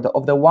effort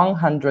of the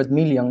 100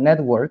 Million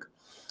Network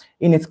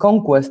in its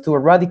conquest to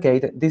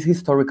eradicate this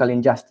historical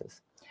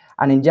injustice,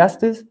 an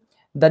injustice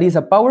that is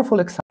a powerful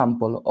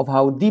example of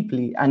how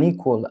deeply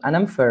unequal and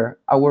unfair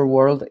our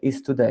world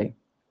is today.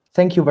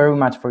 Thank you very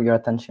much for your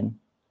attention.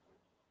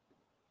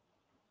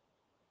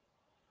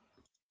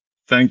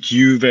 Thank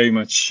you very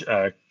much,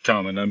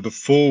 Carmen. And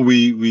before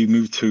we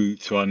move to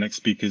our next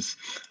speakers,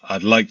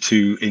 I'd like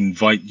to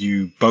invite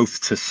you both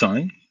to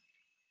sign.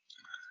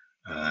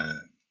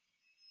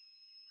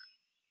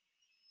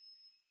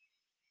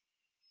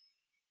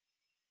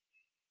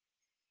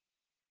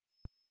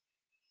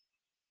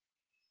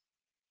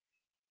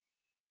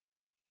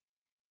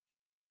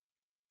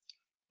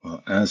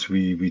 Well, as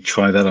we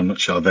try that, I'm not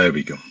sure. There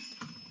we go.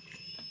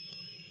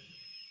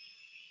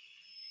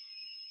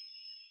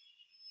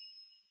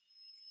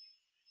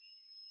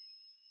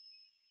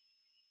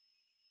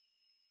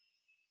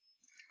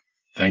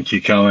 Thank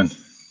you, Carmen.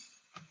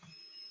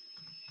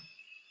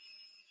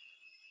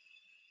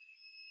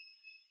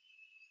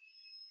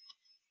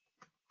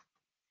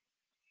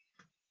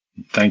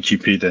 Thank you,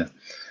 Peter.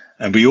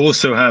 And we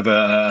also have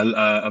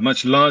a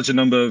much larger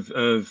number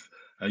of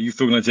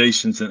youth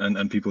organizations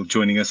and people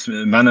joining us.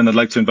 Manon, I'd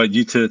like to invite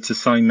you to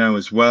sign now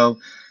as well.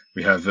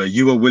 We have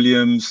Yua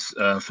Williams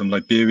from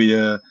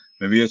Liberia,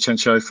 Maria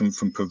Chanchai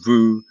from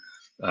Peru,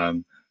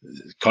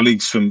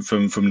 colleagues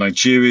from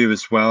Nigeria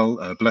as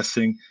well,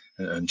 Blessing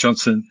and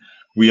Johnson.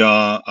 We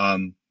are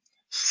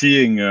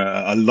seeing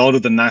a lot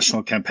of the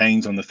national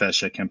campaigns on the Fair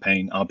Share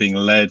campaign are being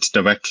led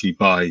directly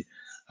by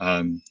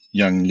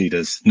young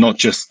leaders, not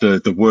just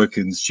the work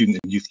in the student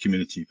and youth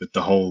community, but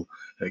the whole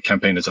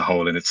campaign as a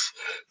whole. And it's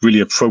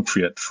really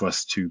appropriate for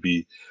us to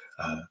be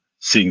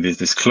seeing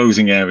this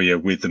closing area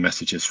with the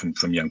messages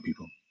from young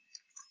people.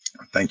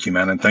 Thank you,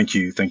 man, and thank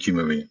you,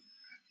 Maria.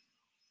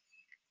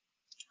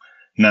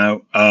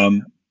 Now,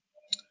 Yoel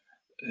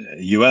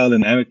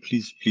and Eric,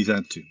 please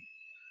add to.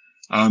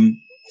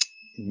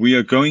 We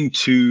are going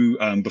to,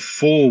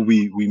 before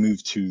we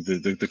move to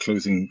the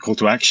closing call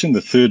to action,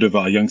 the third of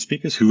our young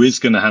speakers, who is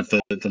going to have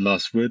the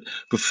last word.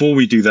 Before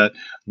we do that,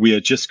 we are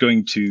just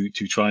going to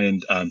try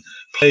and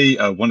play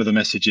one of the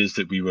messages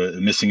that we were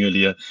missing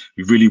earlier.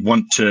 We really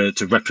want to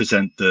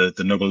represent the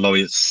Nobel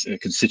Laureate's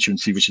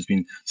constituency, which has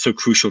been so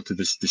crucial to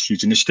this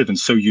huge initiative and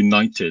so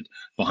united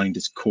behind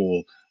its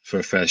call for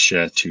a fair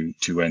share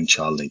to end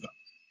child labor.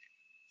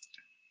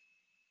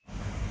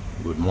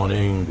 Good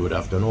morning, good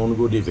afternoon,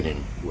 good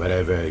evening,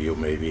 wherever you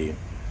may be.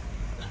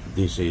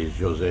 This is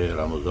Jose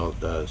Ramos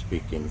Horta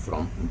speaking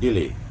from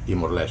Dili,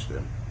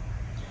 Timor-Leste.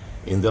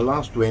 In the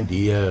last 20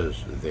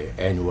 years, the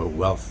annual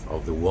wealth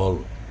of the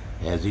world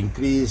has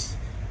increased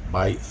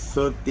by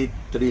 $30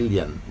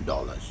 trillion.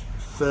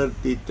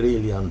 $30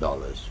 trillion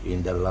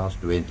in the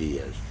last 20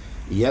 years.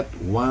 Yet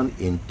 1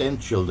 in 10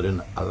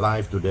 children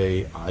alive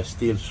today are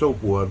still so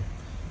poor,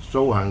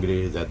 so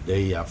hungry that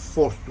they are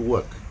forced to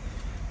work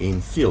in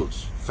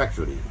fields,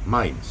 factories,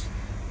 mines,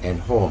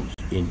 and homes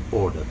in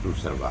order to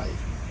survive.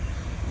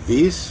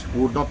 This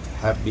would not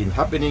have been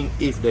happening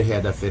if they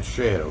had a fair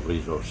share of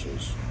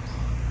resources.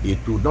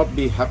 It would not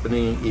be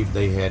happening if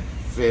they had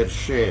fair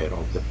share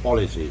of the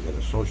policies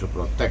and social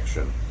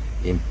protection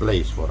in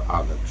place for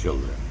other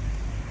children.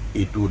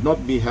 It would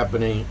not be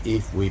happening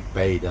if we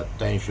paid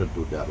attention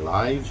to their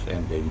lives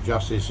and the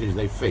injustices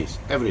they face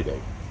every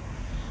day.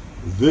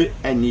 The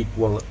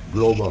unequal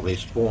global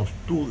response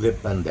to the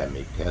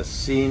pandemic has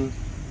seen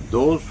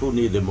those who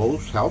need the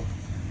most help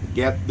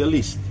get the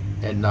least,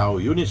 and now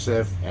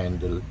UNICEF and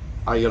the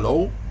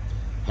ILO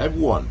have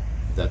warned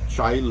that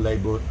child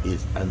labor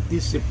is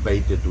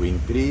anticipated to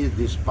increase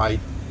despite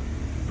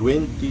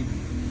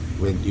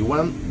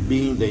 2021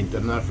 being the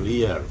international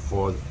year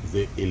for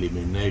the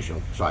elimination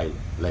of child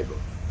labor.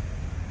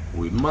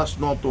 We must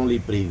not only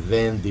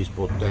prevent this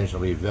potential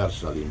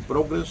reversal in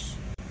progress,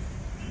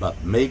 but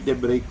make the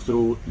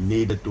breakthrough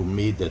needed to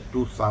meet the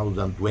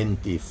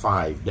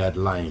 2025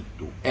 deadline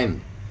to end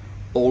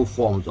all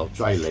forms of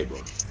child labor.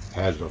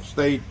 Heads of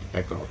state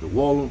across the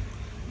world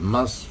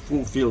must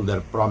fulfill their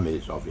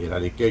promise of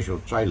eradication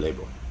of child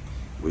labor,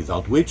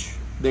 without which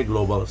the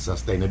global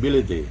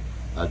sustainability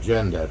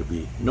agenda will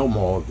be no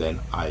more than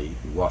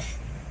eyewash.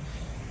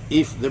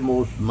 If the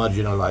most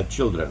marginalized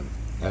children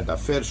had a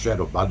fair share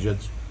of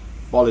budgets,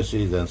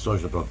 policies, and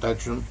social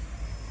protection,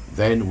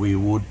 then we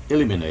would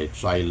eliminate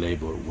child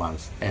labor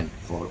once and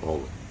for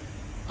all.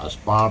 As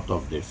part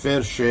of the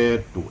fair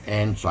share to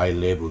end child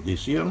labor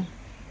this year,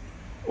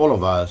 all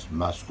of us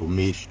must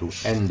commit to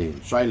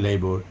ending child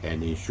labor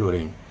and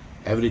ensuring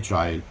every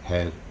child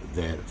has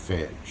their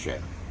fair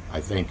share. I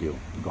thank you.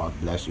 God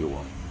bless you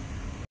all.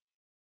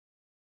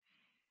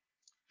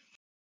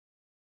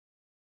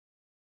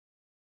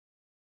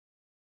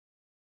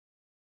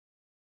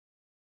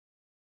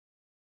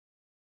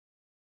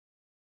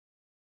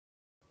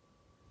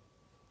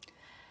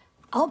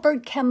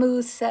 Albert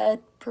Camus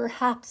said,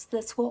 "Perhaps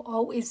this will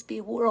always be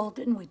a world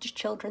in which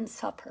children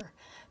suffer,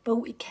 but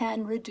we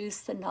can reduce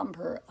the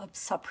number of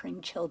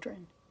suffering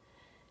children."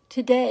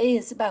 Today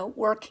is about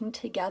working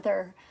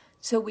together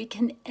so we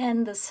can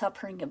end the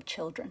suffering of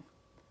children.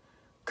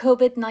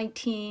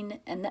 COVID-19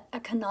 and the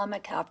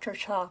economic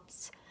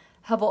aftershocks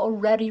have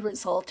already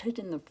resulted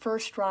in the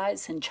first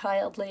rise in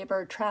child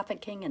labor,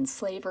 trafficking, and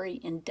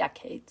slavery in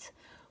decades.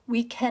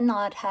 We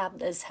cannot have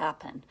this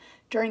happen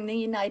during the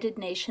United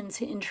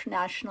Nations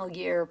International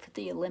Year for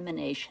the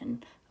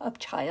Elimination of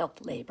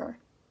Child Labor.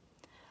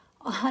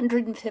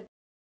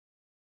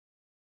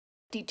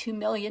 152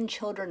 million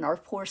children are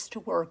forced to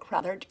work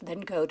rather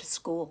than go to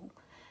school.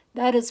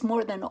 That is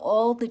more than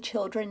all the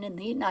children in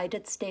the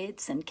United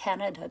States and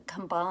Canada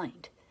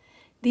combined.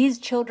 These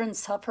children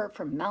suffer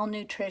from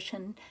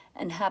malnutrition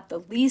and have the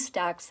least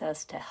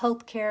access to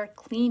health care,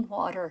 clean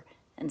water,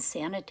 and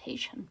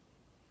sanitation.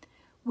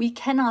 We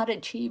cannot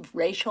achieve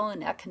racial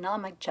and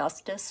economic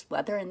justice,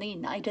 whether in the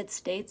United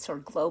States or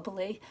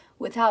globally,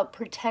 without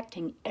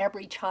protecting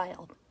every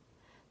child.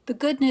 The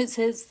good news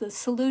is the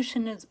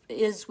solution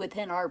is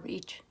within our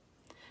reach.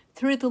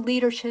 Through the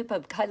leadership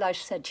of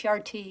Kailash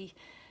Satyarthi,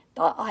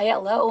 the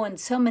ILO, and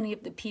so many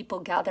of the people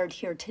gathered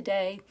here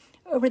today,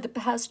 over the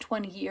past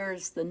 20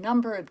 years, the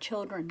number of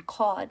children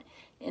caught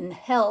in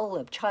hell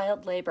of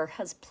child labor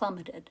has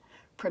plummeted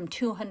from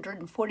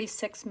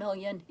 246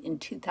 million in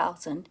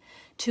 2000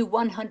 to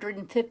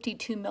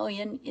 152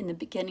 million in the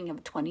beginning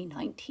of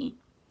 2019.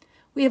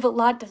 We have a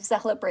lot to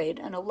celebrate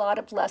and a lot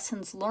of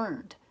lessons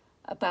learned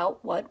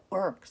about what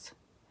works.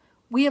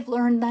 We have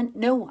learned that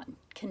no one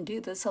can do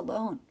this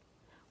alone.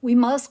 We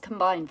must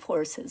combine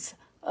forces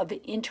of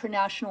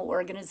international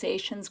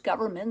organizations,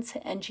 governments,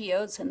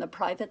 NGOs, and the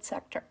private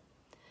sector.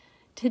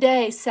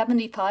 Today,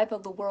 75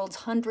 of the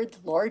world's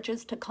 100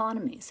 largest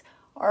economies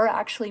are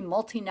actually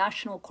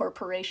multinational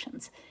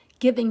corporations,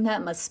 giving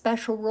them a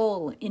special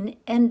role in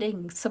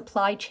ending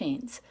supply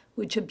chains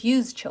which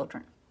abuse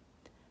children.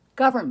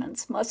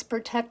 Governments must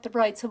protect the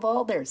rights of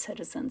all their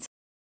citizens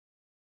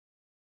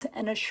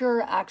and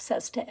assure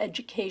access to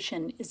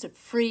education is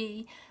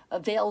free,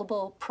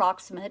 available,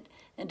 proximate,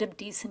 and of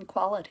decent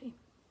quality.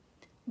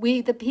 We,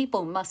 the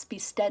people, must be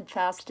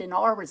steadfast in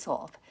our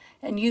resolve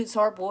and use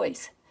our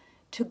voice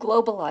to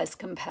globalize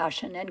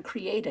compassion and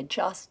create a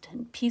just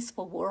and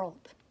peaceful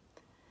world.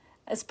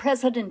 As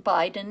President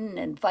Biden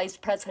and Vice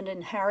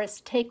President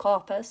Harris take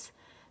office,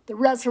 the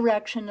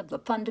resurrection of the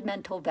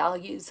fundamental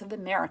values of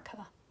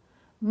America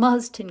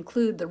must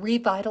include the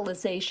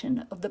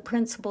revitalization of the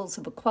principles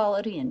of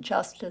equality and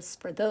justice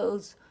for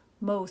those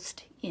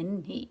most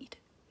in need.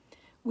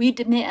 We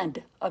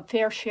demand a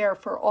fair share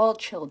for all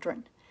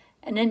children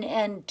and an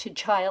end to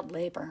child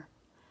labor,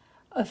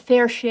 a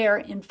fair share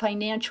in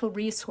financial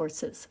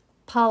resources,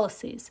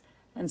 policies,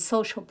 and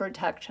social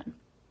protection.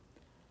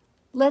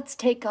 Let's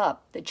take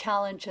up the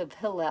challenge of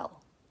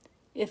Hillel.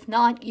 If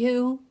not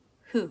you,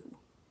 who?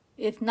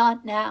 If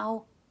not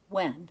now,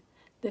 when?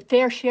 The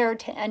Fair Share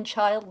to End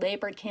Child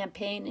Labor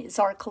campaign is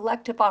our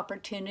collective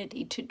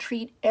opportunity to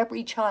treat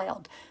every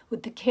child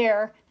with the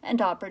care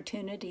and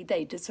opportunity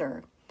they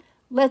deserve.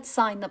 Let's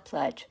sign the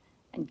pledge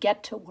and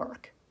get to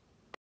work.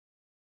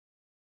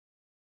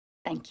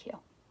 Thank you.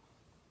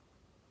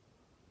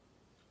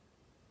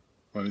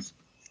 Well, it's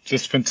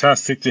just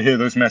fantastic to hear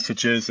those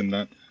messages, and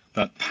that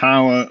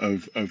power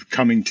of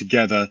coming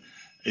together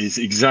is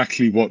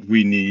exactly what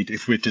we need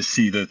if we're to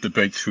see the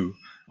breakthrough.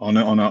 On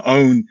our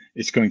own,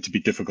 it's going to be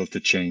difficult to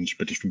change.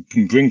 But if we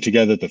can bring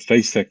together the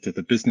faith sector,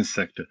 the business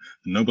sector,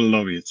 the Nobel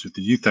laureates with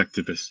the youth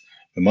activists,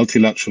 the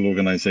multilateral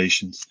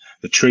organizations,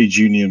 the trade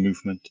union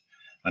movement,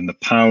 and the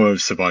power of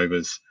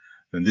survivors,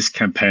 then this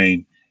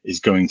campaign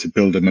is going to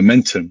build a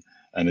momentum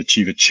and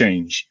achieve a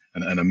change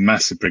and a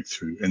massive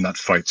breakthrough in that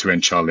fight to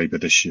end child labor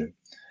this year.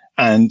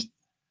 And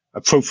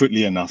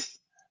appropriately enough,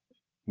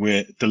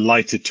 we're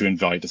delighted to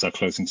invite as our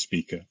closing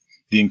speaker,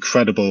 the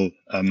incredible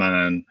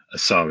Manan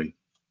Asari.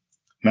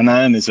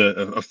 Manan is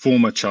a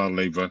former child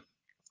laborer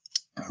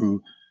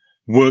who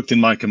worked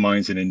in mica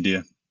mines in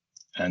India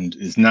and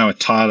is now a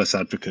tireless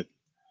advocate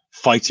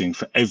fighting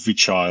for every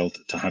child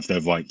to have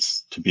their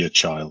rights to be a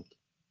child.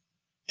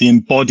 The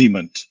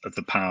embodiment of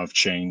the power of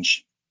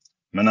change.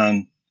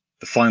 Manan,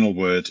 the final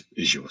word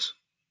is yours.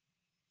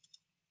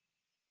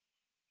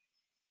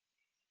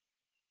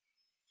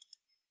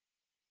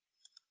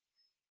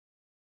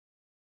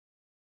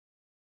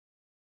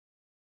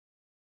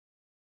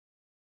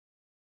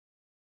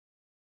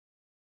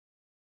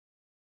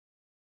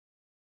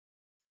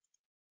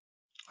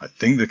 I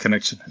think the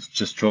connection has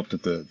just dropped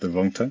at the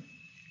wrong time.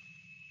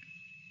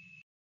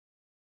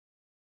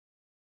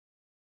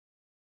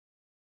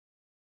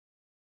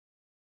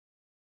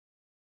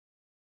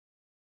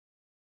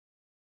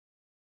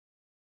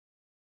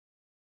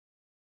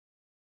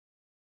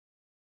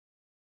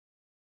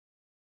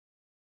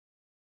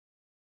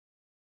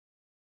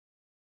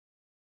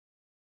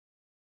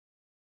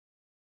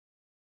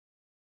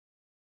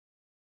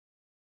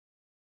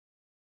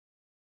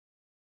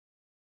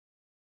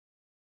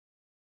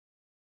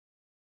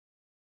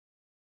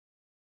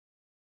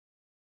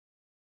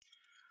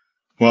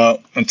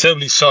 Well, I'm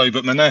terribly sorry,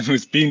 but Manan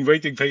has been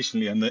waiting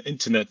patiently, and the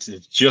internet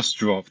has just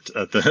dropped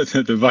at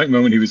the right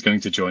moment he was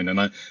going to join.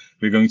 And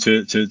we're going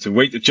to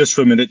wait just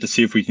for a minute to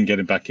see if we can get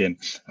him back in.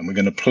 And we're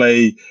going to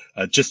play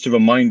just to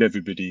remind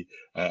everybody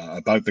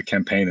about the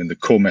campaign and the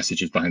core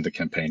messages behind the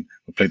campaign.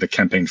 We'll play the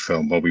campaign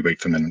film while we wait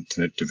for the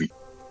internet to read.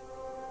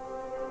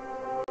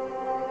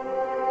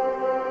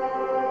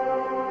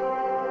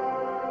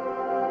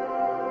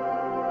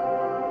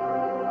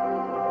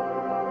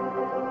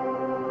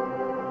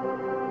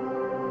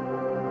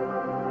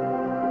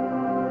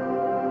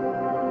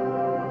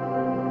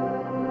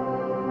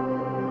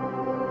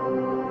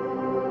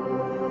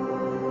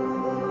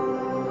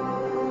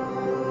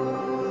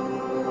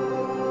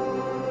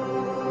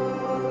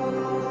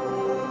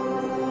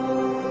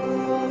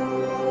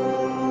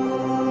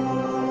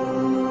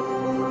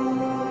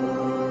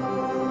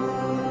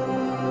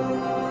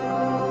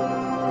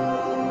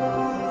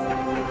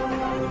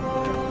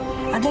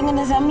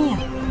 Atengeneza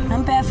 100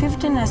 nampea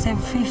 50 na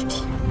save 50.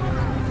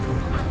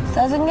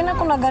 Saa zingine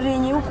kuna gari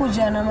yenye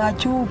hukuja na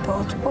machupa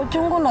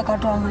usipochungu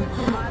unakatwa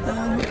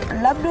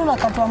labda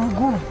unakatwa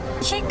mguu,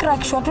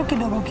 shikrakishwa tu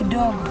kidogo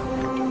kidogo.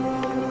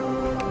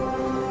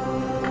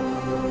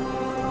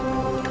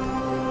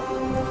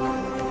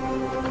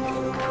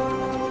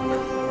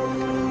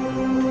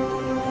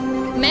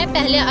 मैं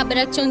पहले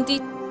अबरक चुनती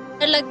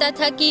लगता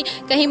था कि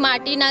कहीं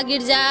माटी ना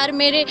गिर जाए और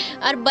मेरे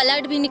और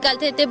ब्लड भी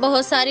निकलते थे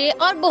बहुत सारे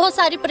और बहुत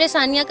सारी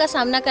परेशानियों का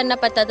सामना करना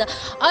पड़ता था।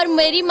 और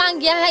मेरी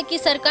मांग यह है कि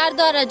सरकार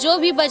द्वारा जो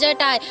भी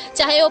बजट आए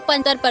चाहे वो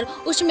 15 पर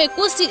उसमें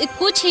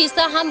कुछ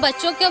हिस्सा हम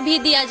बच्चों को भी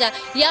दिया जाए।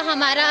 यह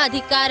हमारा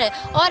अधिकार है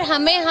और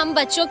हम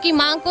बच्चों की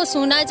मांग को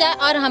सुना जाए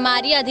और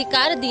हमारी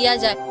अधिकार दिया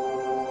जाए।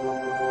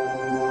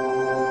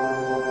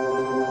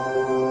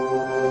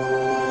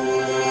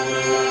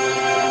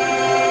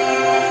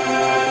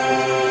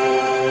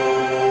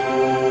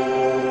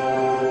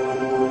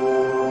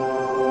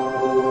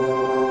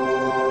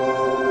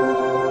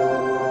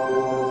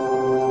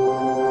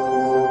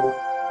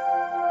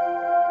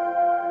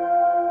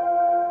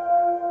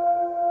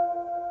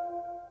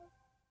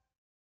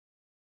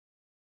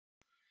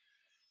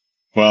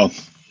 Well,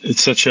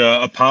 it's such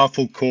a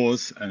powerful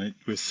cause, and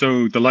we're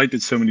so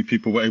delighted so many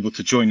people were able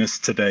to join us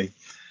today.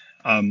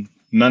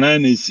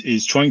 Manan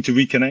is trying to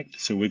reconnect,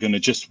 so we're going to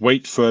just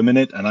wait for a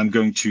minute, and I'm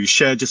going to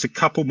share just a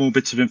couple more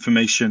bits of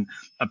information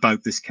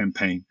about this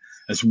campaign,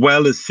 as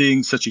well as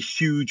seeing such a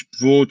huge,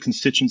 broad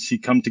constituency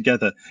come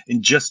together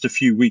in just a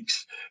few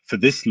weeks for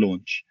this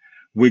launch.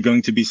 We're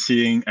going to be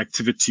seeing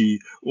activity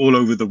all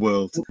over the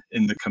world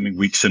in the coming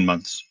weeks and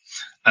months.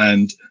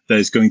 And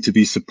there's going to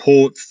be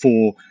support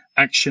for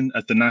action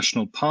at the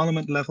national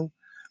parliament level,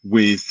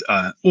 with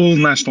all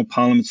national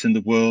parliaments in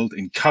the world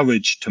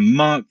encouraged to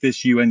mark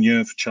this UN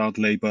Year for Child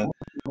Labour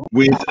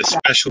with a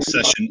special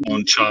session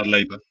on child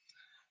labour.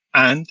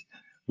 And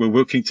we're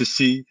working to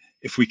see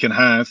if we can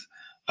have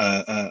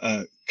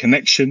a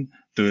connection.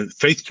 The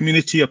faith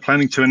community are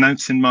planning to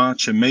announce in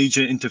March a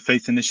major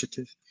interfaith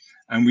initiative.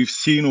 And we've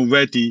seen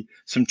already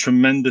some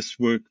tremendous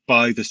work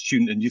by the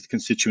student and youth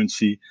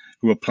constituency,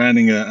 who are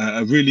planning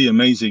a really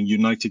amazing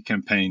united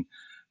campaign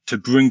to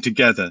bring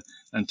together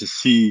and to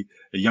see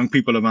young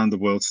people around the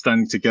world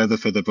standing together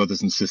for their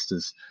brothers and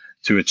sisters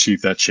to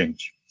achieve that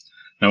change.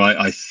 Now,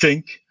 I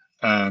think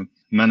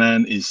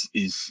Manan is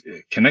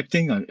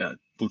connecting.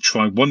 We'll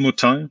try one more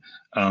time,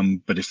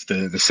 but if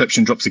the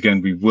reception drops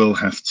again, we will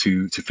have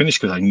to finish,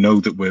 because I know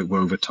that we're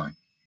over time.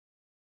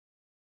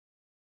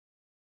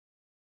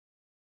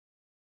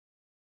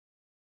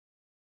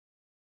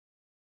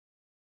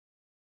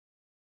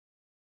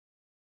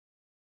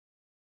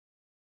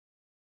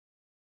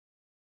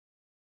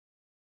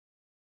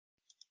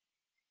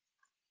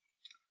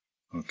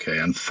 Okay,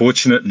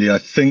 unfortunately, I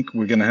think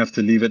we're going to have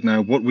to leave it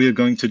now. What we are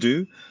going to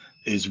do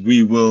is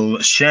we will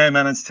share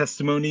Manan's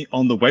testimony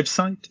on the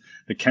website,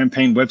 the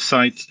campaign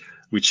website,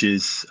 which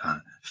is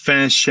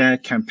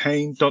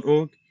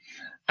fairsharecampaign.org.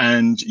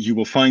 And you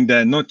will find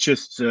there not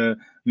just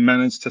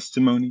Manan's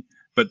testimony,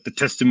 but the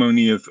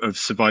testimony of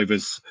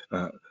survivors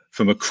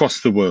from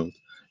across the world.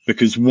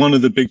 Because one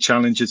of the big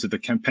challenges that the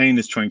campaign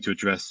is trying to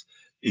address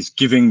is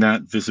giving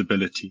that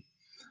visibility.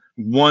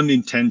 1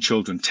 in 10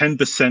 children,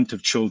 10%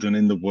 of children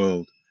in the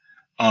world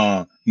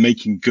are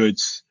making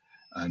goods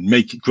and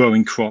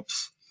growing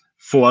crops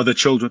for other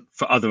children,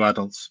 for other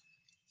adults.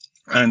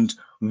 And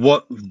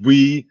what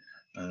we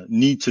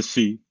need to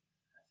see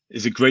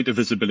is a greater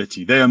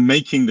visibility. They are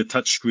making the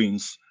touch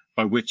screens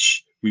by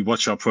which we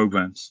watch our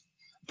programs.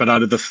 But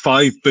out of the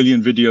 5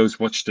 billion videos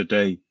watched a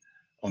day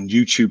on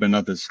YouTube and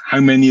others, how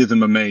many of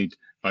them are made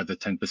by the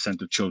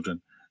 10% of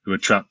children who are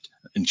trapped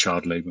in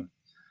child labor?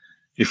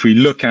 If we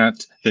look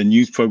at the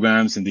news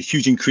programs and the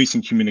huge increase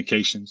in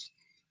communications,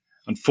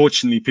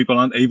 unfortunately, people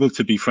aren't able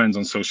to be friends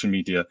on social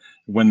media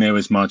when they're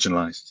as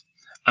marginalized.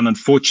 And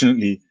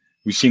unfortunately,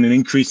 we've seen an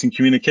increase in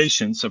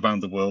communications around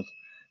the world,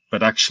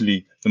 but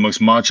actually the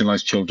most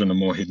marginalized children are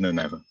more hidden than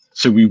ever.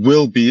 So we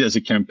will be, as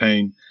a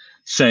campaign,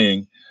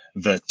 saying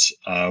that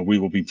we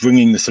will be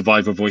bringing the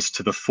survivor voice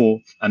to the fore,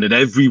 and at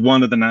every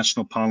one of the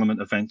national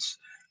parliament events,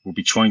 we'll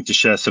be trying to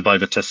share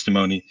survivor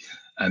testimony.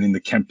 And in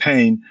the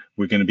campaign,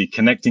 we're going to be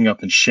connecting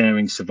up and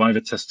sharing survivor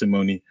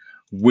testimony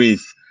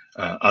with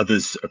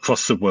others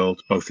across the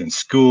world, both in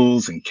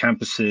schools and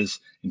campuses,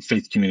 in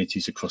faith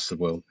communities across the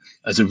world,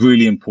 as a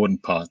really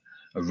important part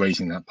of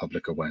raising that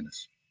public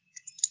awareness.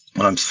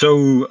 Well, I'm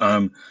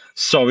so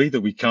sorry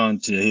that we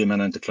can't hear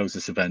Manan to close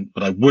this event,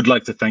 but I would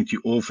like to thank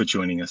you all for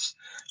joining us.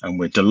 And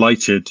we're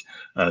delighted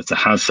to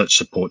have such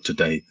support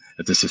today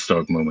at this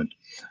historic moment.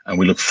 And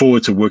we look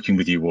forward to working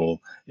with you all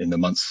in the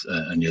months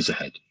and years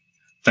ahead.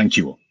 Thank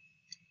you all.